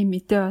 Та нарын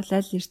мэдээ бол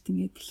аль эрт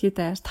ингээд дэлхийд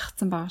даяар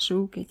тагцсан байгаа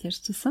шүү гэж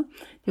ярьжсэн.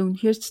 Тэгээ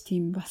үнэхээр ч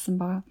тийм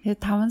болсон байгаа. Тэгээ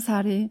 5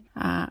 сарын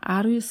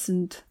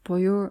 19-нд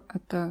буюу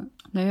одоо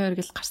ноён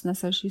оргил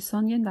гарснаас хойш 9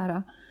 хоногийн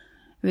дараа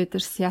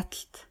Ведер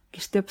Сиэтлд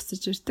гэртээ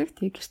буцаж ирдэг.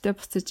 Тэгээ гэртээ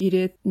буцаж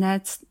ирээд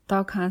найз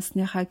Дог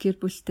Хансныхаа гэр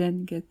бүлтэй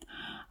ингээд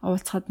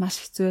уулзахад маш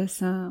хэцүү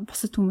байсан.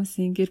 Бусад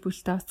хүмүүсийн гэр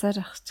бүлтэй уцаар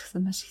авах ч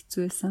гэсэн маш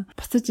хэцүү байсан.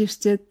 Буцаж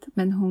ирчээд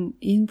мань хүн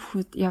энэ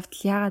бүхд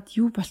явдал яагаад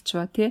юу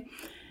болчихвоо те?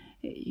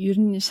 Ер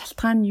нь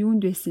шалтгаан нь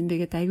юунд байсан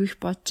бэ гэдээ аягүй их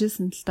бодож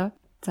ирсэн л доо.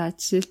 За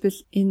жишээлбэл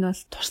энэ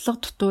бол туршлага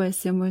дутуу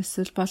байсан юм уу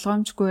эсвэл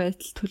болгоомжгүй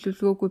байдал,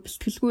 төлөвлөгөөгүй,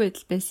 бэлтгэлгүй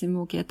байдал байсан юм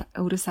уу гэд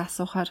өөрөөсөө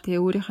асуухаар тэгээ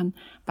өөрийнх нь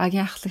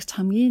багийн ахлагч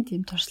хамгийн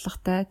тийм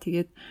туршлагатай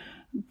тэгээд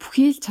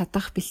бүхий л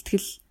чадах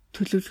бэлтгэл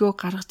төлөвлөгөө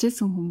гаргаж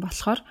ирсэн хүн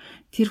болохоор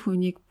тэр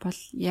хүнийг бол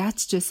яаж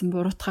ч байсан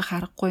буруутгах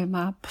аргагүй юм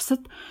аа.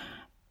 Бусад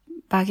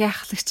багийн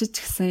ахлагчид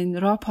гэсэн энэ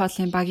Роб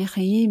Холлын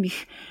багийнхан ийм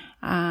их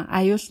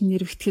аюул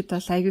нэрвэгдэхэд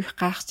бол аягүй их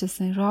гайхаж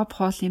байсан. Роб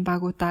Холлын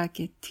багуудаа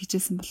гэд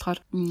тэгжсэн болохоор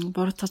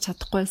буруутгах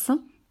чадахгүй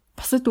байсан.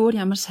 Бусад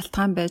өөр ямар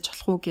шалтгаан байж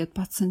болох уу гэд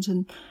бодсон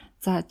чинь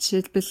за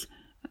жишээлбэл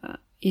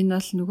энэ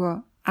бол нөгөө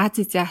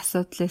Азийн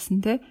асуудал байсан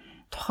те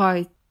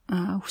тухайн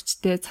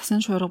хүчтэй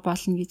цасан шуурга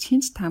болно гэж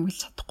хинч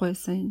таамаглаж чадахгүй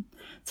байсан.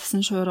 Цасан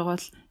шуурга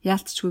бол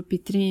яалтчгүй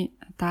бидний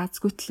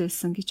даазгүйтэл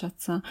байсан гэж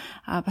бодсон.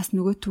 Бас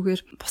нөгөө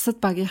түгээр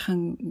бусад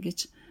багийнхан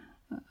гэж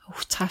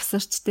хүч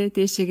хавсарч те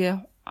дээшээгээ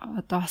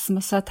одоо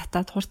осмосоо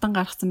татаад хурдан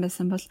гаргацсан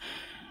байсан бол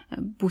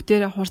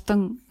бүгдээрээ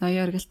хурдан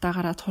ноён оргилтаа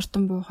гараад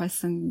хурдан буух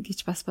байсан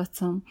гэж бас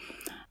бодсон.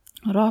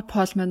 Роб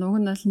Пол маань уг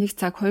нь бол 1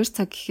 цаг 2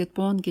 цаг гэхэд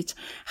буун гэж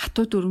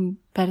хатуу дүрм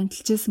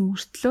баримталжсэн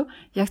мөртлөө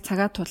яг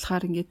цагаа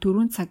тулахаар ингээд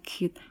 4 цаг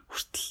гэхэд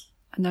хүртэл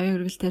ноён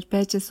өргөлтөөр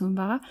байжсэн юм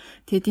байгаа.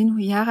 Тэгэд энэ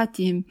хүн яагаад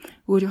ийм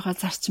өөрийнхөө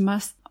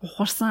зарчмаас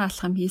ухарсан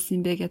алхам хийсэн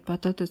бэ гэд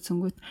бодоод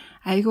үзсэнгүүт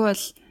айгүй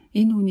бол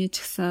энэ хүний ч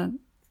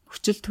гэсэн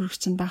хүчил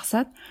төрөгч нь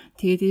багасаад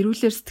тэгээд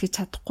эрүүлэр сэтгэж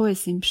чадахгүй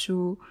байсан юм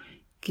шүү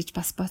гэж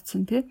бас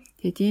бодсон тий.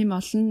 Тэгэд ийм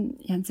олон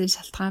янзын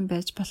шалтгаан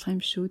байж болох юм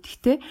шүү.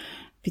 Гэхдээ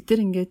бид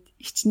нар ингээд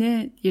ичнээ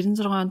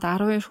 96 онд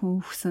 12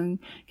 хүн өгсөн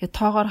гэдэг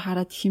тоогоор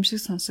хараад их юм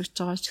шиг сонсогдож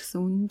байгаа ч гэсэн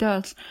үнэндээ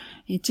бол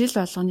жил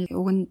болгоны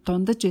уг нь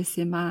дундаж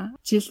байсан юм аа.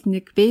 Жилд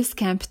нэг бейс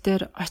камп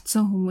дээр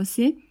очисон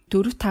хүмүүсийн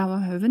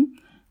 4-5% нь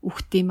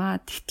үхт юм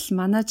аа. Тэгтэл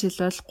манай жил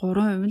бол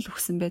 3% л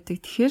үхсэн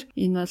байдаг. Тэгэхээр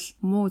энэ бол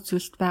муу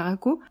үзүүлэлт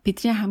байгаагүй.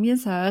 Бидний хамгийн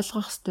сайн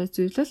ойлгох ёстой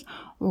зүйл бол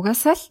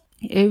угаасаа л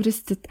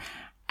Эверестэд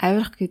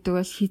авирах гэдэг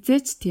бол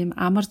хизээч тийм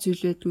амар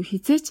зүйл байдгүй.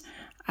 Хизээч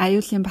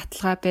аюулын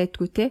баталгаа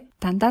байдгүй те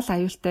дандаа л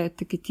аюултай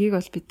байдаг гэдгийг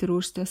бол бид нар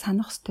өөрсдөө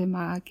санах хэрэгтэй юм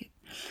аа гэд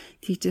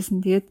тэгжсэн.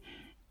 Тэгээд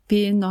би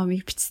энэ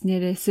номыг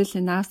бичснээрээ эсвэл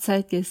энэ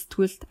outside гэж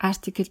сэтгүүлд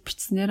артикл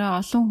бичснээрээ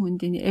олон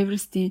хүнд энэ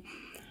Эверестийн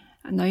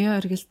ноён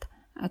оргилд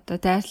одоо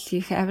дайрал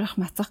хийх авирах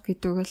мацах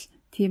гэдэг бол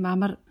тийм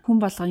амар хүн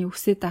болгоны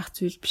үсээд авах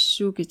зүйл биш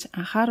шүү гэж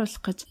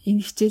анхааруулах гэж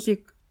энэ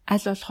хичээлийг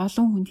аль болох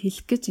олон хүнд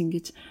хэлэх гэж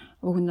ингэж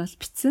уг нь бол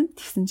бичсэн.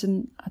 Тэгсэн чинь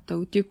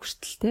одоо өдийг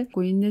хүртэлтэй.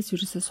 Гэхдээ энэс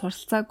ерөөсөө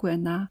суралцаагүй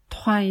байна.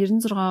 Тухайн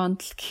 96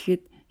 онд л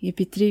гэхэд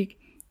бидрийг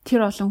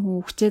тэр олон хүн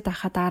өгчээд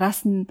ахад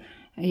араас нь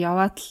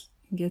яваад л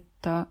ингээд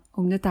одоо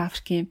Өмнөд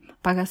Африкийн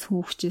багаас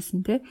хүн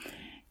өгчээсэн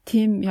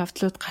тийм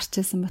явдлууд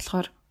гарч ирсэн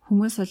болохоор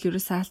хүмүүс бол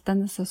ерөөсөө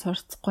алдаанаасаа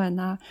сурцахгүй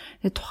байна.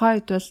 Тэгээ тухайн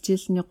үед бол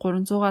жилд нэг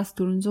 300-аас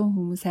 400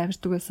 хүмүүс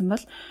авирдаг байсан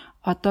бол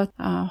одоо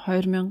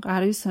 2019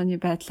 оны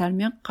байдлаар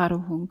 1000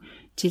 гаруй хүн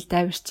жилд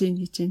авирч ийн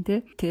гэж байна те.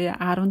 Тэгээ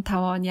 15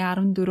 оны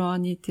 14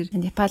 оны тэр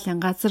Непалийн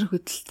газар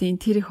хөдлөлтийн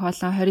тэр их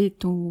олон 20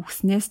 хэдэн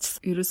үгснээс ч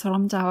ерөө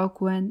сургамж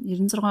аваагүй байна.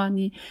 96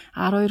 оны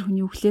 12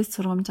 хүний үхлээс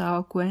сургамж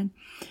аваагүй байна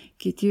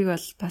гэдгийг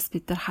бол бас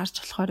бид нар харж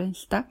болохоор байна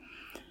л да.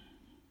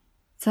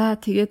 За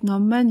тэгээд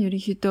ном маань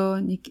ерөнхийдөө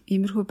нэг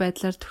иймэрхүү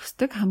байдлаар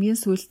төгсдөг. Хамгийн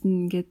сүүлд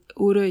нь ингээд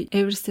өөрөө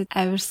Эверест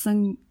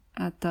авирсан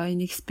одоо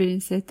энэ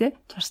экспириенсээ те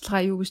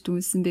туршлагаа юу гэж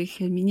дүнсэн бэ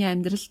гэхээр миний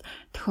амьдралд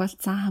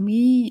тохиолдсон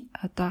хамгийн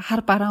одоо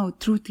хар бараан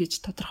өдрүүд гэж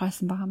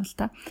тодорхойлсон байгаа юм л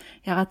та.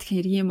 Ягаад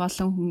гэхээр ийм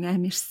олон хүн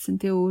амьдсан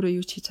те өөрөө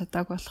юу ч хийж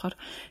чадаагүй болохоор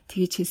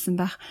тэгэж хэлсэн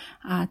байх.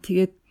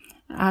 Тэгээд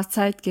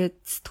outside гэд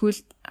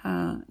сэтгүүлд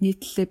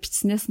нийтлэлээ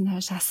бичснээс нь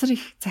хойш асар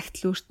их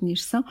загтал өөрт нь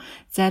ирсэн.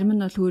 Зарим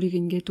нь бол өөрийг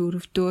ингээд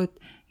өрөвдөөд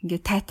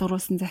ингээд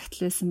тайтгаруулсан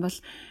загтал байсан бол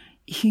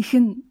ихэнх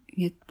нь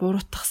ингээд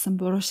буруутгсан,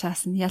 буруу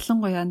шаасан.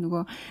 Ялангуяа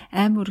нөгөө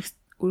аим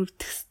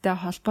өргөдөхтэй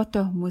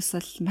холбоотой хүмүүс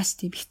бол маш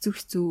тийм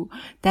хэцүү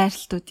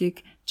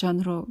дайралтуудыг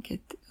Жон руу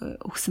гээд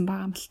өгсөн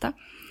байгаа юм л та.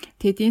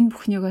 Тэгэд энэ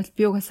бүхнийг бол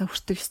би угаасаа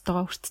хүртэх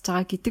ёстойгоо хүртэж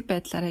байгаа гэдэг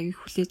байдлаар аяг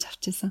хүлээж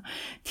авчихсан.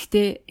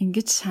 Гэхдээ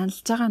ингэж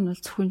шаналж байгаа нь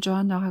бол зөвхөн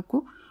Жон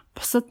байгаагүй.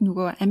 Бусад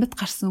нөгөө амьд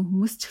гарсан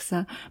хүмүүс ч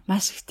гэсэн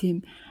маш их тийм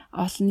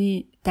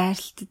олонний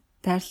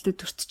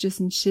дайралтад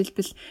өртөжсэн.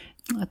 Жишээлбэл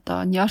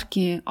одоо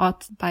Нью-Йоркийн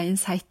Од баян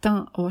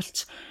саятан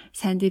уулч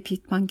Санди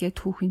Питман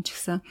гэдэг хүүхэн ч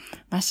гэсэн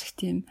маш их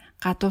тийм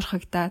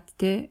гадуурхагдаад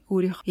те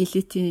өөрийнх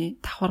элитийн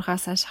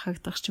давхаргаасаа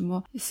шахагдах ч юм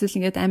уу эсвэл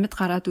ингээд амьд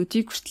гараад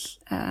өдийг хүртэл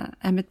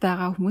амьд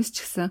байгаа хүмүүс ч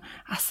гэсэн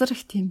асар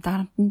их тийм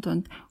дарамтны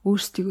дунд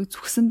өөрсдийгөө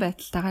зүгсэн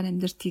байдалтайгаар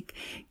амьдэрдэг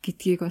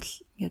гэдгийг бол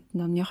ингээд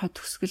номныхоо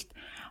төгсгөлд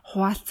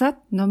хуваалцаад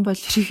ном бол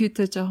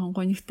ерөөхдөө жоохон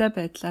гонигтай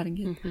байдлаар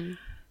ингээд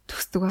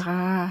төгсдөг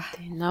байгаа.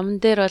 Тийм ном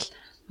дээр бол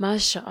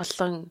маш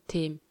олон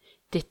тийм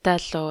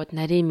деталууд,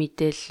 нарийн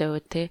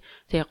мэдээллүүд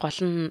тэгээ гол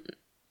нь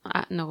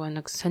нөгөө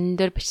нэг сонин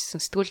дээр бичсэн,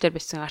 сэтгүүл дээр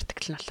бичсэн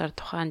артикл нь болохоор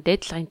тухайн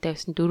дедлайнтай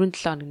байсан 4-7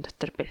 хоногийн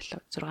дотор байлаа.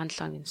 6-7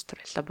 хоногийн дотор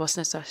байлаа.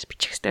 Бууснаас хойш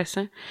бичих хэрэгтэй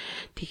байсан.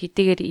 Тэг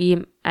хэдийгээр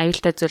ийм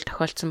аюултай зүйл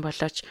тохиолдсон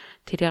болооч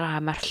тэрийг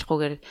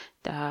хамаарахгүйгээр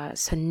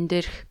сонин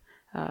дээрх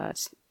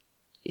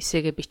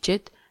эсэгээ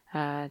бичээд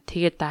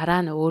тэгээд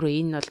дараа нь өөрөө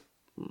энэ бол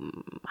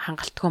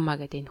хангалтгүй маа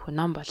гэдэг энэ хүн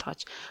ном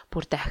болгож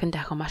бүр дахин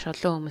маш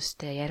олон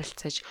хүмүүстэй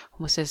ярилцаж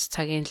хүмүүсээс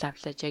цагийн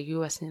лавлаж яг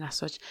юу басныг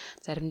асууж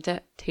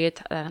заримдаа тэгээд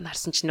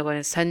харсан чинь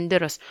нөгөө сонин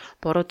дээр бас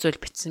буруу зүйл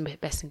бичсэн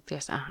байсан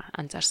гэдгээс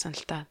анзаарсан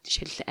л та.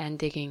 Жишээл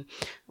Андигийн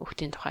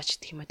хүүхдийн тухай ч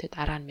гэх юм уу тэгээд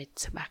дараа нь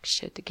мэдсэн байх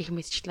шээ. Гэх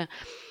мэтчлэн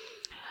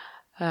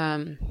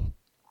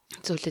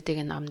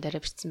зүйлүүдийг ном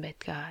дээр бичсэн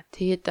байдгаа.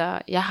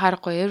 Тэгээд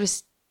яхаарахгүй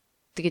Эверест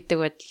гэдэг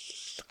байдал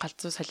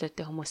галзуу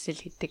солиотой хүмүүс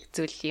л гэдэг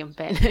зүйл юм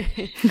байна.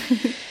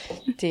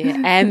 Тий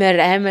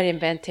амар юм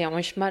байна. Тий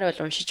уншмаар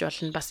бол уншиж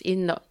болно. Бас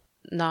энэ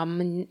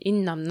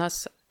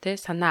номноос тий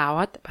санаа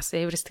аваад бас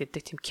Эверест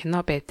гэдэг тийм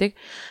кино байдаг.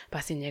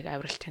 Бас энэ яг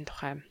авиралтын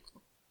тухай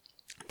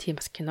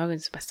тийм бас киног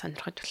бас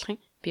сонирхож болох юм.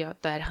 Би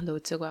одоо ариханд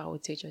үзег байгаа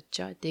үзэж бодож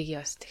байгаа. Дэги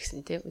бас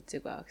тэгсэн тий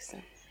үзег байгаа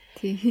гэсэн.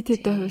 Тийм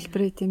хэд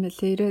хувилбар тийм ээ.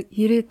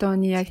 90-ад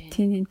оны яг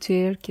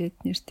Teenager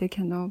гэдэг нэртэй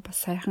кино бас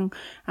саяхан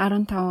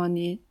 15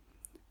 оны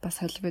бас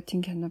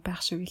Холливуудын кино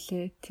байх шиг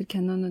үлээ. Тэр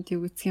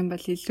кинонуудыг үзэх юм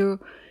бол илүү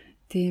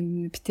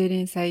тийм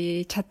битэрийн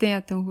сая чадан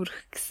ядан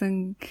хүрэх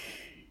гэсэн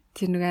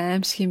тэр нэг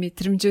аимшигын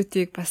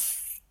мэдрэмжүүдийг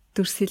бас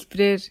дүрс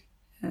хэлбрээр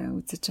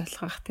үзэж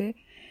болох бах тий.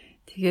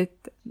 Тэгээд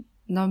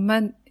ном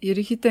маань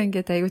ерөнхийдөө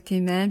ингээд аягүй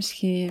тийм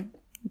аимшигын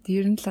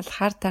ер нь л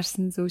хар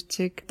тарсан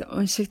зүүчийг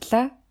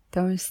уншигдлаа.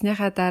 Тэгээд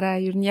уншсныхаа дараа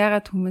ер нь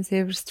ягаад хүмүүс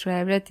Эверест руу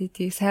аваад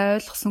идийг сайн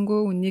ойлгосонгүй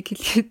үнийг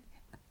хэлгээд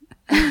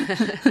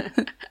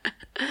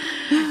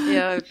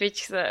яа би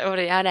ч өөр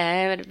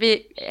амар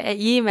би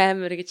ийм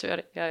амар гэж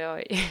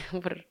яа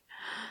бүр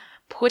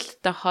бүхэл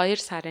одоо 2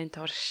 сарын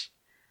турш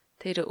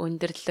тэр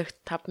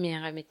өндөрлөгт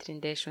 5000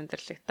 метрийн дээш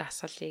өндөрлөгт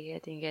асал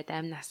хийгээд ингээд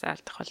амин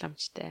асаалдах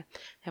боломжтой.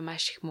 Тэгээ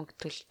маш их мөнгө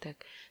төлдөг.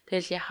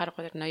 Тэгэл яхаар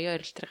ноён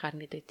орилтэр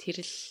гарна гэдэг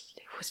тэр л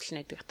хүсэл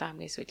найддаг та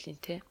хамгийн сүүлийн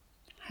тий.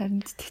 Харин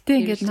тэгтээ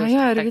ингээд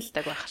ноён оргил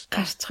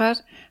гарчгаар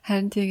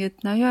харин тэгээд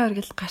ноён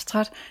оргил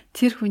гарчгаар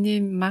тэр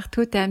хүний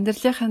магадгүй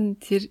амьдралынх нь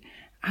тэр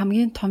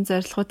хамгийн том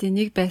зорилгоудын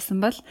нэг байсан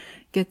бол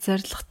гээд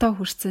зорилготой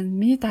хүрсэн.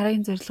 Миний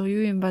дараагийн зорилго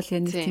юу юм бол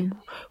яг нэг тийм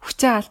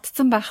хүчээ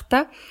алдсан байх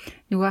та.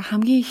 Нөгөө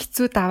хамгийн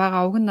хэцүү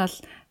даваагаа уг нь бол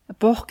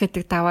буух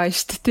гэдэг даваа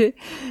шүү дээ.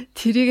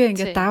 Тэрийг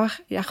ингээд давах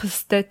явах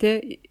хэвээр те.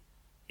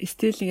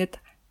 Стил ингээд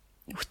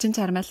хүчин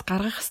чармаал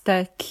гаргах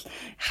хэвээр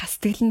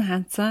хастагл нь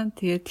хаанцсан.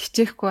 Тэгээд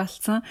хичээхгүй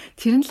болсон.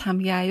 Тэр нь л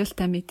хамгийн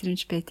аюултай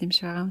мэдрэмж байт юм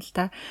шиг байгаа юм л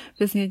та.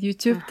 Бис ингээд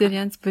YouTube дээр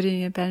янз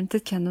бүрийн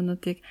баримтат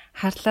кинонуудыг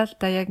харлаа л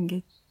да яг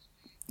ингээд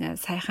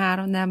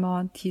саяхан 18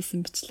 онд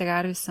хийсэн бичлэг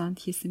 19 онд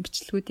хийсэн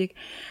бичлгүүдийг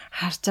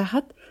харж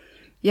байхад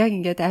яг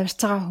ингээд авирч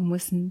байгаа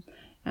хүмүүс нь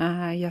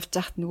явж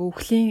байхад нөгөө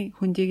үхлийн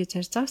хөндий гэж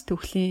ярьж байгаа шүү дээ.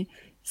 Үхлийн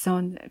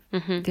сон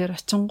дээр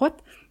очингууд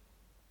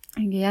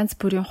ингээд янз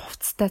бүрийн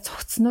хувцастай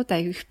цогцнууд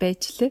аяг их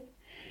байж лээ.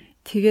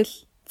 Тэгэл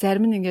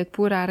зарим нь ингээд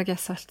бүр арга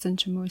яс болцсон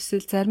ч юм уу.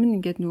 Эсвэл зарим нь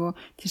ингээд нөгөө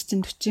тэр чин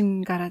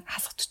 40 гараад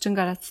хасах 40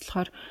 гараад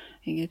болохоор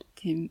ингээд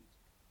тийм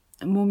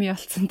муми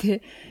болцсон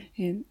тий.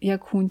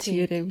 Яг хүн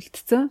чигээрээ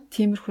үлдсэн.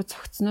 Тиймэрхүү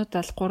цогцнууд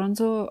бол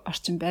 300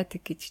 орчим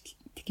байдаг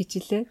гэж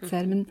илээ.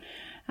 Зарим нь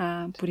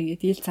бүр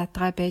ингээд ил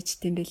задгаа байж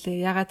дим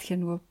бэлээ. Ягаад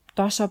тэгэхээр нөгөө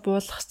доошо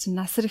буулгах чинь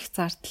насар их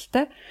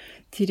зардалтай.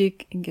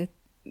 Тэрийг ингээд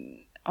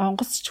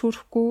онгоц ч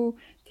хүрэхгүй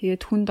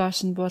тэгээд хүн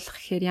доош нь буулгах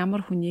гэхээр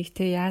ямар хүнийг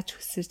те яаж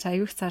хүсэж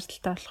аюух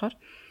зардалтай болохоор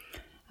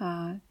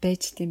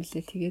байж дим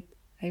бэлээ. Тэгээд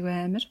аюу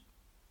амар.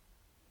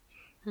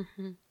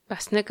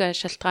 Бас нэг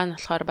шалтгаан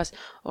болохоор бас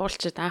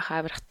уулчид анх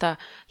аврахтаа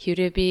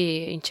хэврээ би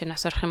энэ ч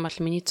нас орох юм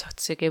бол миний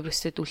цогцыг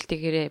Эверестэд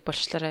үлдээгээрээ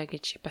болчлаарай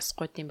гэж бас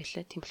гойд юм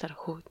бэлээ. Тийм болохоор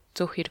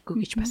зөөх хэрэггүй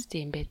гэж бас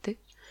тийм байдаг.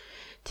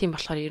 Тийм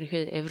болохоор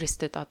ерөнхийдөө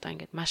Эверестэд одоо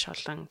ингээд маш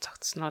олон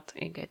цогцснууд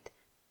ингээд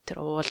тэр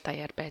уул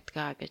даяар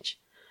байдгаа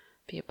гэж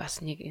би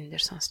бас нэг энэ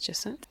дээр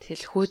сонсчихсан.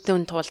 Тэгэл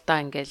хүүдэн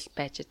туулдаа ингээд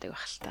байж байгаа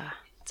байх л та.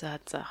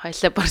 За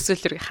хоёлаа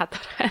борсүүлрэг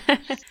хадаар.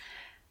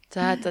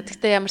 За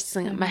тэгтээ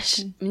ямарсан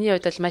маш миний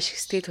хувьд бол маш их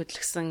сэтгэл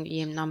хөдлөсөн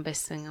ийм ном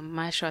байсан.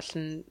 Маш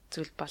олон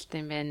зүйл болт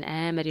юм байна.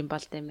 Амар юм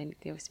болт юм байна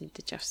гэдгийг бас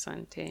мэдэж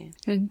авсан тий.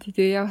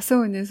 Тэгээ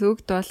явсан хүнээс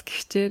өгд бол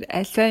гихчээр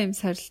альва юм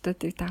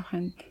сорилтуудыг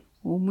тавахын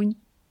өмнө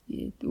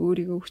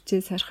өөрийгөө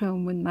хүчээ сарахын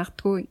өмнө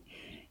магадгүй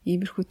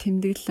иймэрхүү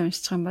тэмдэглэл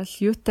уншчих юм бол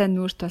юутай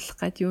нүрт болох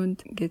гээд юунд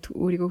ингээд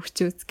өөрийгөө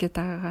хүчээ үзэх гээд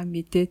байгаагаа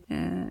мэдээд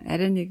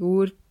арай нэг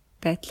өөр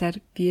байдлаар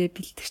бие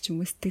бэлдэх ч юм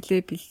уу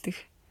сэтгэлээ бэлдэх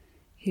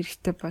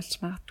хэрэгтэй болж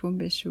магадгүй юм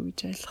байна шүү гэж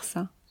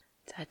ойлгосон.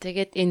 За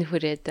тэгээд энэ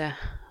хүрээд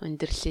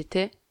өндөрлөе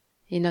те.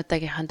 Энэ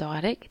удаагийнхаа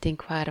дугаарыг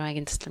Think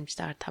Pharma-гийн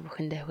тусламжтайгаар та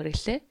бүхэндээ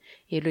хүргэлээ.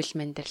 Эрүүл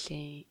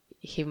мэндийн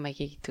хэв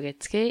маягийг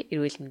түгээцгээ.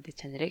 Эрүүл мэндийн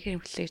чанарыг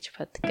хэрэглэгч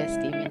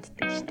подкаст ивент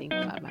гэж Think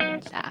Pharma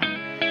байлаа.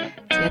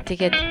 За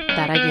тэгээд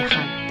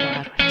дараагийнхаа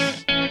дугаар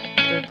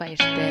болчихлоо.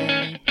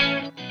 Баяртай.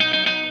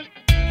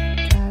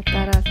 За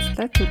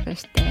дараачлаа түр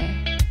баяртай.